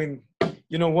try. I mean,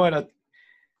 you know what?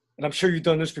 And I'm sure you've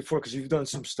done this before because you've done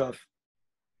some stuff.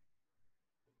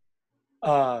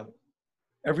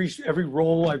 Every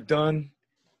role I've done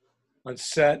on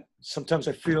set, sometimes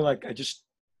I feel like I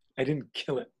didn't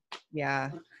kill it. Yeah.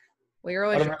 Well, you're I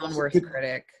always don't your know if own it's a worst good-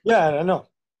 critic. Yeah, I know.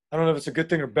 I don't know if it's a good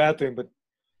thing or bad thing, but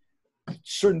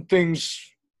certain things,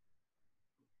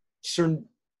 certain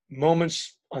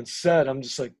moments on set, I'm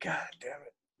just like, God damn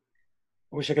it.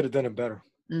 I wish I could have done it better.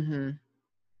 Mm-hmm.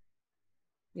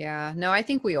 Yeah. No, I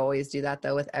think we always do that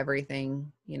though with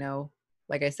everything,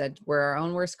 like I said, we're our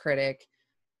own worst critic.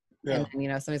 Yeah. And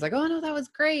then, somebody's like, oh no, that was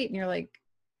great. And you're like,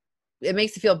 it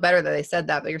makes you feel better that they said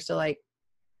that, but you're still like,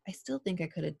 I still think I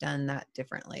could have done that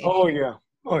differently. Oh yeah.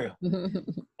 Oh yeah.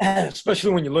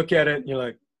 Especially when you look at it and you're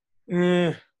like,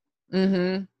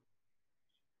 Mm-hmm.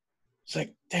 It's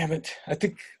like, damn it. I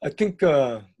think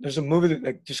there's a movie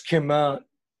that just came out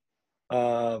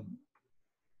on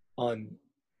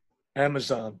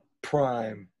Amazon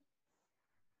Prime.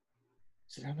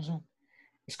 Is it Amazon?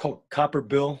 It's called Copper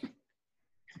Bill.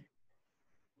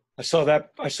 I saw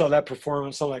that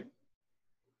performance. I'm like,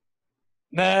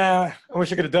 nah, I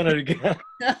wish I could have done it again.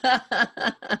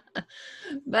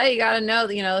 But you got to know,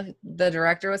 the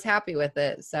director was happy with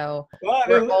it. So Well,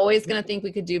 we're always going to think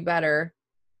we could do better.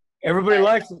 everybody But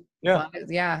likes it.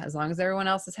 Yeah. As long as everyone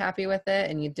else is happy with it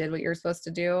and you did what you're supposed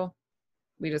to do,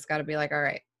 we just got to be like, all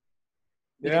right.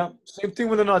 Yeah. Same thing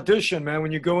with an audition, man.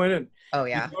 When you go in and Oh,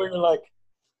 yeah. you're like,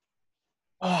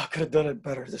 oh, I could have done it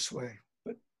better this way.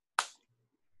 But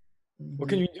what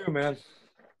can you do, man?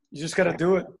 You just got to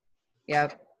do it.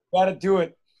 Yep. Got to do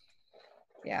it.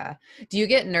 Yeah. Do you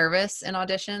get nervous in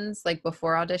auditions, like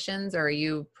before auditions, or are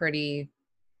you pretty,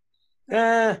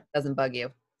 doesn't bug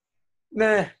you?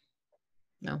 Nah.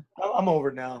 No. I'm over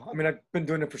it now. I mean, I've been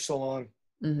doing it for so long.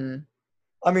 Mm-hmm.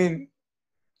 I mean,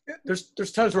 there's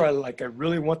times where I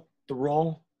really want the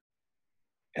role,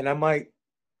 and I might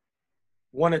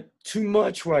want it too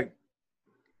much, where I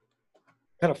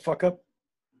kind of fuck up,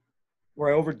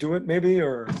 where I overdo it maybe,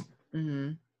 or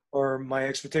my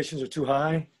expectations are too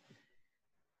high,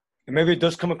 and maybe it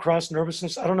does come across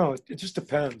nervousness. I don't know. It just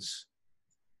depends.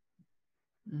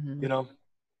 Mm-hmm.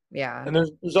 Yeah. And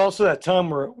there's also that time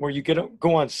where you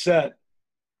go on set,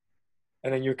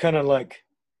 and then you're kind of like,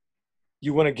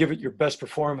 you want to give it your best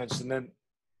performance, and then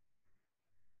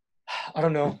I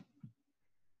don't know,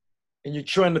 and you're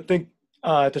trying to think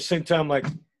at the same time, like,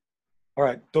 all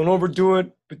right, don't overdo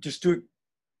it, but just do it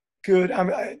good. I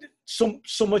mean,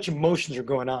 so much emotions are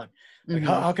going on. Like,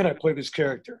 how can I play this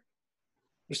character?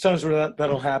 There's times where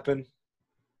that'll happen,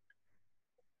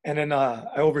 and then I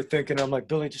overthink, and I'm like,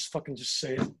 Billy, just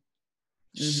say it.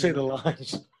 Just say the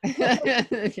lines.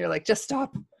 You're like, just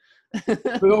stop. But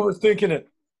overthinking it.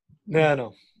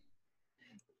 No.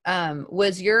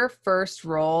 Was your first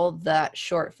role that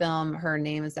short film, Her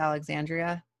Name is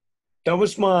Alexandria? That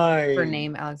was my... Her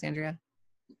Name, Alexandria?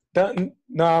 That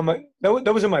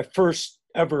wasn't my first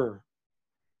ever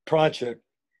project.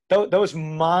 That was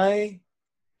my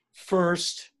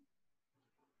first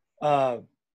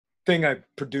thing I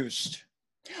produced.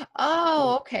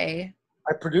 Oh, okay.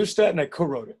 I produced that and I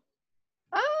co-wrote it.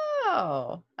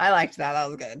 Oh, I liked that. That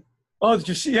was good. Oh, did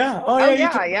you see? Yeah. Oh,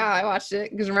 yeah. I watched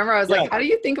it because remember I was like, how do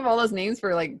you think of all those names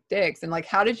for like dicks, and like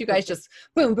how did you guys just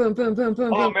boom, boom, boom, boom,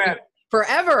 boom, oh boom, man,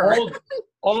 forever?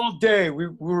 All day we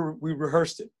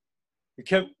rehearsed it. We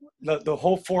kept the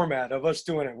whole format of us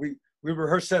doing it. We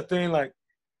rehearsed that thing like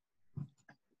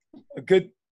a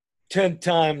good 10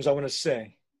 times, I want to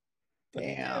say.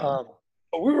 Damn.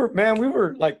 But we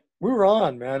were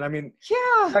on, man. I mean,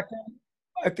 yeah.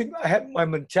 I think my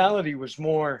mentality was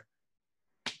more.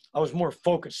 I was more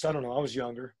focused. I don't know. I was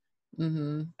younger.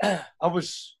 Mm-hmm. How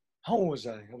old was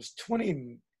I? I was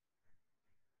 20.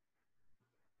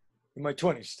 In my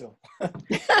 20s still.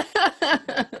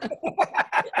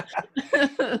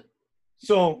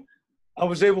 So I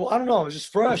was able, I don't know, I was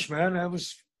just fresh, man. I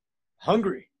was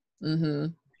hungry. Mm-hmm.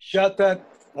 Shot that,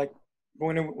 like,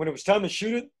 when it was time to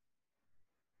shoot it.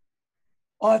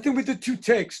 Oh, I think we did 2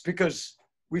 takes because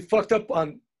we fucked up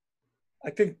on, I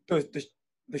think,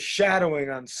 the shadowing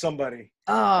on somebody.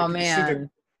 Oh, like, man.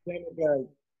 The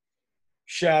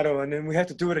shadow, and then we had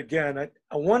to do it again.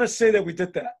 I want to say that we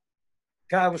did that.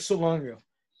 God, it was so long ago.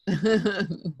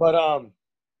 But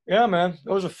yeah, man,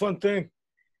 that was a fun thing.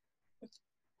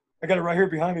 I got it right here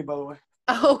behind me, by the way.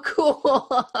 Oh,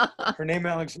 cool. Her name,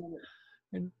 Alexander.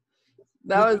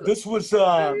 This was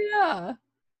yeah.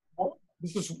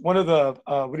 This was one of the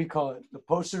what do you call it? The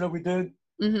poster that we did,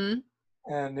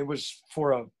 and it was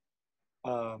for a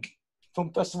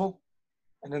film festival.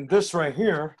 And then this right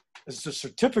here is the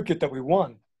certificate that we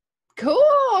won.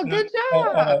 Cool. Good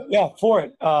job. Yeah, for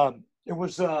it. It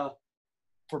was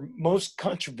for most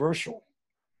controversial.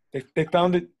 They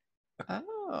found it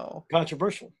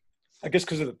controversial. I guess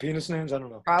because of the penis names. I don't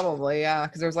know. Probably, yeah,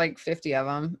 because there's like 50 of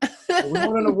them. We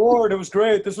won an award. It was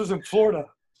great. This was in Florida.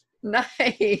 Nice.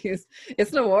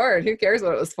 It's an award. Who cares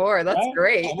what it was for? That's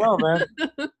great. I know, man.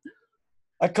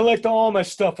 I collect all my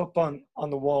stuff up on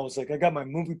the walls. Like I got my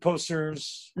movie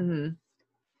posters. Mm-hmm.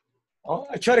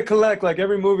 I try to collect like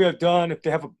every movie I've done. If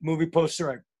they have a movie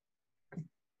poster,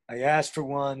 I ask for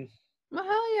one. Well,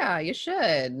 hell yeah, you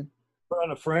should. Put it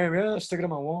on a frame. Yeah, stick it on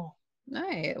my wall.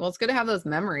 Nice. Well, it's good to have those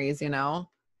memories, you know.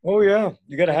 Oh yeah,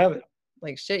 you got to have it.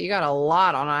 Like shit, you got a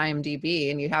lot on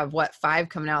IMDb, and you have 5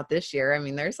 coming out this year. I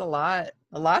mean, there's a lot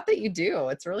that you do.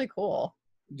 It's really cool.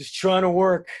 I'm just trying to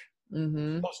work. Mm-hmm.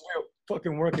 I'm supposed to be a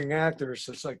fucking working actor,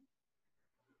 so it's like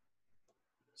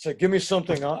give me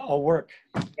something, I'll work.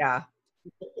 Yeah.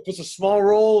 If it's a small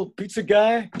role, pizza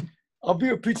guy, I'll be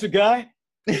a pizza guy.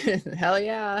 Hell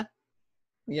yeah.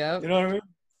 Yep. You know what I mean?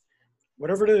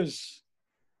 Whatever it is.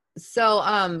 So,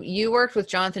 you worked with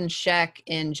Jonathan Scheck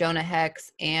in Jonah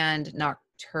Hex and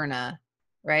Nocturna,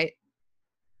 right?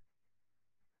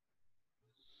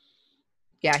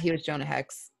 Yeah, he was Jonah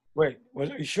Hex. Wait, are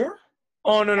you sure?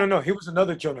 Oh, no. He was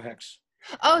another Jonah Hex.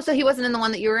 Oh, so he wasn't in the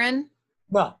one that you were in?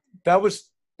 No, that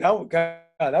was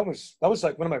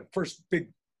like one of my first big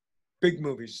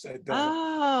movies.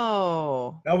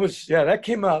 Oh. That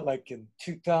came out like in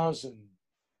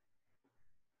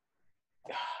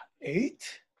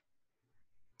 2008.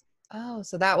 Oh,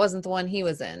 so that wasn't the one he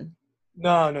was in.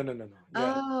 No. Yeah,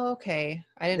 Oh, okay.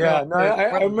 I didn't yeah. realize No, there was more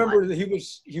I than remember one. that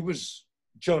he was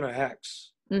Jonah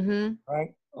Hex, Mm-hmm.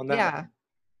 right? On that Yeah. one.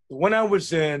 The one I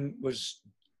was in was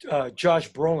Josh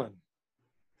Brolin.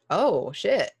 Oh,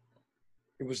 shit.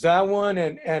 It was that one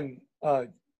and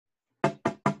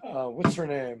what's her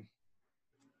name?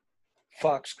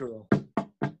 Fox girl,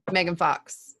 Megan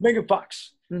Fox. Megan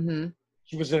Fox. Mm-hmm.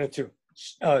 She was in it too.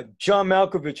 John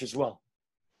Malkovich as well,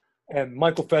 and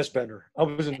Michael Fassbender. I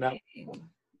was in that.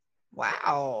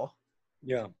 Wow.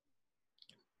 Yeah,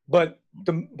 but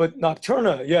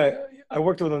Nocturna. Yeah, I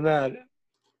worked with him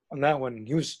on that one.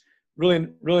 He was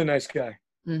really nice guy.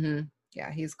 Mm-hmm.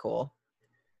 Yeah, he's cool.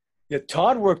 Yeah,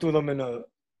 Todd worked with him in a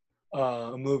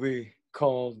movie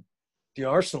called The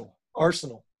Arsenal.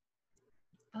 Arsenal.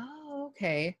 Oh,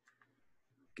 okay.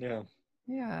 Yeah.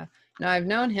 Yeah. No, I've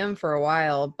known him for a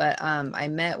while, but I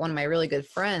met one of my really good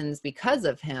friends because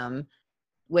of him,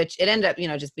 which it ended up,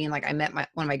 just being like I met one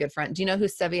of my good friends. Do you know who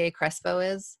Sevier Crespo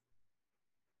is?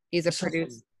 He's a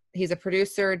producer. He's a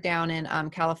producer down in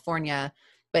California,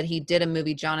 but he did a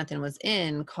movie Jonathan was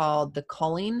in called The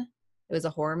Culling. It was a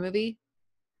horror movie.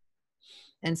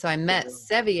 And so I met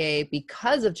Sevier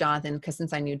because of Jonathan, because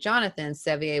since I knew Jonathan,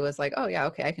 Sevier was like, oh, yeah,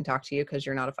 okay, I can talk to you because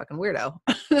you're not a fucking weirdo.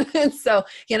 And so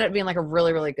he ended up being like a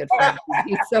really, really good friend.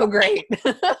 He's so great.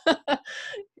 He's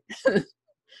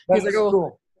like,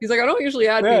 cool. He's like, I don't usually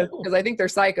add people because I think they're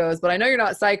psychos, but I know you're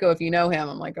not psycho if you know him.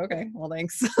 I'm like, okay, well,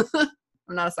 thanks.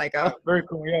 I'm not a psycho. Very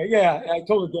cool. Yeah, I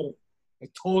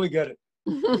totally get it.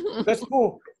 That's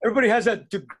cool. Everybody has that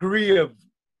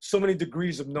so many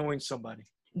degrees of knowing somebody.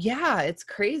 Yeah, it's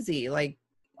crazy. Like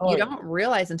you don't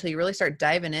realize until you really start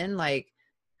diving in, like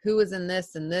who was in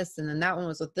this and this, and then that one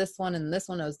was with this one, and this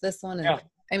one was this one. And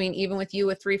I mean, even with you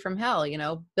with Three from Hell,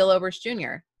 Bill Oberst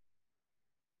Jr.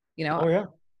 Oh yeah.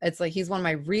 It's like he's one of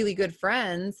my really good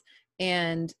friends,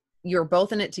 and you're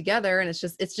both in it together, and it's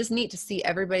just neat to see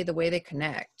everybody the way they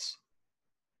connect.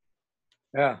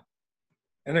 Yeah.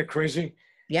 Isn't it crazy?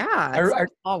 Yeah, it's a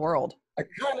small world.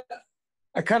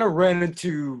 I kind of ran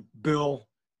into Bill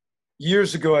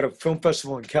years ago at a film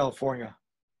festival in California.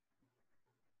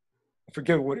 I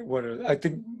forget what I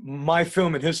think my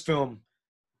film and his film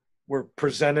were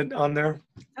presented on there.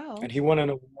 Oh. And he won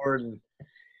an award and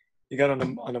he got on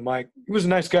the mic. He was a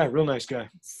nice guy, real nice guy.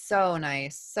 So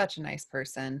nice, such a nice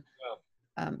person.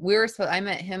 Yeah. I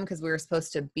met him because we were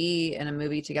supposed to be in a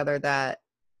movie together that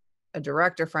a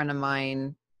director friend of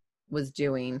mine was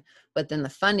doing, but then the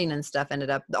funding and stuff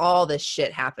ended up, all this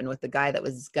shit happened with the guy that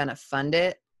was gonna fund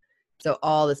it. So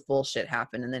all this bullshit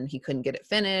happened, and then he couldn't get it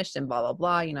finished and blah, blah,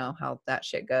 blah. You know how that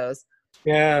shit goes.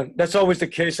 Yeah, that's always the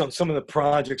case on some of the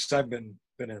projects I've been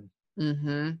in.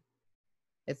 Mm-hmm.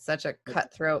 It's such a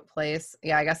cutthroat place.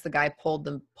 Yeah, I guess the guy pulled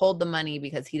the money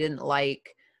because he didn't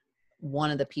like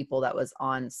one of the people that was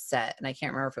on set. And I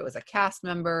can't remember if it was a cast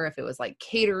member, if it was like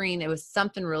catering. It was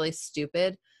something really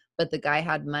stupid, but the guy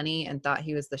had money and thought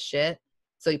he was the shit.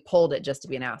 So he pulled it just to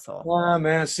be an asshole. Oh,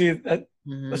 man. See, that's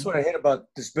what I hate about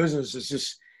this business.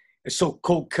 It's so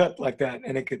cold cut like that.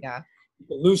 And you could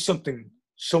lose something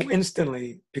so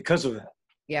instantly because of that.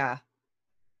 Yeah.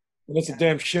 And it's a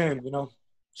damn shame,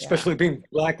 especially being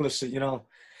blacklisted,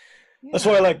 That's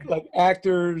why I like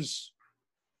actors.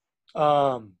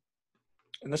 And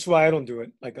that's why I don't do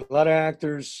it. Like a lot of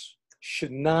actors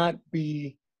should not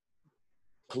be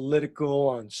political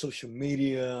on social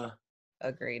media.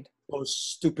 Agreed.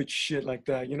 Stupid shit like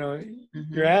that.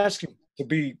 You're asking to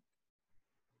be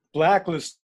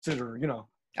blacklisted or,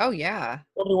 Oh yeah.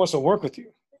 Nobody wants to work with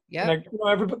you. Yeah.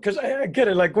 Everybody, because I get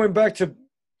it. Like going back to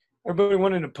everybody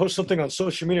wanting to post something on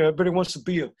social media. Everybody wants to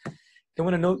be they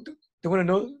want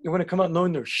to come out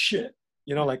knowing their shit.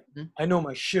 I know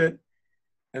my shit,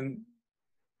 and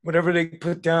whatever they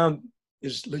put down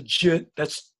is legit.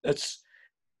 That's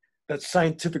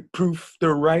scientific proof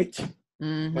they're right.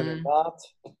 Mm-hmm. When they're not.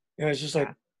 It's just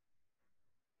like,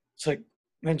 it's like,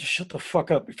 man, just shut the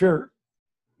fuck up. If you're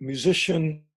a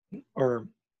musician or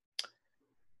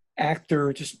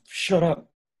actor, just shut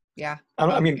up. Yeah.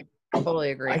 I mean,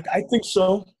 Totally agree. I think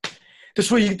so.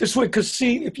 This way, because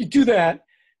see, if you do that,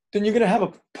 then you're gonna have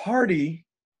a party,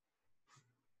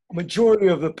 a majority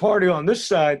of the party on this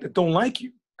side that don't like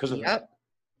you because of that.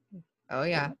 Yep. Oh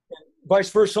yeah. Vice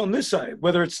versa on this side,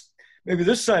 whether it's maybe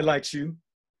this side likes you,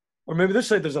 or maybe this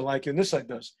side doesn't like you and this side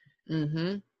does.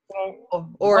 Mm-hmm. So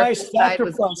Or why if this side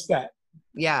sacrifice was, that?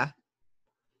 yeah.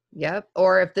 Yep.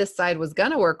 Or if this side was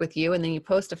gonna work with you and then you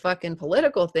post a fucking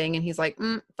political thing and he's like,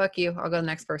 fuck you, I'll go to the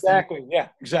next person. Exactly. Yeah.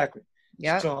 Exactly.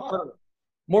 Yeah. So I don't know.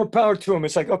 More power to him.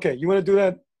 It's like, okay, you want to do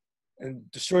that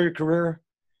and destroy your career?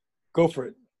 Go for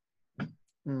it.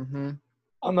 Mm-hmm.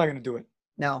 I'm not gonna do it.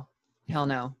 No. Hell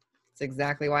no. It's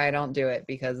exactly why I don't do it,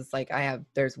 because it's like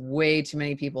there's way too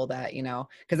many people that,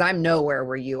 because I'm nowhere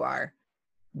where you are,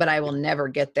 but I will never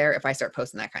get there if I start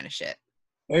posting that kind of shit.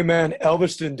 Hey man,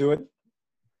 Elvis didn't do it.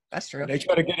 That's true. They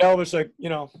try to get Elvis like,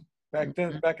 back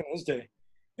then, back in his day.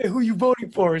 Hey, who you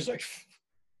voting for? He's like,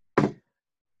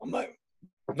 I'm like,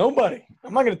 nobody.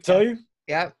 I'm not gonna tell you.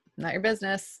 Yep. Not your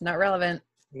business. Not relevant.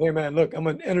 Hey man, look, I'm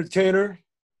an entertainer.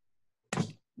 I'm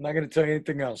not gonna tell you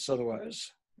anything else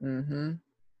otherwise. Mm-hmm.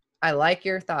 I like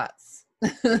your thoughts.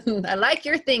 I like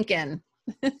your thinking.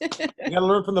 You gotta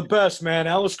learn from the best, man.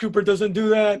 Alice Cooper doesn't do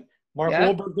that. Mark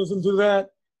Wahlberg doesn't do that.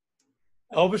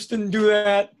 Elvis didn't do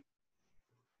that.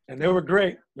 And they were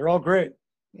great. They're all great.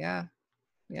 Yeah.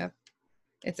 Yep.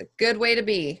 It's a good way to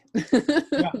be.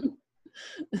 Yeah.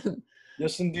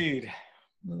 Yes, indeed.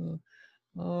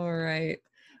 All right.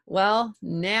 Well,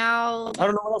 now I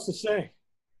don't know what else to say.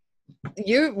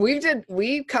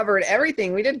 we covered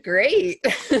everything. We did great.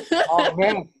 Oh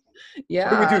man.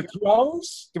 Yeah. What did we do? 2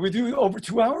 hours? Did we do over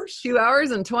 2 hours? 2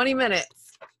 hours and 20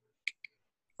 minutes.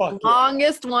 Fuck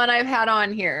Longest one I've had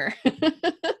on here.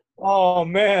 Oh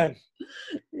man.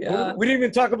 Yeah. We didn't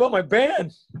even talk about my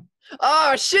band.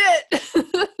 Oh shit.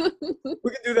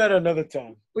 We can do that another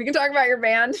time. We can talk about your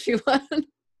band if you want.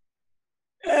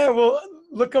 Yeah, well,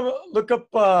 look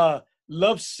up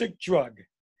Love Sick Drug.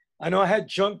 I know I had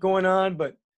junk going on,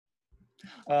 but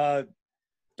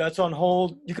that's on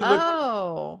hold. You can look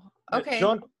at okay.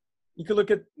 junk. You can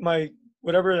look at my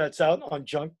whatever that's out on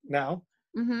junk now.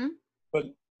 Mm-hmm. But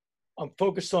I'm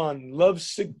focused on Love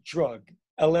Sick Drug,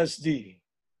 LSD.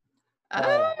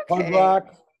 Hard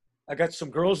rock. I got some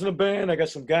girls in the band. I got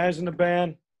some guys in the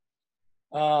band.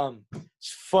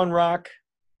 It's fun rock.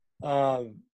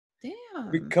 Damn.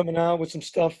 Be coming out with some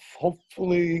stuff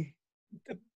hopefully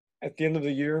at the end of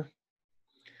the year.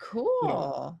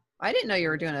 Cool. I didn't know you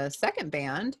were doing a second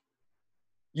band.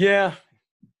 Yeah.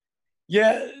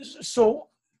 So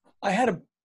I had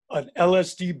an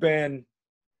LSD band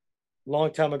a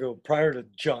long time ago prior to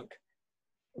junk.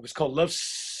 It was called what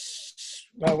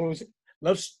was it?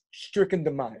 Love Stricken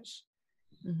Demise.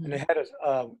 Mm-hmm. And they had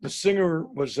the singer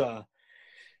was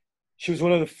she was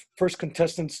one of the first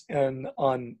contestants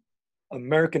on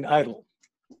American Idol.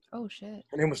 Oh shit.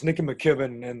 Her name was Nikki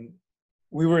McKibben, and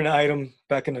we were an item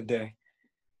back in the day.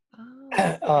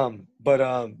 Oh. But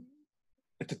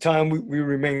at the time we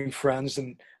remained friends,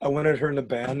 and I wanted her in the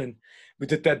band, and we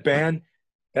did that band.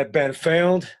 That band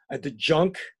failed. I did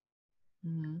junk.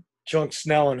 Mm-hmm. Junk's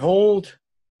now on hold.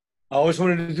 I always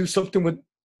wanted to do something with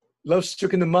Love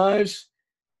Stricken Demise,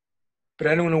 but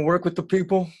I didn't want to work with the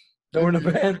people that were in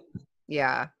the band.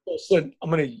 Yeah. So I said, I'm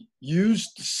going to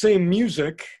use the same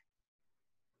music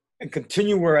and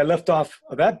continue where I left off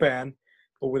of that band,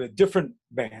 but with a different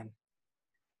band.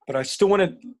 But I still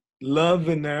wanted love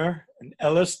in there and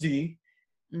LSD.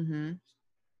 Mm-hmm.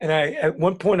 And at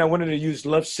one point I wanted to use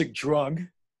Love Sick Drug.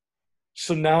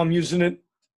 So now I'm using it,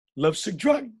 Love Sick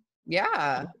Drug.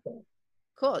 Yeah.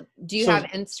 Cool. Do you have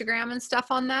Instagram and stuff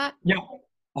on that? Yeah.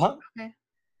 Uh-huh.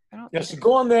 Okay. So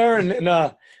go on there and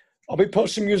I'll be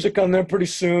posting music on there pretty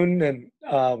soon, and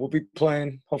we'll be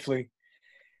playing hopefully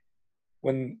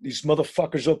when these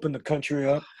motherfuckers open the country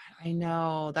up. I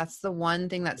know. That's the one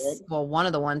thing one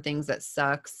of the one things that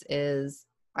sucks is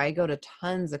I go to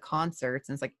tons of concerts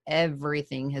and it's like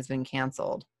everything has been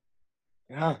canceled.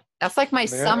 Yeah. That's like my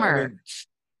summer.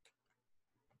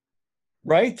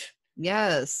 Right?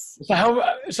 Yes.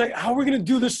 It's like how are we gonna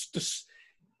do this?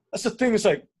 That's the thing. It's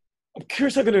like I'm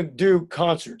curious how they're gonna do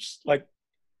concerts, like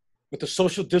with the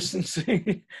social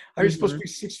distancing. How are you supposed to be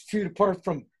 6 feet apart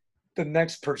from the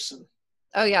next person?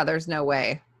 Oh yeah, there's no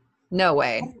way. No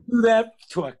way. How do you do that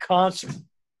to a concert?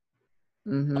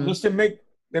 Mm-hmm. Unless they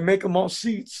make them all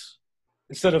seats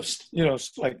instead of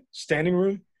like standing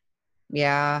room.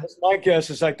 Yeah. That's my guess.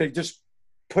 Is like they just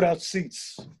put out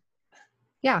seats.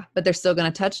 Yeah, but they're still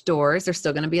going to touch doors. They're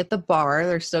still going to be at the bar.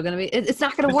 They're still going to be. It's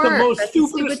not going to It's work. the most That's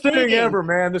stupidest thing ever,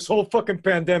 man. This whole fucking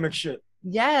pandemic shit.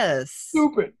 Yes.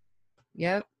 Stupid.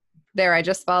 Yep. There, I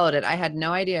just followed it. I had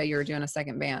no idea you were doing a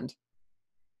second band.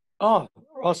 Oh,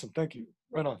 awesome. Thank you.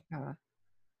 Right on.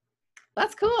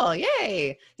 That's cool.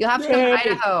 Yay. You'll have to come to Yay.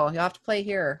 Idaho. You'll have to play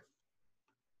here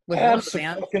with one of the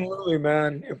bands. Absolutely,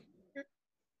 man.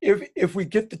 If we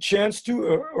get the chance to,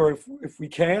 or if we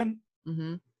can,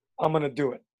 Hmm. I'm gonna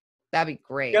do it. That'd be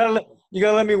great. You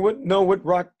gotta let me know what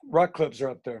rock clubs are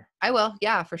up there. I will.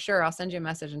 Yeah, for sure. I'll send you a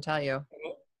message and tell you.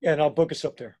 Yeah, and I'll book us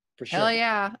up there for sure. Hell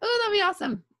yeah. Oh, that'd be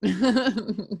awesome.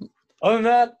 Other than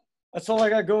that, that's all I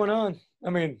got going on. I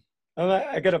mean,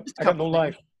 I got no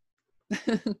life.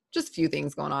 Just a few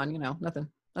things going on, nothing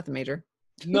major.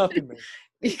 Nothing, man.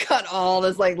 You got all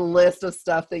this like list of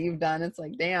stuff that you've done. It's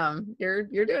like, damn, you're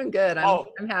doing good.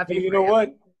 I'm happy. You know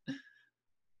what?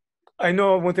 I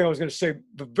know one thing I was going to say.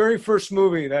 The very first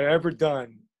movie that I ever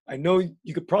done, I know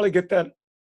you could probably get that.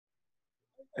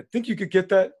 I think you could get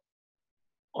that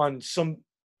on some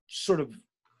sort of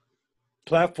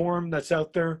platform that's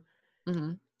out there.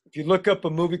 Mm-hmm. If you look up a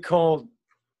movie called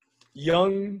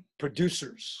Young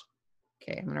Producers.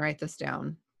 Okay, I'm going to write this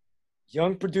down.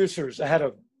 Young Producers. I had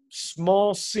a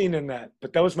small scene in that,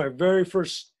 but that was my very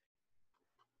first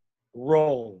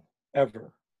role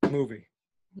ever movie.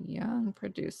 Young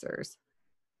Producers.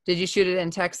 Did you shoot it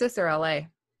in Texas or LA?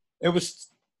 It was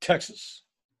Texas.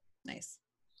 Nice.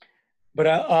 But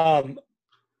I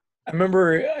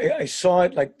remember I saw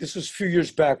it, like, this was a few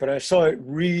years back, but I saw it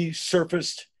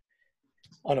resurfaced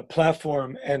on a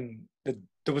platform, and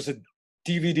there was a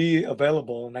DVD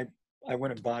available, and I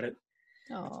went and bought it.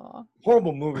 Aww.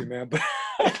 Horrible movie, man. But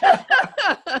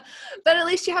but at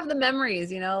least you have the memories,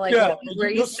 like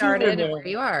where you started and where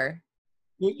you are.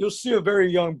 You'll see a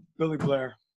very young Billy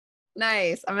Blair.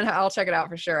 Nice. I'll check it out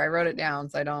for sure. I wrote it down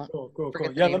so I don't. Cool.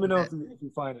 Yeah, let me know if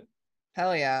you find it.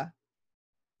 Hell yeah.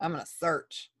 I'm gonna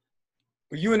search.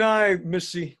 But you and I,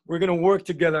 Missy, we're gonna work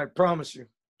together. I promise you.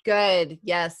 Good.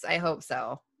 Yes, I hope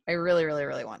so. I really, really,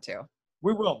 really want to.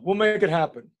 We will. We'll make it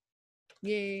happen.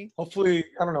 Yay. Hopefully,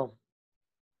 I don't know.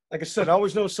 Like I said, I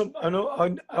always know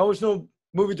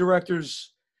movie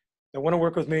directors that want to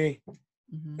work with me,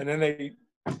 Mm-hmm. and then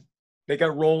they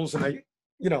got roles, and they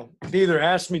either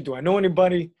ask me, do I know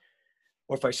anybody,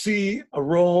 or if I see a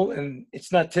role and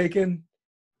it's not taken,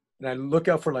 and I look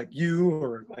out for like you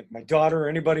or like my daughter or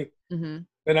anybody, Mm-hmm.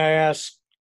 then I ask,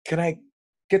 can I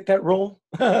get that role?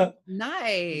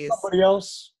 Nice. Somebody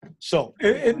else. So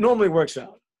it normally works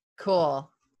out. Cool.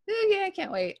 Yeah, I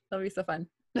can't wait. That'll be so fun.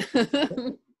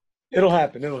 It'll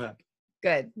happen.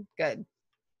 Good.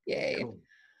 Yay. Cool.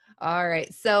 All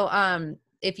right. So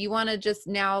if you want to just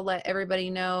now let everybody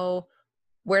know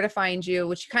where to find you,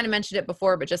 which you kind of mentioned it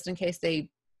before, but just in case they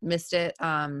missed it,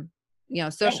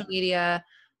 social media,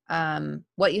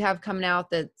 what you have coming out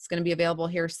that's going to be available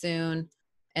here soon,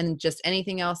 and just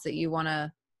anything else that you want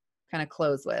to kind of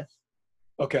close with.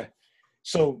 Okay.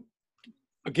 So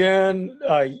again,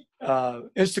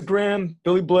 Instagram,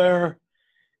 Billy Blair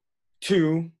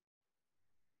 2.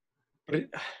 But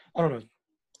I don't know.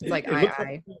 It's like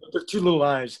like there's two little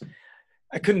eyes.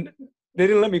 They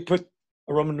didn't let me put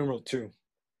a Roman numeral 2.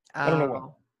 I don't know why.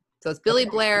 So it's Billy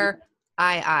Blair,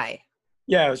 I.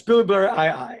 Yeah, it's Billy Blair,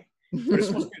 I. But it's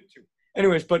supposed to be 2.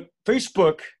 Anyways, but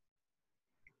Facebook,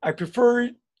 I prefer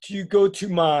to go to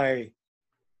my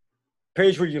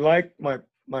page where you like my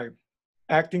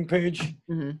acting page,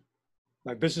 Mm-hmm.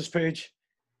 my business page,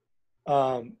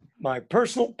 my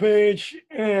personal page.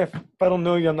 If I don't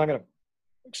know you, I'm not gonna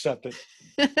accept it.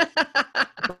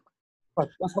 But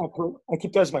that's I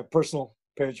keep that as my personal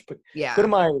page. But Yeah. go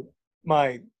to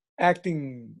my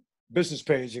acting business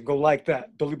page and go like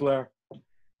that, Billy Blair.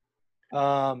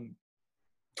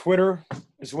 Twitter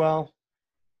as well.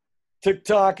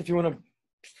 TikTok, if you want to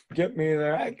get me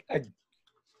there.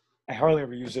 I hardly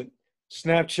ever use it.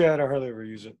 Snapchat, I hardly ever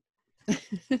use it. Is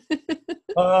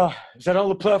that all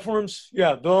the platforms?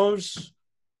 Yeah, those.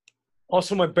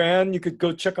 Also my band, you could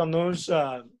go check on those.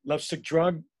 Love Sick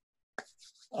Drug.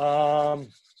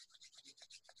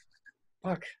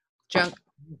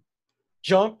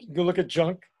 Junk. Go look at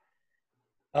Junk.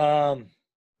 And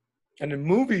in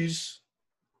movies,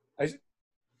 I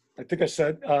think I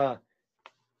said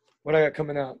what I got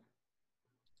coming out.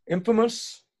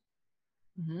 Infamous.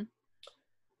 Mm-hmm.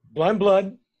 Blind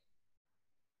Blood.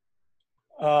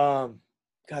 God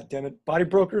damn it. Body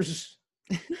Brokers.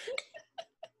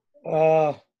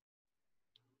 What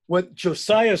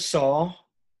Josiah Saw.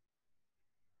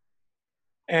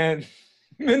 And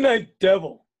Midnight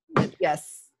Devil.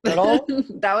 Yes. That all?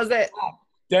 That was it.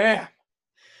 Damn.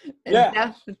 And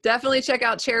Yeah. Definitely check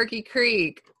out Cherokee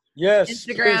Creek. Yes.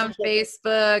 Instagram,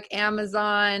 Facebook,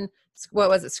 Amazon. What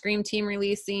was it? Scream Team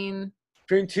releasing.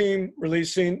 Dream Team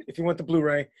releasing. If you want the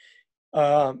Blu-ray,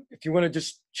 If you want to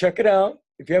just check it out,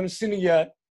 if you haven't seen it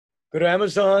yet, go to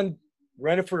Amazon,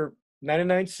 rent it for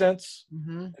 99 cents.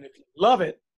 Mm-hmm. And if you love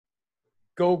it,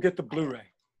 go get the Blu-ray.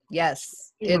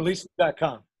 Yes.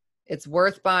 Release.com. It's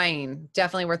worth buying.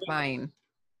 Definitely worth buying.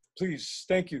 Please,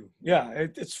 thank you. Yeah,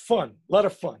 it's fun. A lot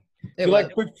of fun. It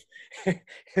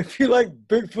If you like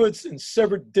Bigfoots and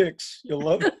severed dicks, you'll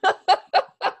love it.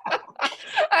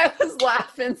 I was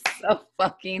laughing so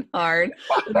fucking hard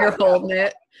when you're holding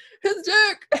it. His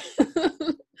dick.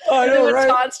 Oh, I And then know, when right?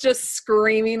 Todd's just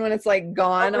screaming when it's like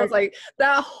gone, I was like,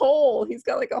 that hole. He's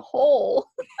got like a hole.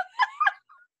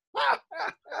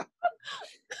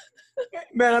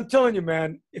 Man, I'm telling you,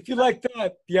 man, if you like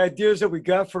that, the ideas that we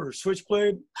got for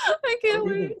Switchblade, I can't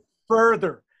are even wait.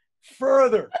 further.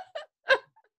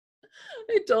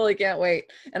 I totally can't wait.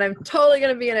 And I'm totally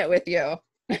going to be in it with you.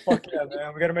 Fuck yeah,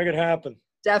 man. We got to make it happen.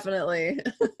 Definitely.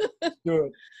 Do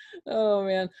it. Oh,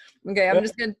 man. Okay, I'm Yeah.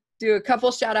 just going to do a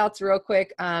couple shout outs real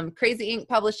quick. Crazy Ink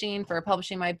Publishing for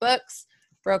publishing my books,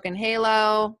 Broken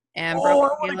Halo, and Oh, I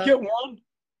Broken want to Halo. get one.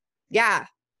 Yeah.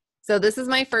 So this is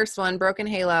my first one, Broken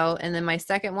Halo. And then my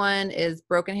second one is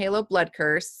Broken Halo Blood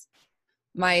Curse.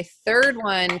 My third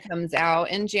one comes out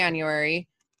in January,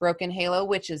 Broken Halo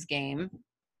Witches Game.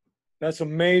 That's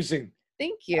amazing.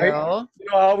 Thank you. I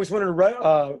always wanted to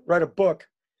write a book.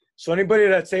 So anybody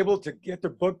that's able to get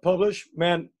their book published,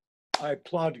 man, I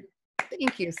applaud you.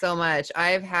 Thank you so much.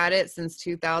 I've had it since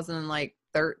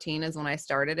 2013 is when I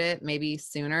started it, maybe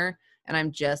sooner. And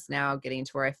I'm just now getting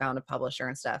to where I found a publisher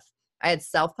and stuff. I had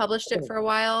self-published it for a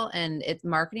while, and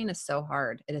marketing is so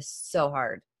hard. It is so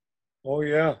hard. Oh,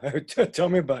 yeah. Tell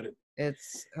me about it.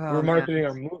 It's We're marketing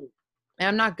our movie. And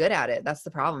I'm not good at it. That's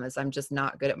the problem, is I'm just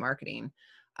not good at marketing.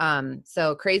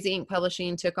 So Crazy Ink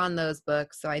Publishing took on those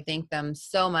books. So I thank them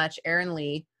so much. Aaron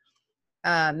Lee,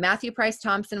 Matthew Price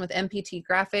Thompson with MPT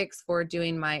Graphics for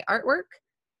doing my artwork.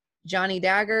 Johnny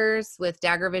Daggers with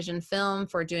Dagger Vision Film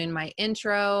for doing my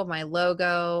intro, my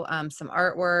logo, some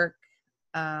artwork.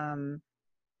 And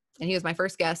he was my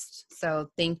first guest. So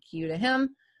thank you to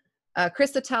him.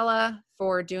 Chris Atella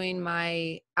for doing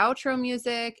my outro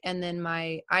music, and then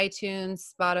my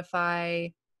iTunes,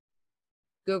 Spotify,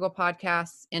 Google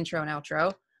Podcasts, intro and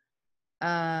outro.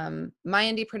 My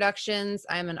Indie Productions,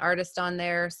 I'm an artist on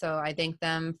there, so I thank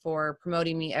them for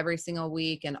promoting me every single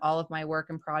week and all of my work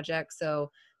and projects.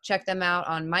 So check them out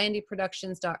on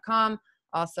myindieproductions.com,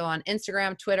 also on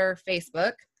Instagram, Twitter,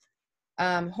 Facebook.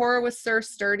 Horror with Sir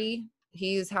Sturdy.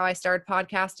 He's how I started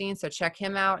podcasting, so check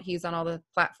him out. He's on all the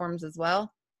platforms as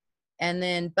well. And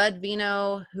then Bud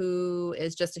Vino, who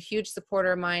is just a huge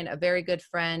supporter of mine, a very good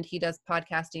friend. He does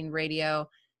podcasting radio.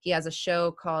 He has a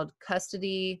show called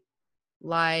Custody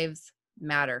Lives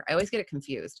Matter. I always get it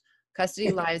confused.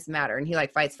 Custody Lives Matter. And he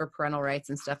like fights for parental rights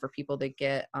and stuff for people that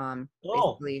get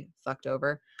basically fucked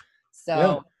over.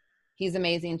 So he's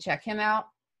amazing. Check him out.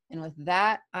 And with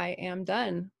that, I am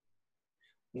done.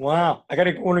 Wow. I got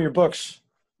to get one of your books.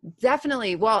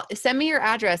 Definitely. Well, send me your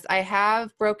address. I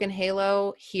have Broken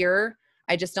Halo here.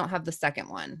 I just don't have the second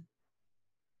one.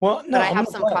 Well, no, but I have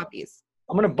some copies.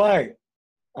 I'm going to buy it.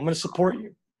 I'm going to support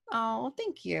you. Oh,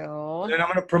 thank you. And I'm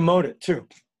going to promote it too.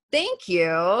 Thank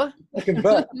you. Fucking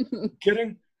bet.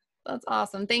 Kidding? That's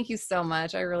awesome. Thank you so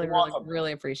much. I really,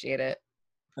 really appreciate it.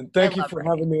 And thank you for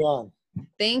having me on.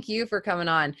 Thank you for coming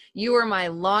on. You were my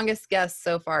longest guest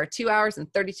so far, 2 hours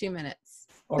and 32 minutes.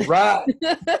 All right.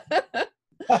 That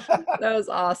was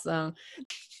awesome.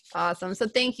 Awesome. So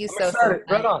thank you so much.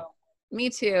 Right on. Me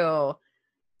too.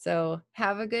 So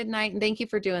have a good night. And thank you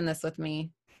for doing this with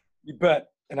me. You bet.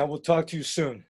 And I will talk to you soon.